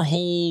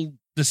 the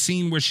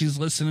scene where she's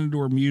listening to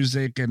her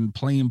music and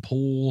playing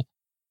pool.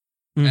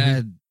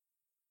 And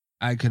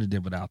I could have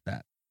did without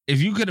that.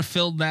 If you could have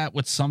filled that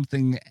with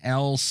something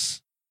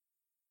else,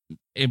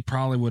 it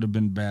probably would have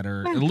been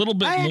better. A little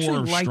bit more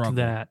of liked struggle.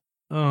 That.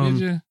 Did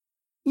you?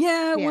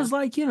 Yeah, it was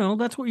like, you know,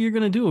 that's what you're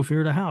going to do if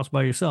you're at a house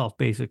by yourself,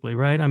 basically,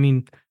 right? I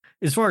mean,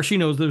 as far as she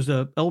knows, there's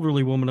an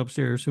elderly woman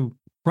upstairs who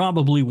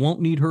probably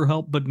won't need her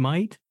help, but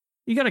might.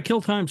 You got to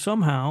kill time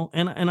somehow.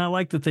 And I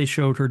like that they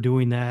showed her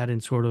doing that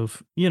and sort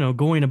of, you know,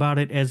 going about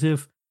it as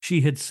if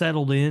she had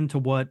settled into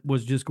what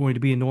was just going to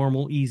be a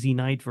normal, easy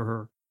night for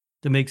her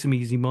to make some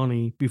easy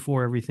money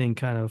before everything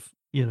kind of,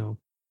 you know,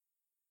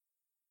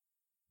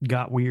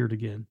 got weird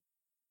again.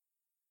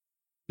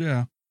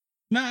 Yeah.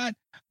 Not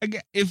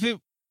again.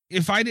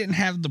 If I didn't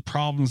have the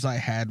problems I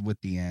had with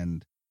the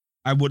end,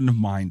 I wouldn't have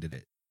minded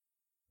it.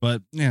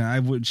 But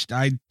yeah,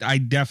 I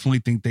definitely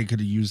think they could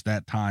have used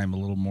that time a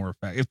little more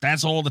effective. If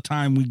that's all the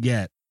time we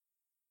get,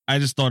 I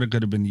just thought it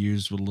could have been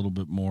used with a little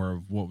bit more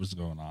of what was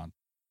going on.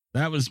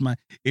 That was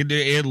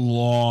it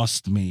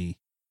lost me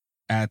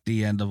at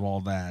the end of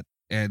all that,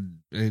 and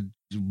it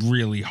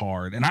really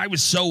hard. And I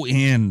was so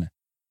in,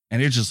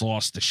 and it just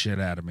lost the shit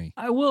out of me.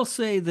 I will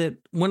say that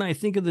when I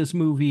think of this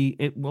movie,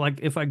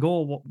 if I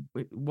go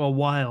a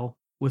while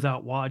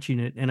without watching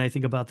it, and I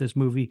think about this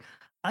movie,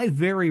 I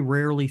very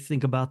rarely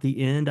think about the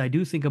end. I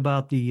do think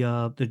about the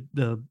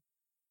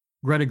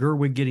Greta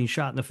Gerwig getting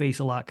shot in the face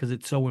a lot because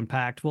it's so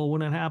impactful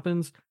when it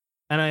happens.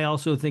 And I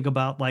also think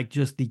about like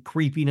just the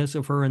creepiness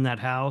of her in that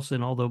house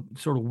and all the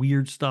sort of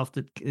weird stuff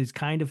that is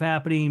kind of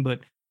happening, but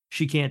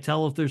she can't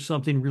tell if there's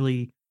something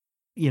really,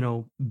 you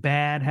know,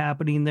 bad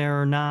happening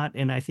there or not.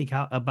 And I think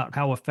about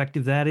how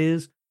effective that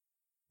is.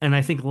 And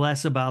I think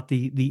less about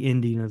the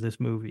ending of this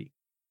movie.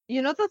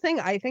 You know, the thing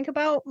I think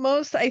about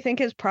most, I think,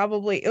 is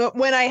probably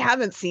when I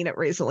haven't seen it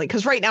recently,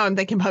 because right now I'm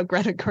thinking about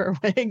Greta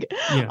Gerwig.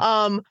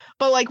 Yeah.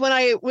 But like when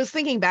I was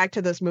thinking back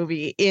to this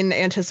movie in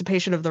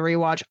anticipation of the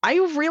rewatch,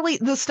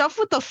 the stuff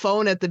with the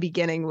phone at the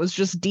beginning was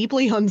just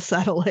deeply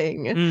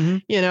unsettling. Mm-hmm.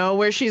 You know,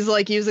 where she's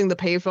like using the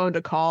payphone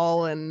to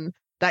call, and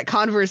that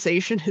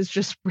conversation is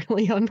just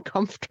really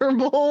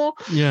uncomfortable.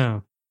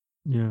 Yeah.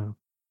 Yeah.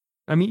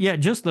 I mean, yeah,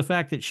 just the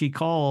fact that she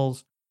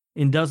calls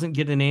and doesn't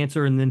get an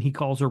answer, and then he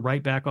calls her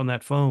right back on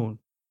that phone.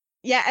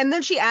 Yeah, and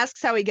then she asks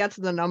how he gets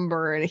the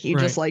number, and he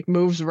Right. just like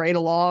moves right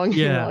along.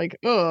 Yeah. You're like,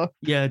 ugh.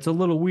 Yeah, it's a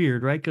little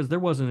weird, right? Because there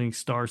wasn't any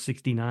Star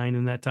 69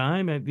 in that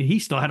time. He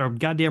still had a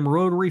goddamn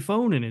rotary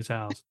phone in his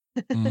house.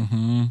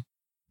 Mm-hmm.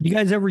 You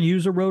guys ever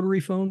use a rotary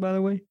phone, by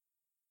the way?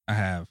 I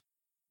have.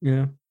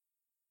 Yeah.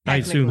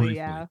 I Technically,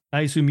 yeah.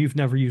 assume you've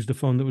never used a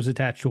phone that was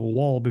attached to a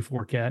wall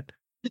before, Kat.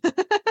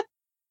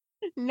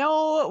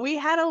 No, we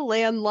had a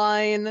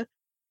landline.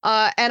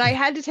 And I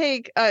had to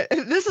take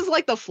this is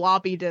like the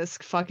floppy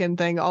disk fucking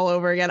thing all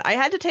over again. I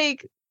had to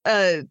take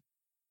a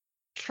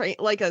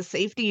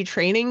safety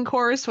training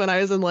course when I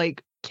was in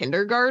like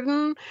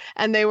kindergarten,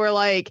 and they were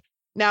like,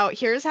 now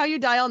here's how you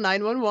dial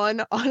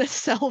 911 on a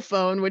cell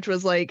phone, which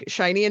was like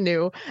shiny and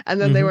new, and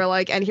then they were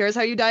like, and here's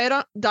how you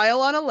dial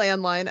on a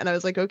landline, and I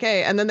was like,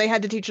 okay. And then they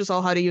had to teach us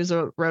all how to use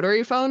a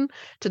rotary phone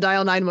to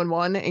dial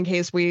 911 in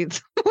case we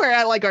were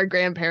at like our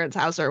grandparents'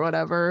 house or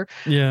whatever.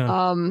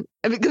 Yeah.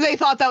 Because they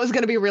thought that was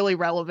going to be really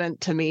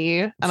relevant to me,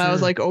 and I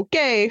was like,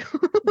 okay.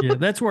 Yeah,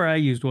 that's where I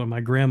used one.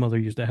 My grandmother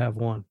used to have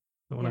one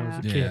when I was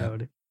a kid. Yeah.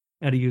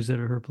 I had to use it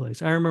at her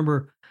place. I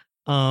remember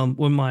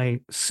when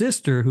my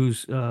sister,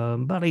 who's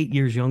about 8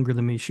 years younger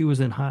than me, she was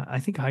in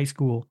high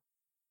school,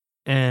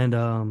 and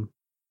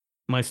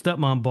my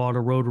stepmom bought a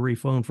rotary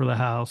phone for the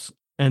house,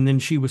 and then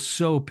she was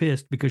so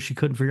pissed because she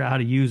couldn't figure out how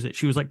to use it.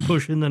 She was like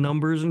pushing the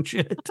numbers and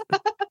shit.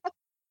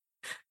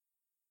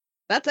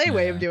 That's a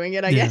way of doing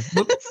it, I guess.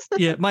 But,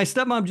 yeah, my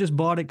stepmom just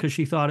bought it because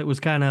she thought it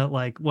was kind of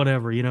like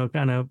whatever,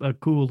 kind of a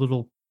cool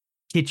little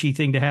kitschy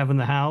thing to have in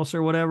the house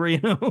or whatever,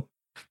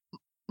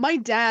 My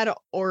dad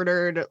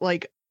ordered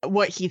like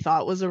what he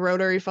thought was a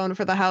rotary phone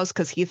for the house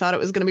because he thought it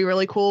was going to be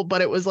really cool,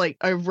 but it was like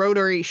a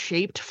rotary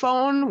shaped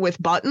phone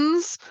with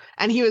buttons,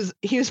 and he was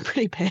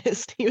pretty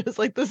pissed. He was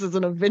like, this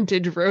isn't a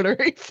vintage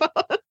rotary phone.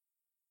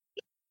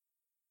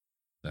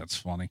 That's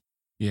funny.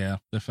 Yeah.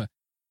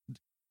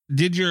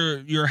 Did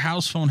your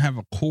house phone have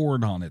a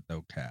cord on it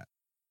though, Kat?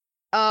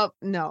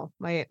 No,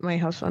 my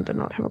house phone did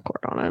not have a cord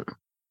on it.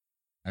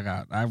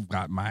 I've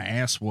got my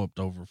ass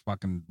whooped over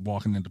fucking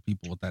walking into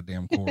people with that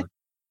damn cord.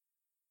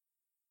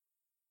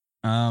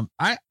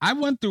 I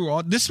went through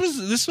all this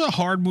was a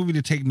hard movie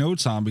to take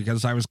notes on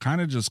because I was kind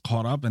of just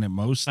caught up in it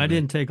most of I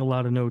didn't take a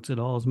lot of notes at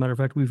all. As a matter of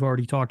fact, we've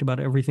already talked about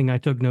everything I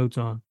took notes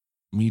on.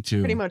 Me too.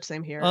 Pretty much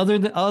same here. Other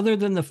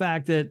than the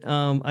fact that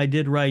I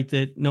did write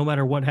that no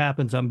matter what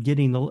happens, I'm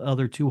getting the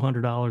other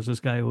 $200 this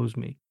guy owes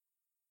me.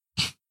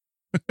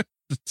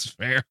 That's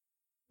fair.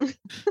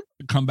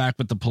 Come back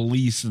with the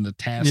police and the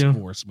task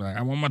force. But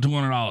I want my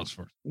 $200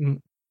 first.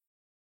 Mm.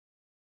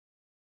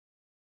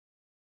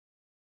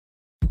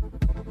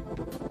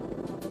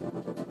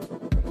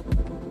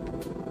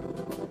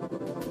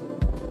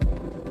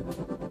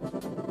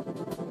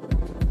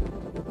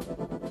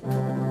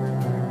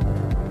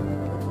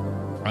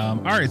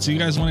 All right, so you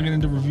guys want to get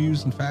into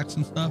reviews and facts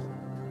and stuff?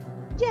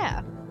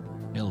 Yeah.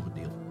 Hell of a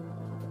deal.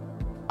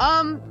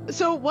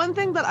 So one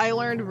thing that I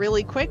learned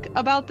really quick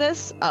about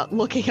this,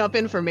 looking up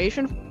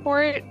information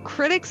for it,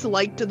 critics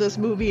liked this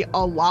movie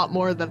a lot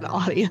more than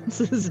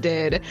audiences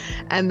did,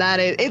 and that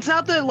it's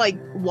not the like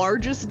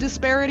largest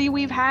disparity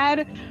we've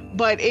had,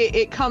 but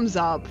it comes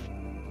up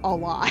a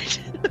lot.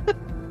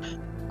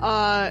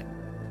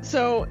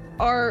 So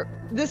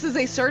this is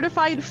a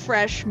certified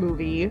fresh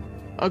movie,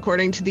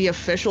 according to the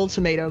official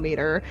Tomato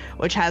Meter,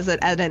 which has it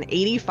at an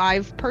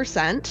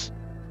 85%,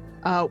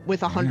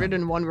 with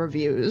 101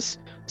 reviews.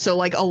 So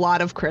like a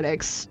lot of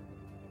critics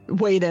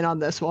weighed in on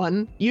this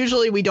one.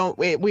 Usually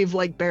we've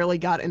like barely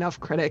got enough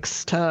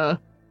critics to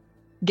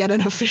get an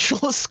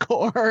official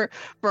score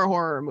for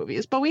horror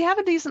movies, but we have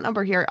a decent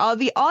number here.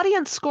 The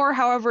audience score,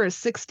 however, is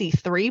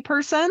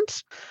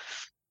 63%.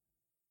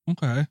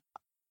 Okay.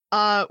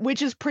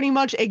 Which is pretty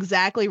much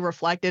exactly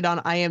reflected on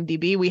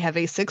IMDb. We have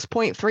a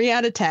 6.3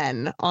 out of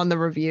 10 on the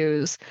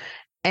reviews.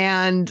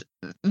 And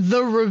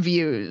the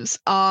reviews,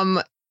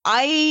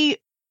 I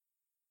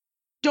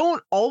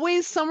don't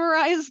always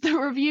summarize the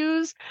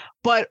reviews,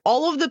 but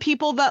all of the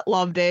people that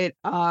loved it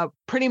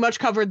pretty much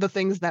covered the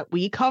things that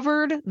we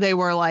covered. They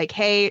were like,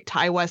 hey,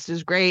 Ty West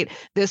is great.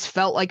 This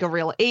felt like a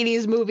real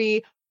 80s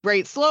movie.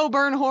 Great slow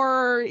burn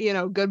horror,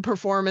 good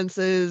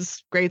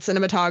performances, great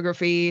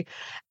cinematography.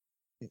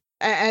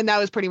 And that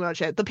was pretty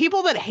much it. The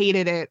people that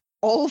hated it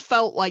all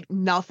felt like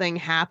nothing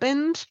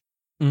happened.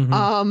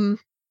 Mm-hmm.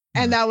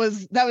 And that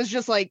was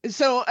just like,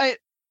 so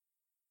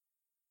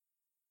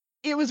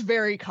it was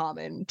very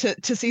common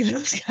to see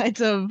those kinds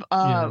of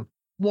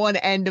one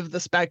end of the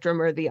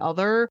spectrum or the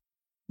other.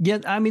 Yeah,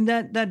 I mean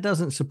that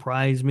doesn't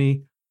surprise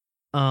me.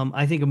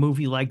 I think a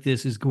movie like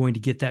this is going to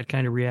get that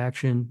kind of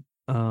reaction.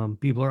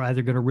 People are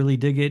either going to really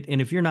dig it,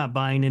 and if you're not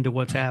buying into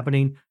what's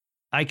happening,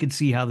 I could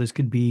see how this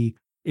could be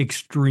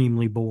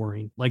extremely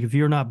boring. Like if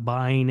you're not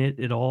buying it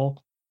at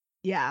all,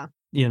 Yeah.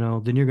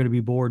 then you're going to be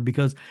bored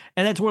and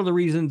that's one of the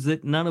reasons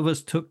that none of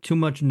us took too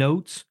much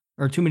notes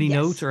or too many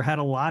notes or had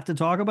a lot to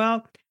talk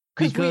about,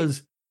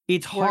 because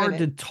it's hard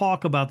to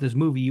talk about this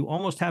movie. You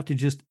almost have to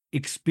just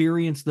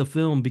experience the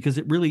film, because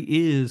it really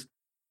is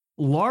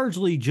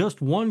largely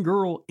just one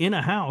girl in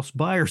a house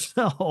by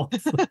herself.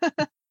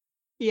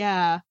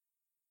 Yeah.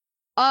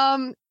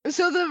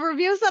 So the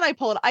reviews that I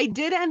pulled, I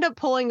did end up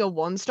pulling a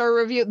 1-star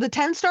review. The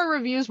 10-star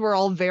reviews were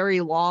all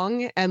very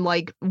long and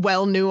like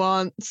well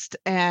nuanced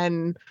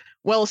and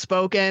well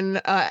spoken,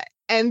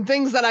 and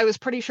things that I was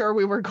pretty sure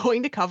we were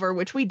going to cover,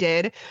 which we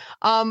did.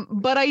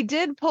 But I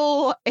did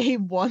pull a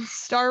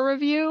 1-star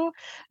review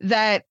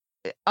that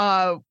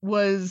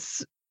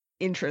was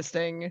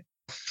interesting.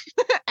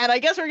 And I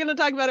guess we're going to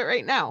talk about it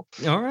right now.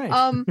 All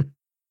right.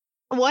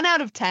 1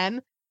 out of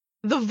 10.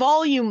 The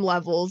volume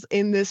levels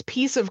in this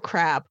piece of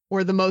crap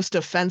were the most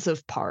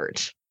offensive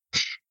part.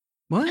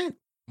 What?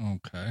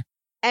 Okay.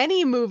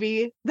 Any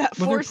movie that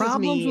Were there forces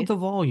problems me... with the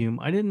volume?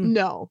 I didn't.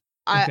 No,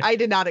 Okay. I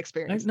did not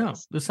experience No,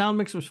 this. the sound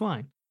mix was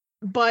fine.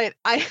 But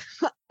I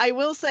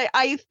will say,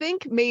 I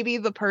think maybe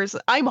the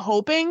person... I'm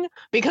hoping,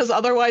 because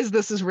otherwise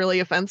this is really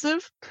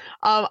offensive.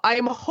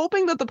 I'm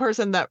hoping that the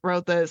person that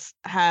wrote this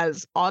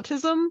has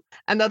autism,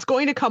 and that's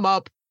going to come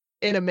up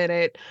in a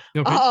minute.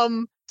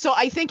 Okay. So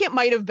I think it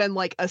might have been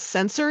like a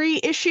sensory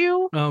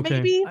issue,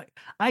 maybe.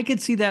 I could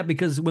see that,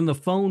 because when the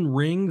phone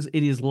rings,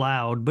 it is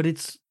loud, but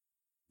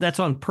that's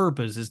on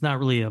purpose. It's not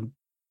really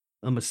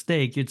a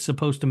mistake. It's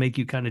supposed to make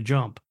you kind of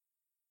jump.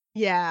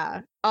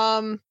 Yeah.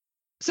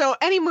 So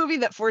any movie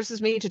that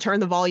forces me to turn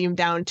the volume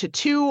down to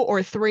 2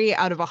 or 3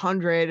 out of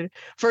 100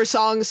 for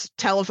songs,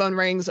 telephone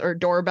rings, or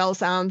doorbell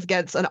sounds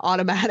gets an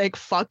automatic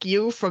fuck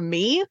you from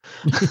me.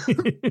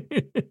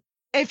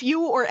 If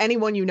you or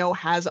anyone you know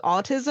has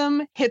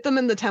autism, hit them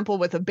in the temple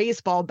with a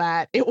baseball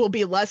bat. It will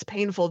be less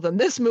painful than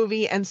this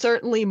movie, and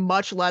certainly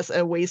much less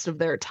a waste of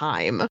their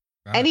time.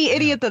 Any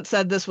idiot that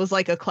said this was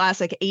like a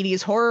classic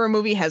 80s horror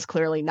movie has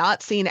clearly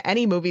not seen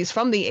any movies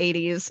from the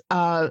 80s.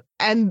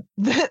 And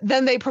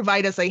then they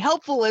provide us a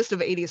helpful list of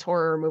 80s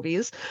horror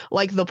movies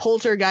like The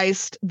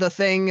Poltergeist, The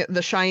Thing,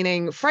 The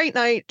Shining, Fright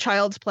Night,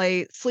 Child's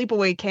Play,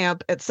 Sleepaway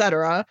Camp,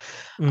 etc.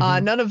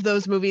 None of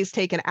those movies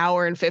take an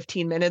hour and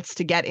 15 minutes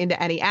to get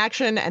into any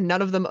action, and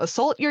none of them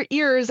assault your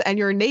ears and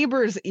your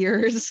neighbor's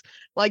ears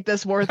like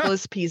this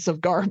worthless piece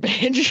of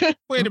garbage.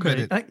 Wait a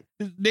minute.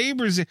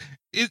 Neighbors,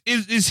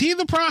 is he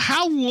the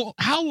problem?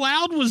 How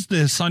loud was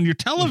this on your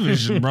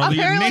television, brother?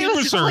 Your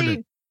neighbors heard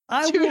it.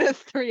 2 to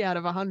 3 out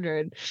of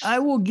 100. I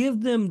will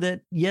give them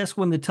that. Yes,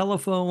 when the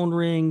telephone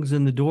rings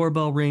and the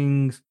doorbell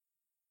rings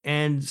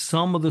and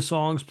some of the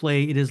songs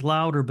play, it is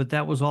louder, but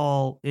that was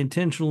all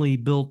intentionally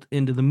built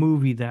into the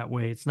movie that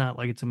way. It's not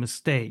like it's a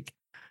mistake.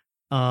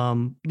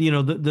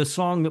 The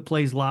song that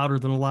plays louder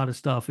than a lot of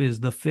stuff is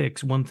The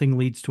Fix, One Thing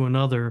Leads to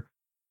Another.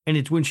 And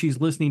it's when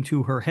she's listening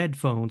to her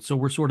headphones. So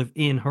we're sort of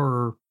in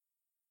her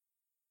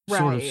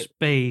sort of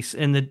space.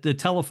 And the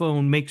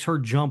telephone makes her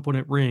jump when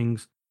it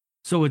rings.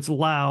 So it's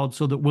loud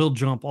so that we'll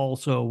jump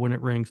also when it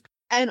rings.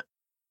 And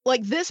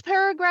like this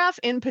paragraph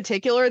in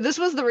particular, this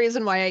was the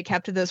reason why I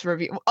kept this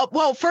review.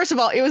 Well, first of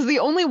all, it was the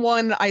only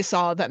one I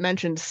saw that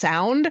mentioned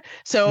sound.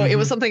 So it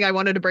was something I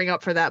wanted to bring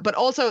up for that. But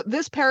also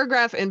this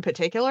paragraph in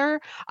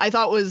particular, I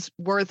thought was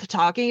worth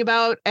talking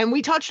about. And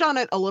we touched on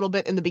it a little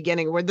bit in the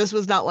beginning, where this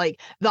was not like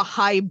the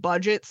high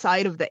budget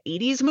side of the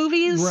 80s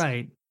movies.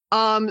 Right.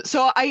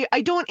 So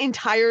I don't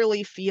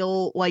entirely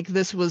feel like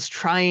this was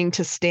trying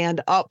to stand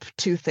up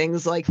to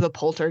things like The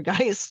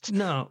Poltergeist,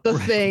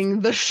 The Thing,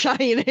 The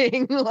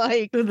Shining.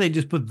 Like, did they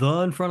just put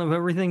 "the" in front of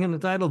everything in the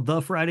title?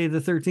 The Friday the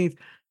 13th.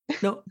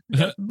 No,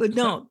 but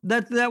no,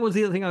 that was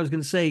the other thing I was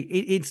going to say.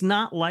 It's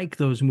not like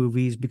those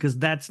movies, because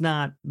that's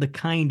not the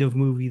kind of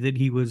movie that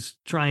he was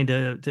trying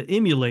to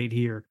emulate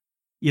here.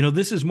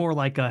 This is more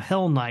like a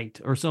Hell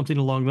Night or something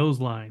along those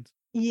lines.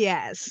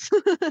 Yes.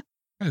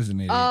 As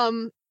an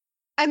idiot.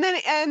 And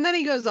then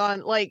he goes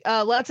on, like,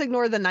 let's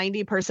ignore the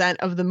 90%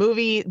 of the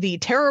movie, the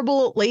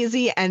terrible,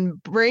 lazy,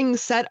 and boring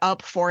set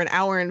up for an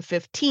hour and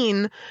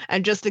 15,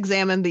 and just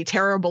examine the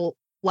terrible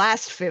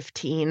last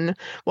 15.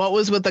 What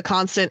was with the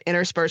constant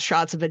interspersed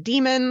shots of a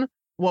demon?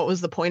 What was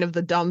the point of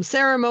the dumb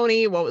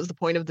ceremony? What was the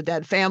point of the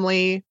dead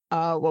family?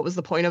 What was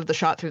the point of the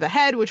shot through the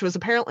head, which was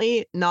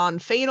apparently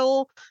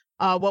non-fatal?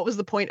 What was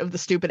the point of the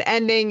stupid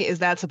ending? Is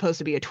that supposed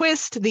to be a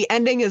twist? The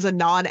ending is a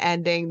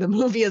non-ending. The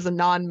movie is a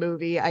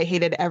non-movie. I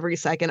hated every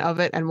second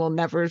of it and will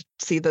never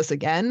see this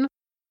again.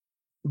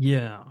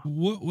 Yeah.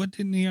 What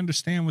didn't he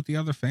understand with the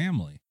other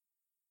family?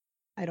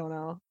 I don't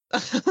know.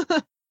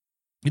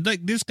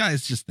 Like, this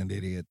guy's just an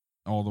idiot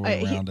all the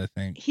way around, I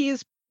think.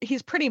 He's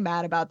pretty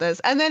mad about this.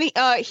 And then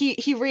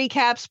he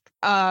recaps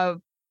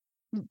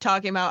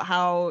talking about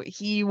how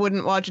he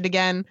wouldn't watch it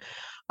again.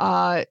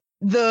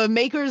 the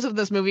makers of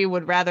this movie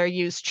would rather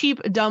use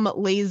cheap, dumb,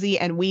 lazy,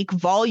 and weak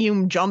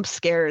volume jump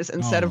scares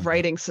instead of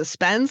writing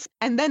suspense.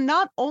 And then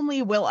not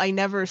only will I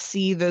never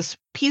see this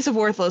piece of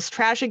worthless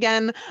trash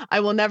again,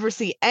 I will never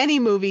see any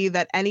movie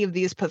that any of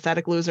these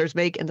pathetic losers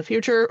make in the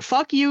future.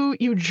 Fuck you,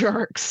 you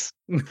jerks.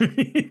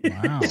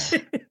 Wow.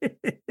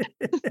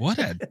 What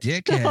a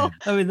dickhead. So,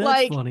 I mean,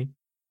 that's funny.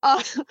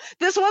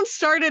 This one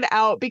started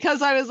out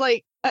because I was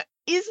like,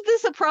 is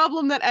this a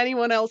problem that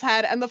anyone else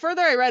had? And the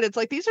further I read, it's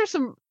like, these are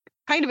some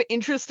kind of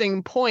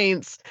interesting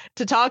points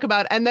to talk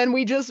about. And then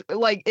we just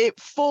like it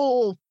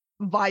full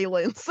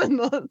violence in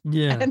the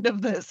end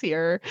of this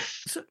here.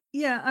 So,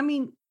 yeah, I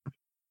mean,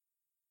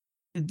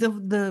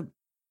 the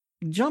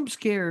jump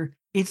scare,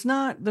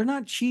 they're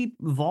not cheap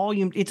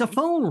volume. It's a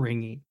phone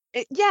ringing.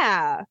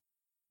 Yeah.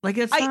 Like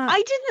it's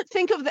I didn't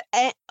think of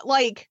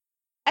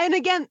and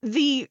again,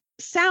 the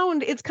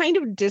sound, it's kind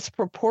of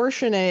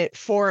disproportionate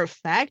for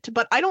effect,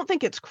 but I don't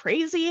think it's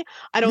crazy.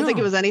 I don't think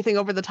it was anything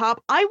over the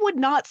top. I would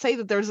not say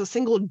that there's a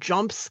single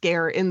jump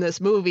scare in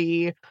this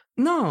movie.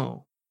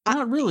 No,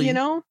 not really. You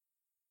know?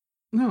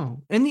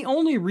 No. And the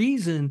only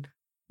reason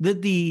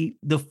that the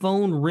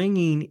phone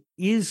ringing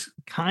is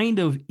kind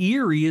of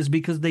eerie is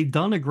because they've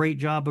done a great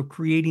job of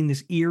creating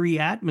this eerie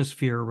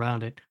atmosphere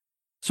around it.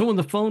 So when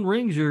the phone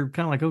rings, you're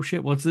kind of like, oh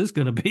shit, what's this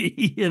going to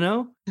be? You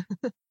know?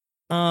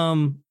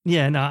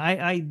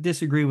 I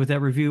disagree with that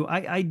review.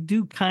 I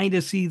do kind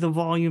of see the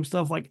volume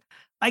stuff. Like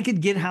I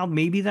could get how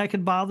maybe that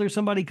could bother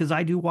somebody, because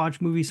I do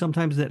watch movies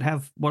sometimes that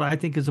have what I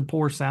think is a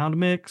poor sound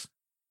mix.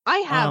 I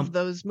have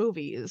those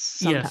movies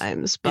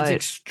sometimes, but it's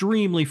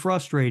extremely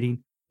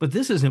frustrating. But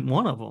this isn't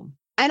one of them.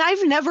 And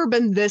I've never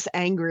been this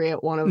angry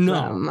at one of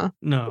them.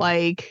 No.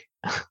 Like,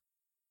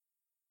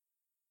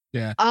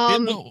 yeah.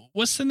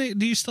 What's the name?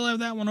 Do you still have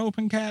that one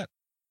open, Kat?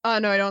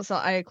 No, I don't.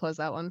 I closed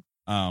that one.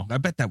 Oh, I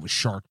bet that was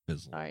Shark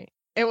Fizzle. All right.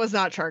 It was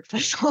not Shark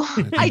Fizzle.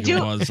 I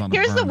do.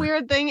 Here's the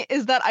weird thing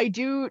is that I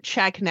do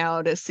check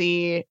now to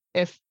see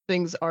if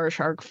things are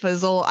Shark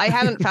Fizzle. I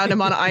haven't found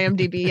him on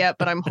IMDb yet,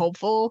 but I'm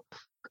hopeful.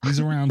 He's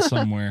around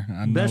somewhere.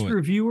 I know Best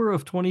reviewer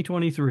of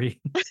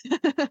 2023.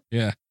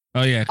 Yeah.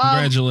 Oh yeah.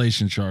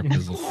 Congratulations, Shark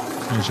Fizzle.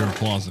 Here's your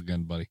applause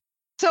again, buddy.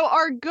 So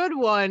our good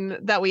one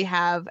that we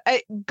have,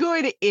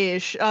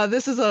 good-ish.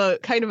 This is a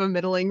kind of a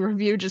middling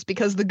review just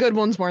because the good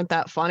ones weren't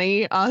that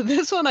funny.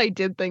 This one I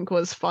did think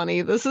was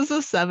funny. This is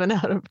a 7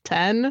 out of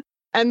 10.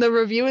 And the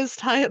review is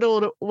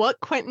titled, What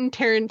Quentin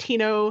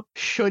Tarantino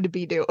Should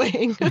Be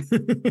Doing.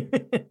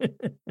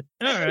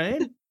 All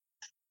right.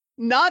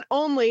 Not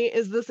only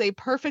is this a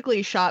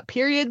perfectly shot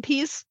period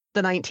piece,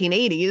 the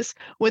 1980s,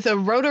 with a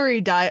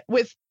rotary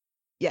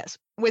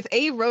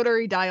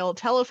dial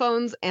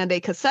telephones and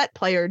a cassette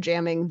player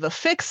jamming The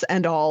Fix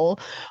and all,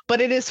 but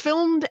it is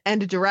filmed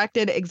and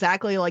directed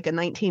exactly like a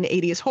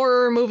 1980s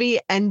horror movie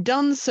and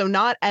done so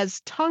not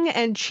as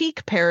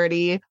tongue-in-cheek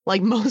parody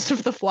like most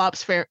of the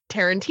flops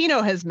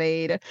Tarantino has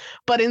made,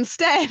 but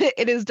instead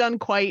it is done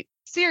quite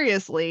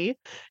seriously,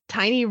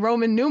 tiny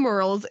Roman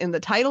numerals in the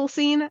title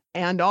scene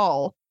and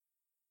all.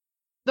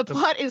 The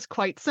plot is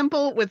quite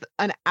simple, with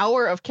an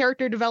hour of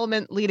character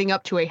development leading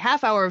up to a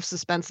half hour of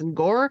suspense and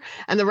gore,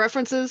 and the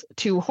references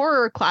to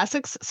horror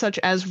classics such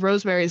as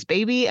Rosemary's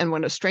Baby and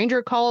When a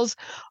Stranger Calls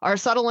are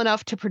subtle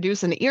enough to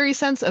produce an eerie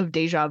sense of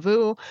deja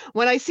vu.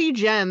 When I see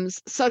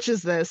gems such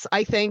as this,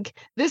 I think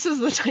this is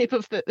the type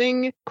of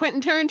thing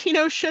Quentin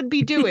Tarantino should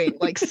be doing,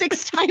 like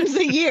 6 times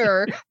a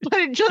year, but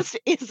it just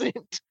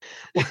isn't.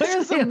 Why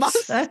are they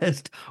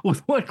obsessed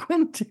with what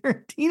Quentin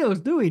Tarantino is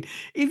doing?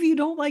 If you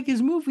don't like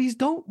his movies,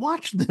 don't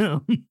watch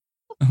them.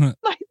 My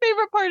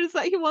favorite part is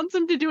that he wants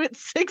him to do it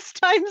 6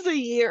 times a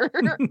year.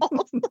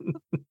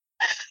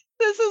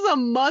 This is a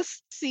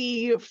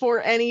must-see for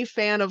any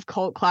fan of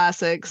cult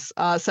classics,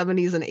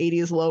 70s and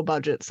 80s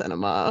low-budget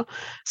cinema.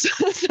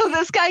 So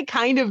this guy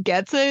kind of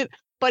gets it,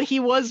 but he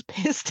was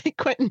pissed at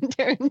Quentin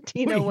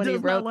Tarantino when he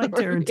wrote like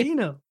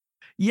Tarantino.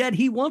 Yet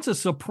he wants a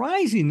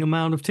surprising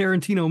amount of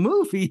Tarantino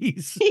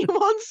movies. He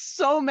wants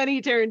so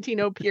many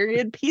Tarantino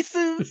period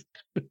pieces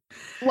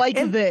like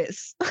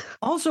this.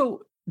 Also,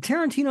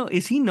 Tarantino,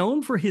 is he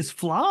known for his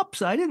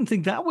flops? I didn't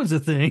think that was a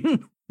thing.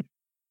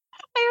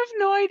 I have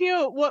no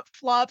idea what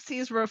flops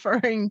he's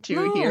referring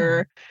to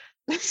here.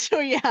 So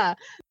yeah,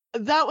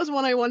 that was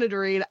one I wanted to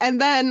read. And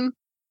then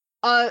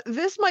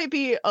this might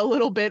be a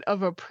little bit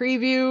of a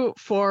preview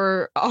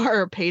for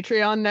our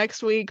Patreon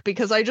next week,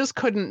 because I just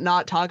couldn't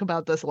not talk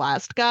about this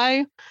last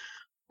guy.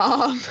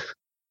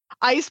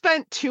 I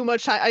spent too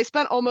much time. I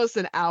spent almost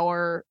an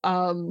hour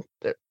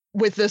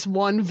with this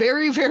one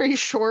very, very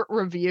short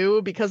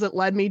review because it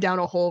led me down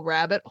a whole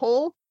rabbit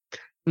hole.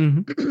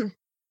 Mm-hmm.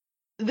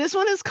 This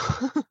one is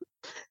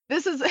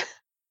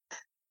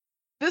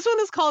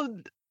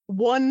called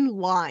One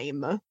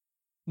Lime.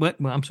 What?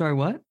 I'm sorry,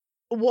 what?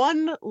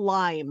 One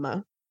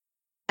Lime.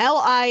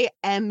 Lime.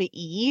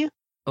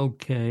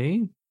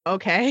 Okay.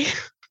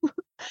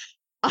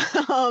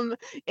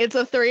 It's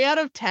a 3 out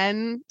of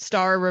 10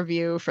 star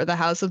review for The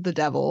House of the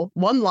Devil.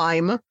 One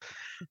Lime.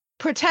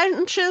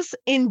 Pretentious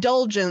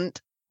indulgence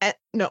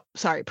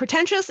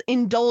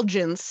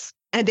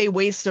and a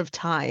waste of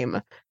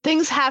time.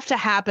 Things have to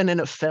happen in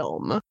a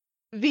film.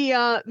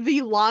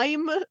 The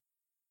Lime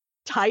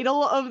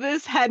title of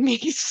this had me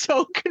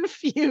so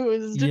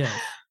confused. Yes.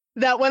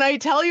 That when I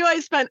tell you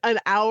I spent an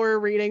hour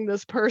reading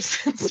this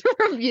person's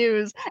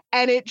reviews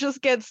and it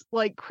just gets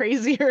like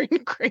crazier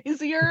and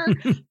crazier,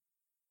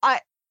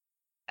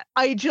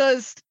 I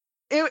just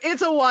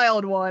it's a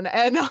wild one.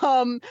 And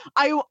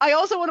I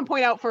also want to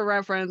point out for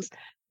reference,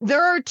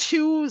 there are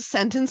 2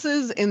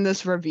 sentences in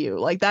this review.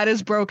 Like that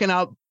is broken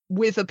up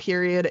with a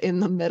period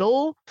in the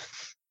middle.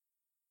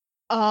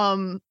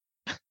 Because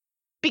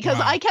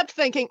Wow. I kept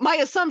thinking, my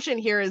assumption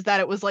here is that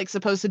it was like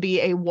supposed to be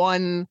a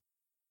 1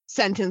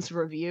 sentence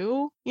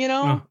review, you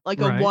know, like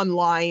a right. 1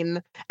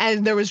 line,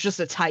 and there was just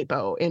a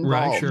typo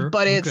involved. sure.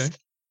 But Okay.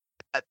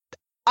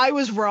 I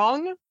was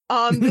wrong.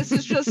 This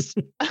is just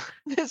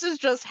this is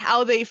just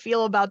how they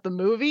feel about the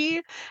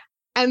movie,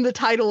 and the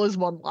title is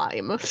 1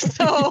 lime.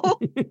 So All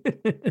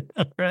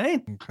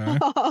right. Okay.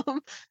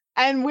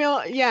 and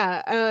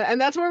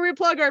and that's where we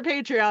plug our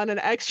Patreon and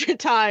extra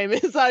time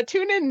is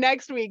tune in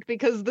next week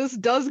because this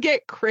does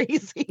get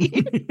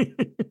crazy.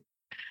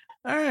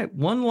 All right.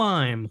 1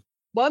 lime.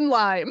 1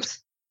 lime.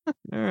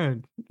 All right.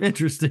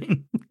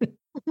 Interesting.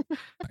 All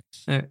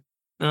right.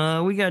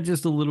 We got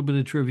just a little bit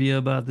of trivia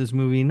about this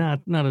movie,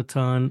 not a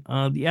ton.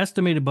 The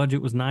estimated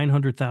budget was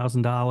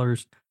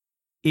 $900,000.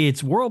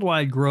 Its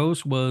worldwide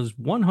gross was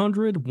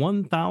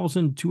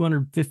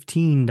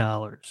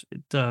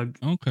 $101,215.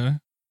 Okay.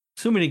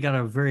 Assuming it got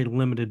a very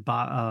limited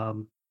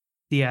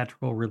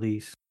theatrical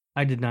release.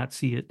 I did not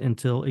see it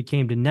until it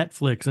came to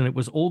Netflix, and it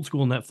was old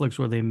school Netflix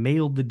where they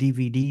mailed the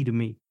DVD to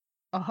me.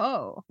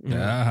 Oh.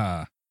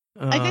 Yeah.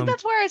 I think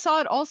that's where I saw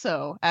it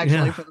also,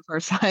 actually, yeah. for the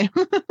first time.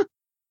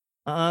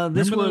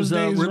 This Remember was those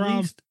days, Rob?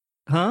 released.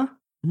 Huh?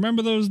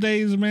 Remember those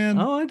days, man?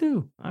 Oh, I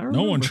do. I remember.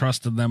 No one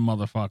trusted them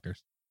motherfuckers.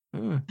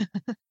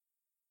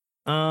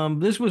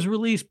 This was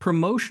released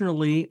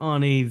promotionally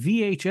on a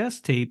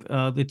VHS tape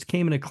that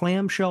came in a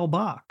clamshell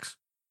box.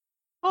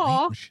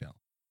 Aw. Michelle.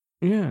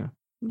 Yeah.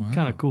 Wow.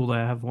 Kind of cool to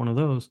have one of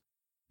those.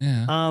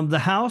 Yeah. The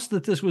house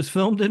that this was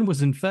filmed in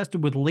was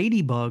infested with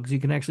ladybugs. You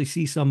can actually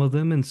see some of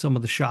them in some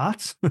of the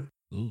shots.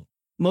 Ooh.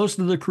 Most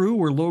of the crew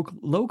were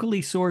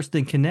locally sourced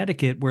in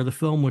Connecticut, where the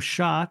film was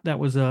shot. That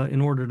was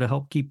in order to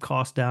help keep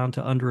costs down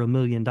to under $1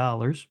 million.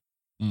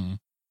 Mm.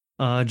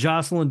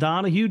 Jocelyn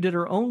Donahue did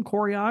her own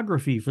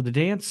choreography for the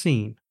dance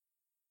scene.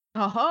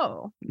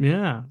 Oh.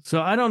 Yeah.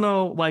 So I don't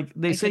know, like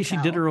they I say could she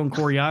did tell. her own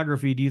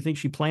choreography. Do you think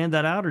she planned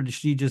that out, or did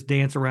she just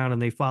dance around and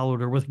they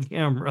followed her with a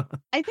camera?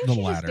 I think The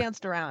she latter. just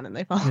danced around and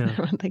they followed Yeah.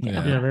 her when they came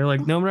Yeah. out. Yeah, they're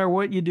like, no matter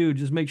what you do,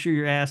 just make sure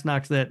your ass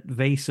knocks that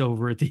vase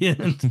over at the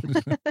end.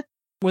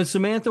 When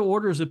Samantha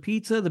orders a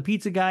pizza, the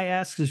pizza guy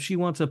asks if she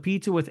wants a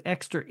pizza with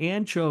extra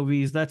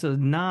anchovies. That's a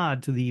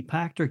nod to the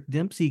Patrick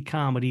Dempsey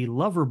comedy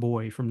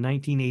Loverboy from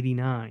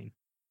 1989.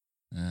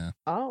 Yeah.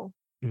 Oh,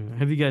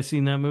 Have you guys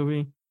seen that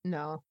movie?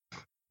 no.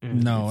 Yeah,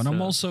 No, it's, and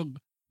I'm also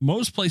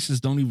most places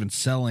don't even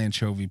sell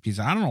anchovy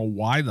pizza. I don't know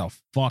why the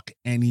fuck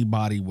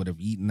anybody would have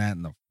eaten that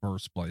in the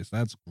first place.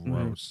 That's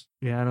gross.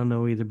 Yeah, I don't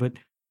know either. But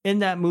in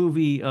that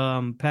movie,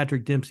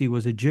 Patrick Dempsey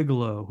was a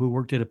gigolo who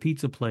worked at a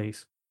pizza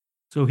place.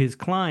 So his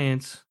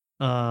clients,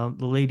 the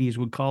ladies,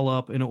 would call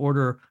up and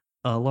order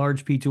a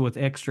large pizza with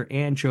extra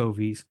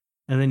anchovies.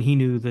 And then he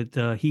knew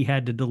that he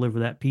had to deliver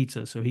that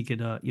pizza so he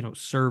could,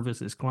 service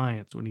his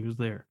clients when he was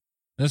there.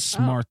 That's a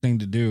smart thing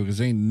to do because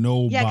ain't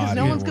nobody. Yeah, because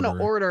no one's going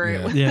to order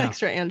it with Yeah.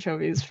 extra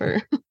anchovies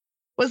for.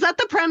 Was that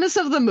the premise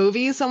of the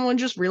movie? Someone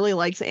just really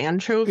likes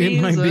anchovies.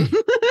 It might be. and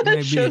Might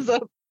be. shows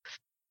up.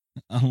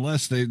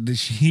 Unless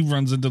he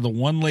runs into the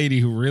one lady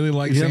who really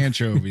likes Yep.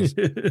 anchovies,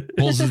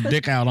 pulls his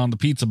dick out on the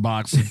pizza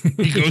box, and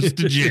he goes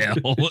to jail.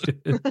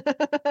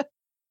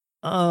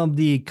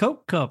 The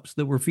Coke cups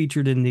that were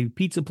featured in the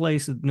pizza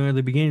place near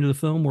the beginning of the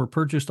film were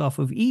purchased off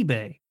of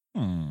eBay.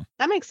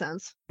 That makes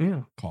sense.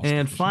 Yeah. Cost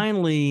And efficient.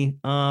 finally,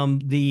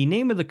 the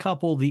name of the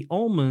couple, the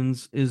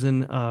Ullmans, is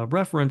in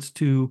reference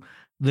to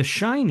The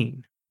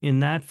Shining.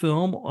 In that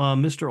film,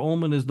 Mr.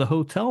 Ullman is the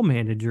hotel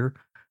manager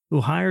who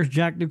hires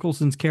Jack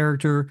Nicholson's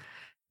character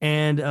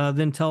and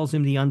then tells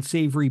him the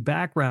unsavory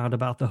background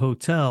about the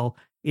hotel.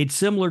 It's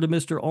similar to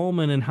Mr.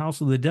 Ullman in House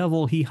of the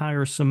Devil. He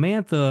hires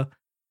Samantha,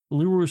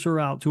 lures her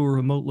out to a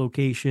remote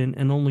location,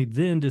 and only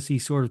then does he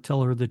sort of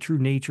tell her the true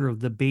nature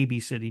of the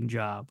babysitting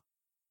job.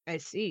 I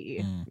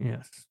see.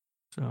 Yes.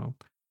 So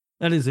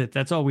that is it.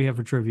 That's all we have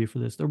for trivia for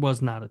this. There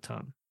was not a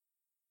ton.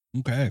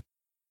 Okay.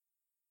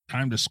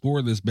 Time to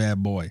score this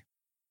bad boy.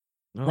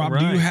 All Rob,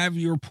 do you right. have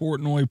your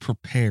Portnoy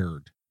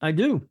prepared? I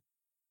do.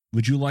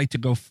 Would you like to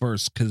go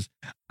first? Because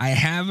I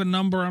have a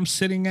number I'm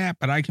sitting at,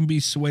 but I can be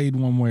swayed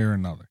one way or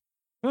another.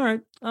 All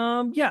right.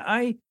 Yeah,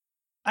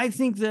 I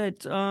think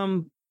that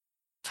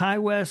Ty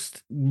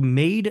West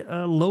made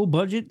a low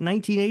budget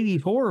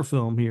 1980s horror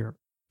film here.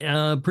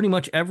 Pretty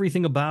much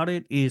everything about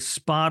it is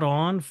spot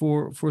on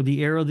for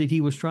the era that he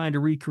was trying to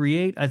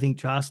recreate. I think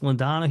Jocelyn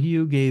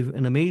Donahue gave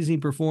an amazing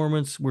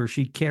performance where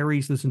she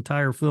carries this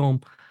entire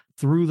film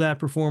through that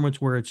performance,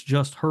 where it's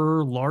just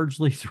her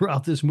largely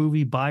throughout this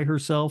movie by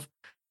herself.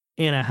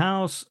 in a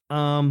house.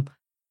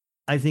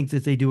 I think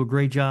that they do a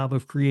great job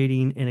of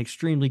creating an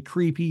extremely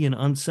creepy and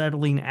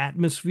unsettling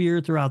atmosphere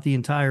throughout the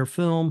entire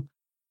film.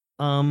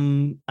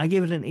 I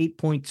gave it an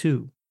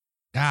 8.2.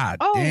 God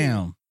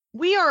damn.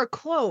 We are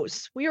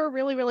close. We are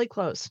really, really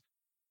close.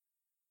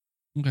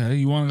 Okay,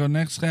 you want to go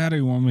next, Scott, or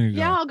you want me to go?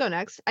 Yeah, I'll go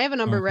next. I have a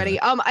number ready.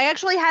 I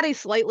actually had a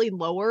slightly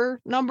lower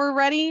number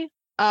ready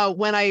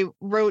when I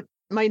wrote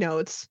my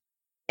notes,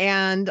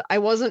 and I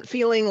wasn't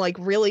feeling like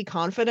really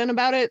confident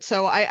about it.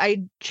 So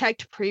I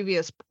checked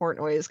previous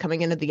Portnoys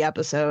coming into the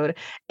episode,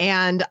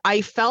 and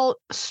I felt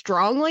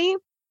strongly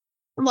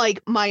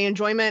like my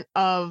enjoyment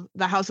of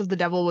The House of the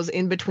Devil was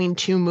in between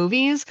two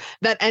movies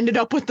that ended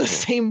up with the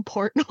same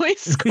Portnoy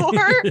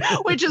score,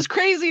 which is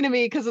crazy to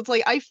me because it's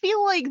like, I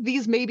feel like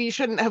these maybe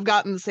shouldn't have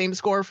gotten the same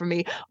score from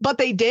me, but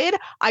they did.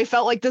 I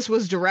felt like this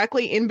was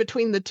directly in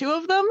between the two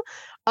of them.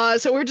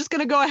 So we're just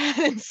going to go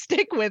ahead and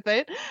stick with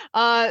it.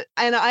 And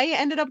I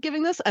ended up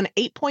giving this an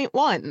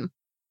 8.1.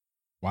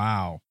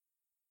 Wow.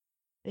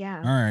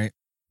 Yeah. All right.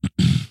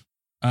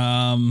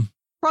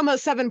 From a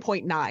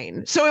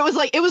 7.9. So it was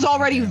like, it was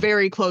already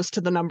very close to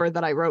the number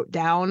that I wrote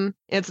down.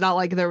 It's not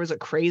like there was a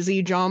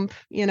crazy jump,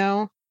 you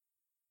know?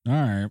 All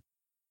right.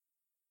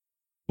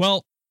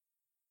 Well,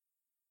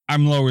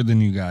 I'm lower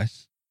than you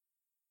guys.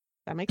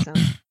 That makes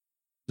sense.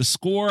 The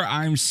score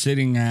I'm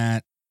sitting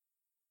at,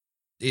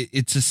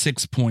 it's a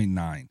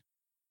 6.9.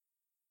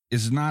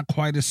 It's not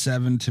quite a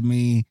 7 to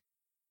me.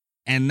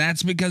 And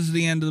that's because of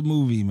the end of the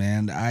movie,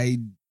 man. I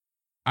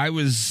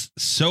was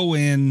so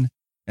in,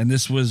 and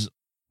this was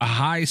a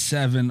high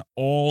 7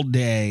 all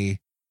day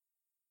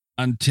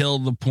until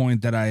the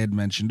point that I had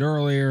mentioned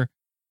earlier.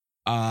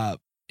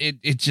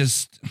 It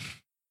just,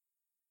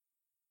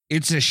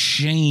 it's a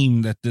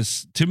shame that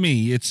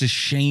it's a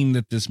shame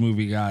that this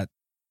movie got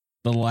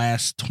the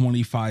last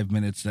 25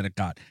 minutes that it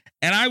got.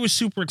 And I was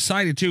super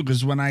excited too,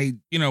 because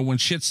when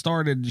shit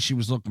started, she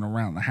was looking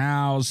around the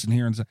house and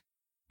hearing stuff.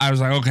 I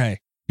was like, okay,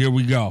 here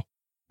we go.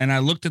 And I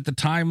looked at the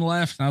time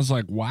left and I was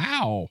like,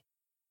 wow.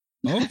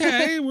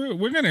 Okay,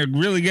 we're gonna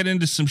really get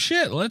into some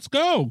shit. Let's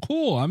go.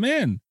 Cool, I'm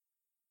in.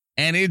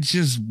 And it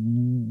just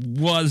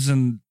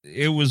wasn't.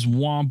 It was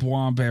womp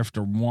womp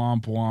after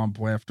womp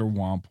womp after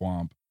womp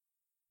womp,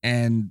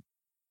 and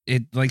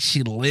it like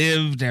she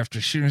lived after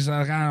she was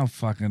like, I don't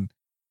fucking.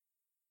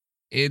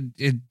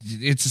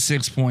 It's a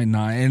 6.9,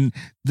 and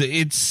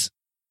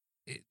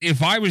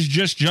if I was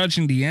just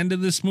judging the end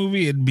of this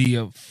movie, it'd be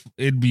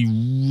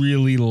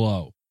really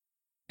low.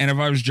 And if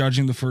I was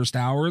judging the first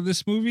hour of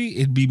this movie,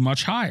 it'd be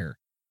much higher.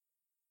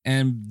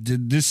 And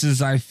this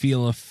is, I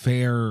feel, a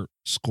fair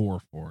score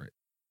for it.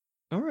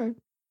 All right.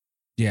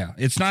 Yeah.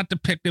 It's not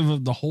depictive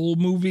of the whole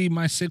movie,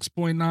 my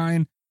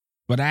 6.9,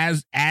 but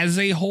as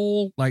a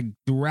whole, like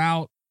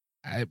throughout,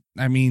 I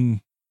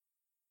mean,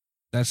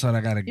 that's what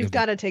I got to give. You've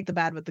got to take the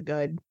bad with the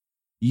good.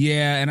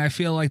 Yeah. And I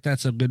feel like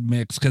that's a good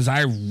mix because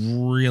I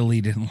really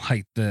didn't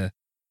like the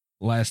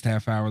last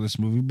half hour of this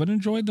movie, but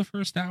enjoyed the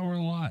first hour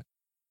a lot.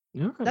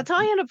 That's how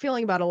I end up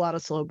feeling about a lot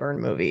of slow burn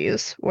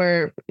movies,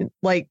 where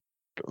like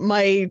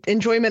my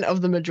enjoyment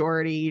of the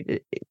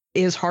majority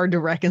is hard to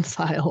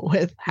reconcile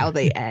with how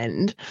they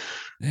end.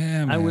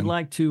 Yeah, I would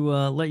like to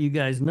let you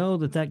guys know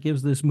that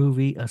gives this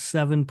movie a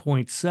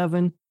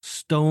 7.7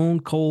 stone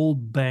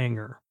cold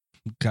banger.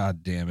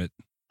 God damn it.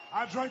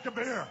 I drank a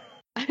beer.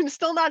 I'm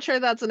still not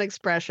sure that's an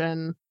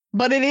expression,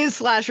 but it is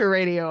Slasher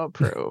Radio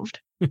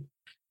approved.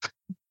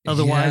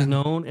 Otherwise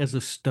known as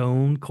a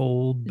stone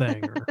cold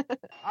banger.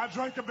 I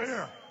drank a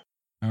beer.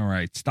 All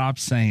right, stop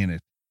saying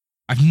it.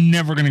 I'm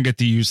never going to get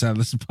the use out of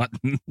this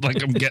button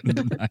like I'm getting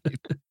tonight.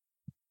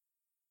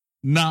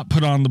 Not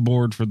put on the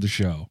board for the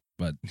show,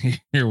 but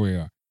here we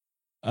are.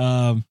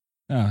 I'll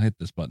hit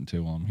this button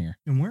too while I'm here.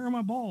 And where are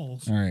my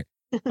balls? All right.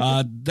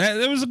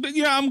 That was a good,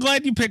 I'm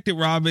glad you picked it,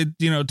 Rob.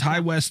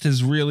 Ty West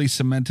has really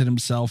cemented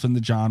himself in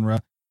the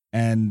genre.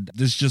 And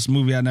this is just a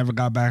movie I never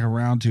got back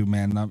around to,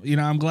 man.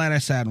 I'm glad I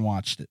sat and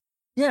watched it.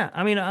 Yeah,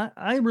 I mean,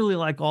 I really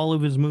like all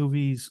of his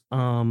movies.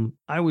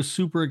 I was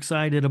super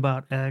excited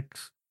about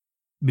X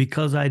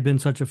because I'd been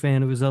such a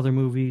fan of his other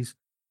movies.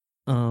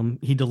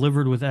 He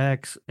delivered with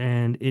X,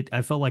 and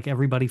I felt like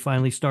everybody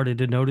finally started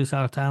to notice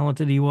how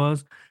talented he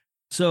was.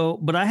 So,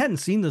 but I hadn't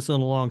seen this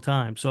in a long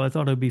time, so I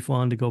thought it'd be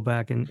fun to go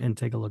back and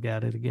take a look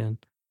at it again.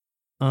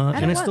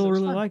 And I still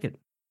really like it.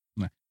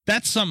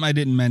 That's something I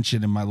didn't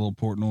mention in my little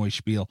Portnoy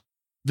spiel.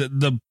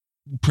 The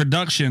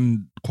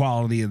production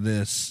quality of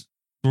this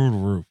through the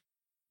roof.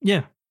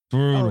 Yeah.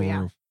 Through the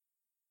roof.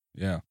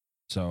 Yeah.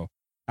 So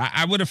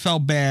I would have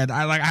felt bad.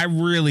 I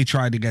really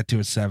tried to get to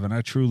a 7.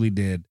 I truly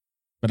did,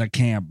 but I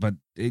can't. But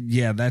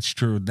that's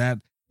true. That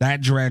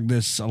dragged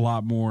this a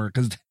lot more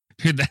because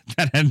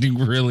that ending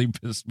really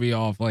pissed me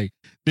off. Like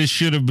this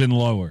should have been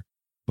lower,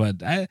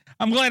 but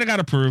I'm glad it got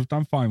approved.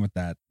 I'm fine with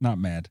that. Not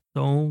mad.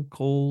 Stone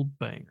cold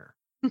banger.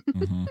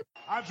 Mm-hmm.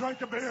 I drank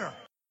a beer.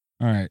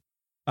 All right.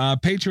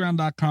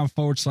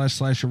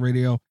 Patreon.com/Slasher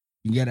Radio.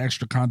 You get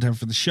extra content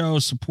for the show.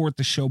 Support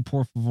the show,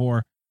 por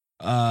favor.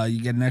 You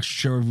get an extra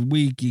show every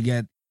week. You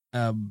get,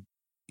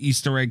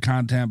 Easter egg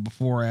content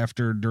before,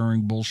 after,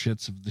 during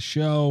bullshits of the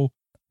show.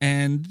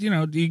 And,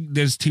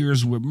 there's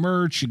tiers with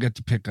merch. You get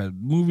to pick a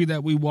movie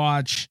that we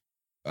watch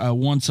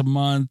once a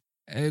month.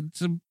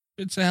 It's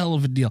a hell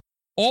of a deal.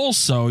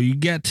 Also, you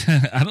get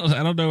to, I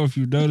don't know if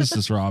you've noticed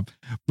this, Rob,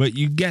 but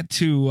you get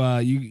to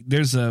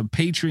there's a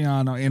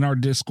Patreon in our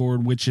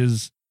Discord, which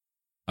is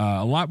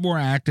a lot more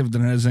active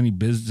than it has any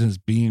business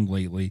being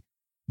lately.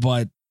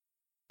 But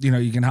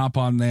you can hop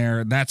on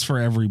there. That's for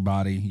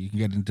everybody. You can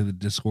get into the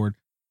Discord,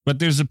 but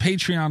there's a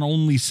Patreon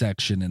only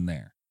section in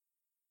there.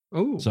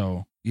 Oh,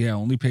 so yeah,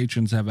 only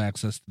patrons have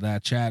access to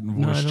that chat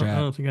and voice chat. I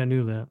don't think I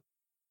knew that.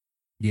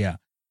 Yeah.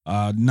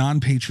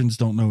 Non-patrons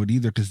don't know it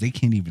either because they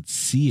can't even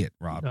see it,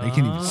 Rob. They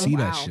can't even see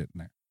that shit in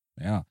there.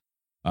 Yeah.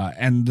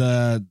 And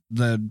the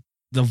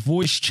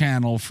voice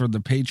channel for the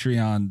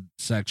Patreon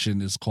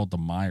section is called the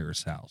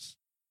Myers House.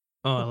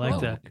 Oh, I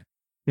like that.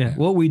 Yeah.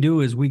 What we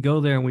do is we go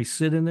there and we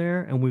sit in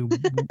there and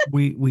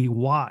we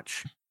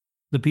watch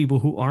the people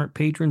who aren't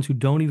patrons, who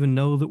don't even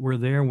know that we're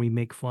there, and we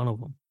make fun of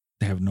them.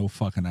 They have no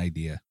fucking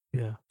idea.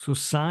 Yeah. So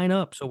sign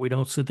up so we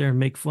don't sit there and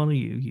make fun of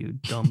you, you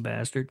dumb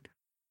bastard.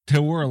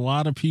 There were a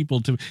lot of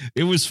people too.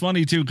 It was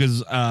funny too,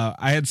 because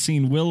I had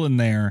seen Will in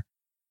there,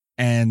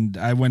 and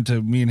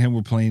me and him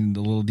were playing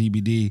the little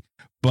DBD,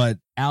 but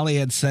Allie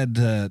had said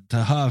to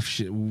Huff,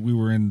 we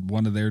were in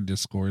one of their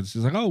Discords.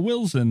 She's like, "Oh,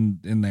 Will's in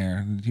there."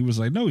 And he was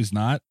like, "No, he's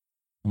not."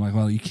 I'm like,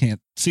 "Well, you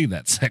can't see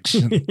that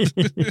section."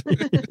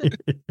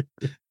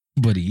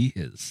 But he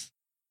is.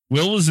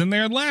 Will was in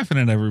there laughing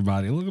at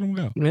everybody. Look at him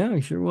go. Yeah,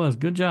 he sure was.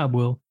 Good job,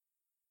 Will.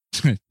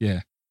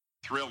 Yeah.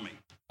 Thrill me.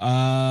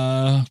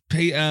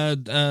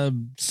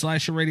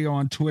 Slasher Radio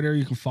on Twitter.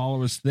 You can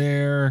follow us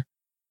there.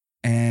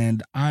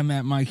 And I'm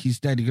at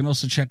Mikey's Dead. You can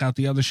also check out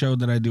the other show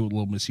that I do with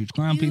Little Miss Huge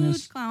Clown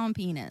Penis. Clown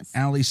Penis.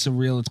 Alley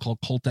Surreal. It's called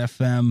Cult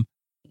FM.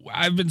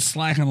 I've been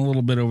slacking a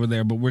little bit over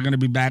there, but we're going to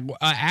be back.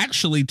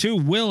 Actually, too,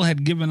 Will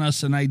had given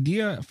us an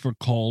idea for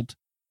Cult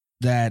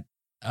that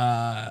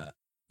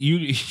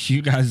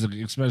you guys,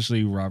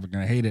 especially Rob, are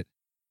going to hate it,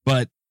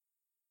 but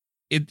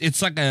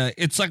it's like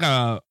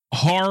a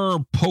horror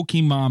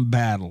Pokemon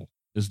battle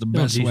is the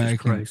best way I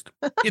can.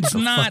 It's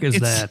not.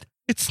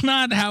 It's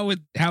not how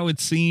it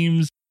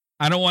seems.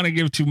 I don't want to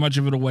give too much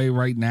of it away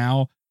right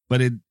now,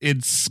 but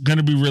it's going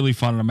to be really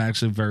fun, and I'm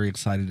actually very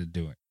excited to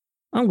do it.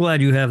 I'm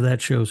glad you have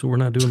that show, so we're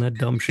not doing that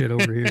dumb shit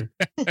over here.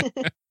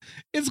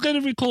 It's going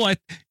to be cool.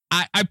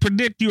 I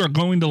predict you are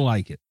going to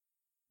like it.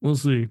 We'll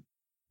see.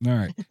 All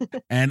right.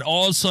 And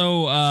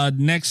also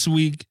next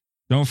week,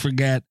 don't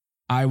forget,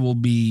 I will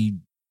be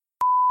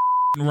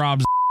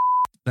Rob's.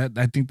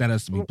 I think that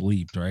has to be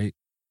bleeped, right?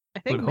 I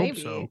think maybe.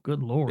 Hope so.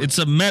 Good Lord. It's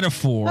a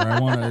metaphor. I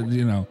want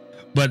to,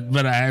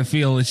 but I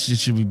feel it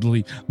should be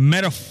bleeped.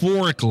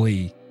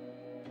 Metaphorically,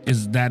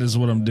 that is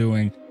what I'm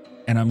doing.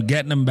 And I'm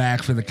getting them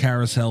back for the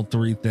Carousel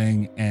 3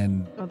 thing.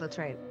 And oh, that's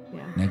right.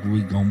 Yeah. Next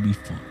week gonna be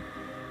fun.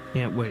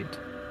 Can't wait.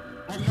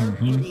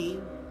 Mm-hmm.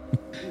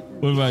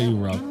 What about you,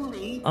 Rob?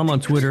 I'm on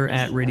Twitter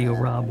at Radio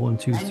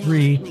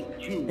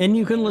Rob123. And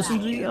you can listen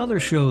to the other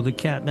show that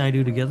Kat and I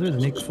do together, the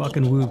Nick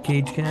fucking Woo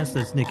Cagecast.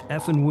 That's Nick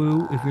effing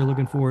Woo if you're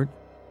looking for it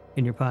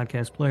in your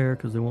podcast player,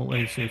 because they won't let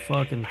you say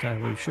fuck in the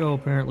title of the show,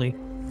 apparently.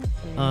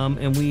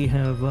 And we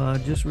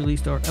have just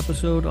released our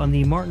episode on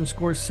the Martin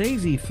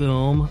Scorsese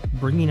film,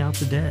 Bringing Out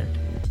the Dead.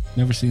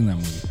 Never seen that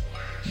movie.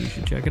 You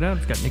should check it out.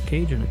 It's got Nick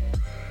Cage in it.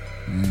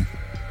 Yeah.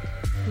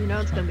 You know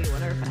it's going to be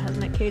winter if it has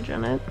Nick Cage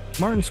in it.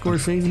 Martin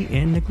Scorsese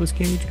and Nicolas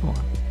Cage. Come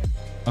on.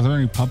 Are there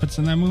any puppets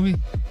in that movie?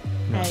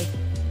 No. Hey.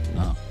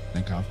 Oh,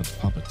 thank God for the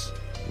puppets.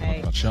 Hey. What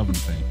about shoving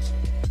things?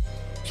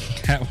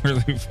 Kat, where are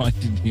they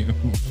finding you?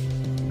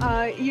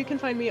 You can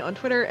find me on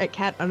Twitter at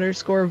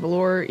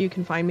cat_velour. You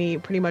can find me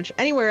pretty much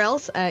anywhere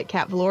else at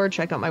Cat Velour.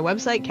 Check out my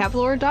website,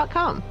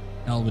 catvelour.com.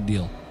 Hell of a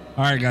deal.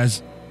 All right,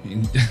 guys.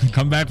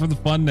 Come back for the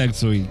fun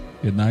next week.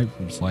 Good night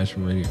from Slasher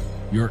Radio.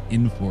 You're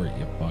in for it,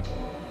 you fuck.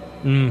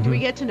 Mm-hmm. Do we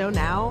get to know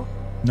now?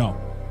 No.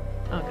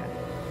 Okay.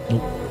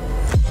 Nope.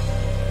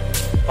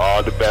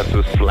 All the best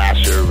of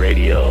Slasher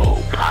Radio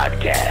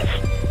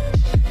podcast.